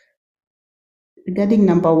 Regarding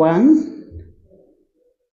number 1,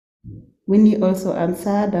 Winnie also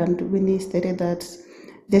answered, and Winnie stated that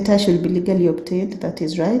data should be legally obtained, that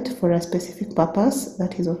is right, for a specific purpose,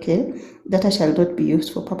 that is okay. Data shall not be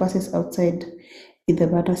used for purposes outside in the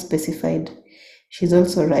manner specified. She's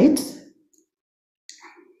also right.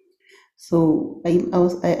 So I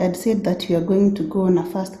had said that we are going to go on a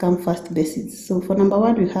first come, first basis. So for number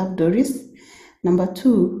 1, we have Doris. Number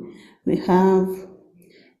 2, we have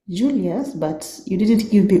Julius, but you didn't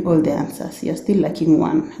give me all the answers. You're still lacking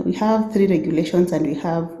one. We have 3 regulations and we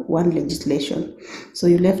have 1 legislation. So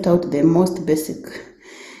you left out the most basic.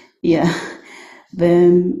 Yeah.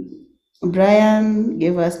 Then Brian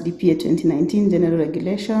gave us DPA 2019 General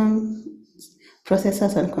Regulation,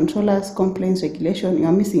 Processors and Controllers Complaints Regulation. You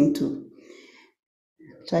are missing 2.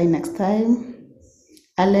 Try next time.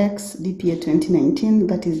 Alex, DPA 2019,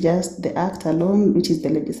 that is just the act alone, which is the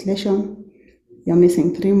legislation. You're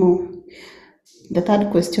missing 3 more. The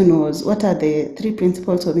third question was, what are the 3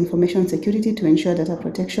 principles of information security to ensure data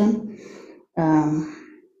protection?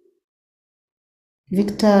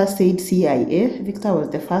 Victor said CIA. Victor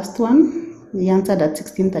was the first one. He answered at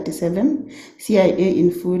 1637. CIA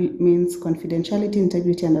in full means confidentiality,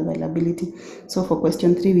 integrity, and availability. So for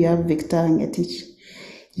question 3, we have Victor Ngetich.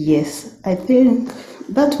 Yes, I think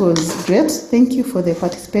that was great. Thank you for the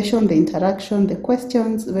participation, the interaction, the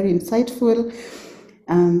questions, very insightful.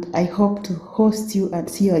 And I hope to host you and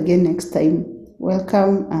see you again next time.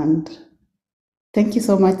 Welcome, and thank you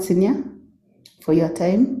so much, Cynthia, for your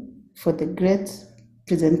time, for the great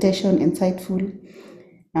presentation, insightful,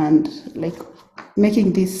 and like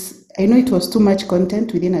making this. I know it was too much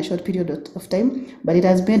content within a short period of time, but it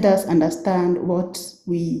has made us understand what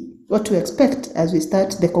to expect as we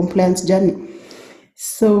start the compliance journey.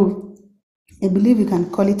 So I believe we can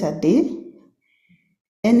call it a day.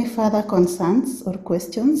 Any further concerns or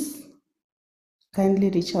questions, kindly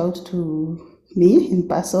reach out to me in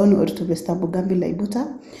person or to Mr. Mugambi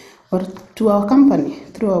Laibuta or to our company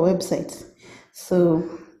through our website. So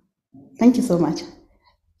thank you so much.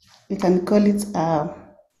 We can call it a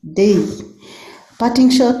day. Parting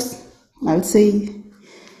shot, I would say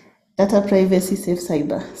data privacy, safe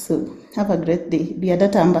cyber. So have a great day. Be a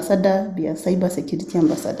data ambassador, be a cyber security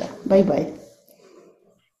ambassador. Bye-bye.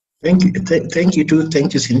 Thank you. Thank you too.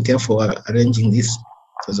 Thank you, Cynthia, for arranging this.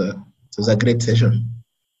 It was a great session.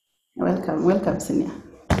 Welcome, Cynthia.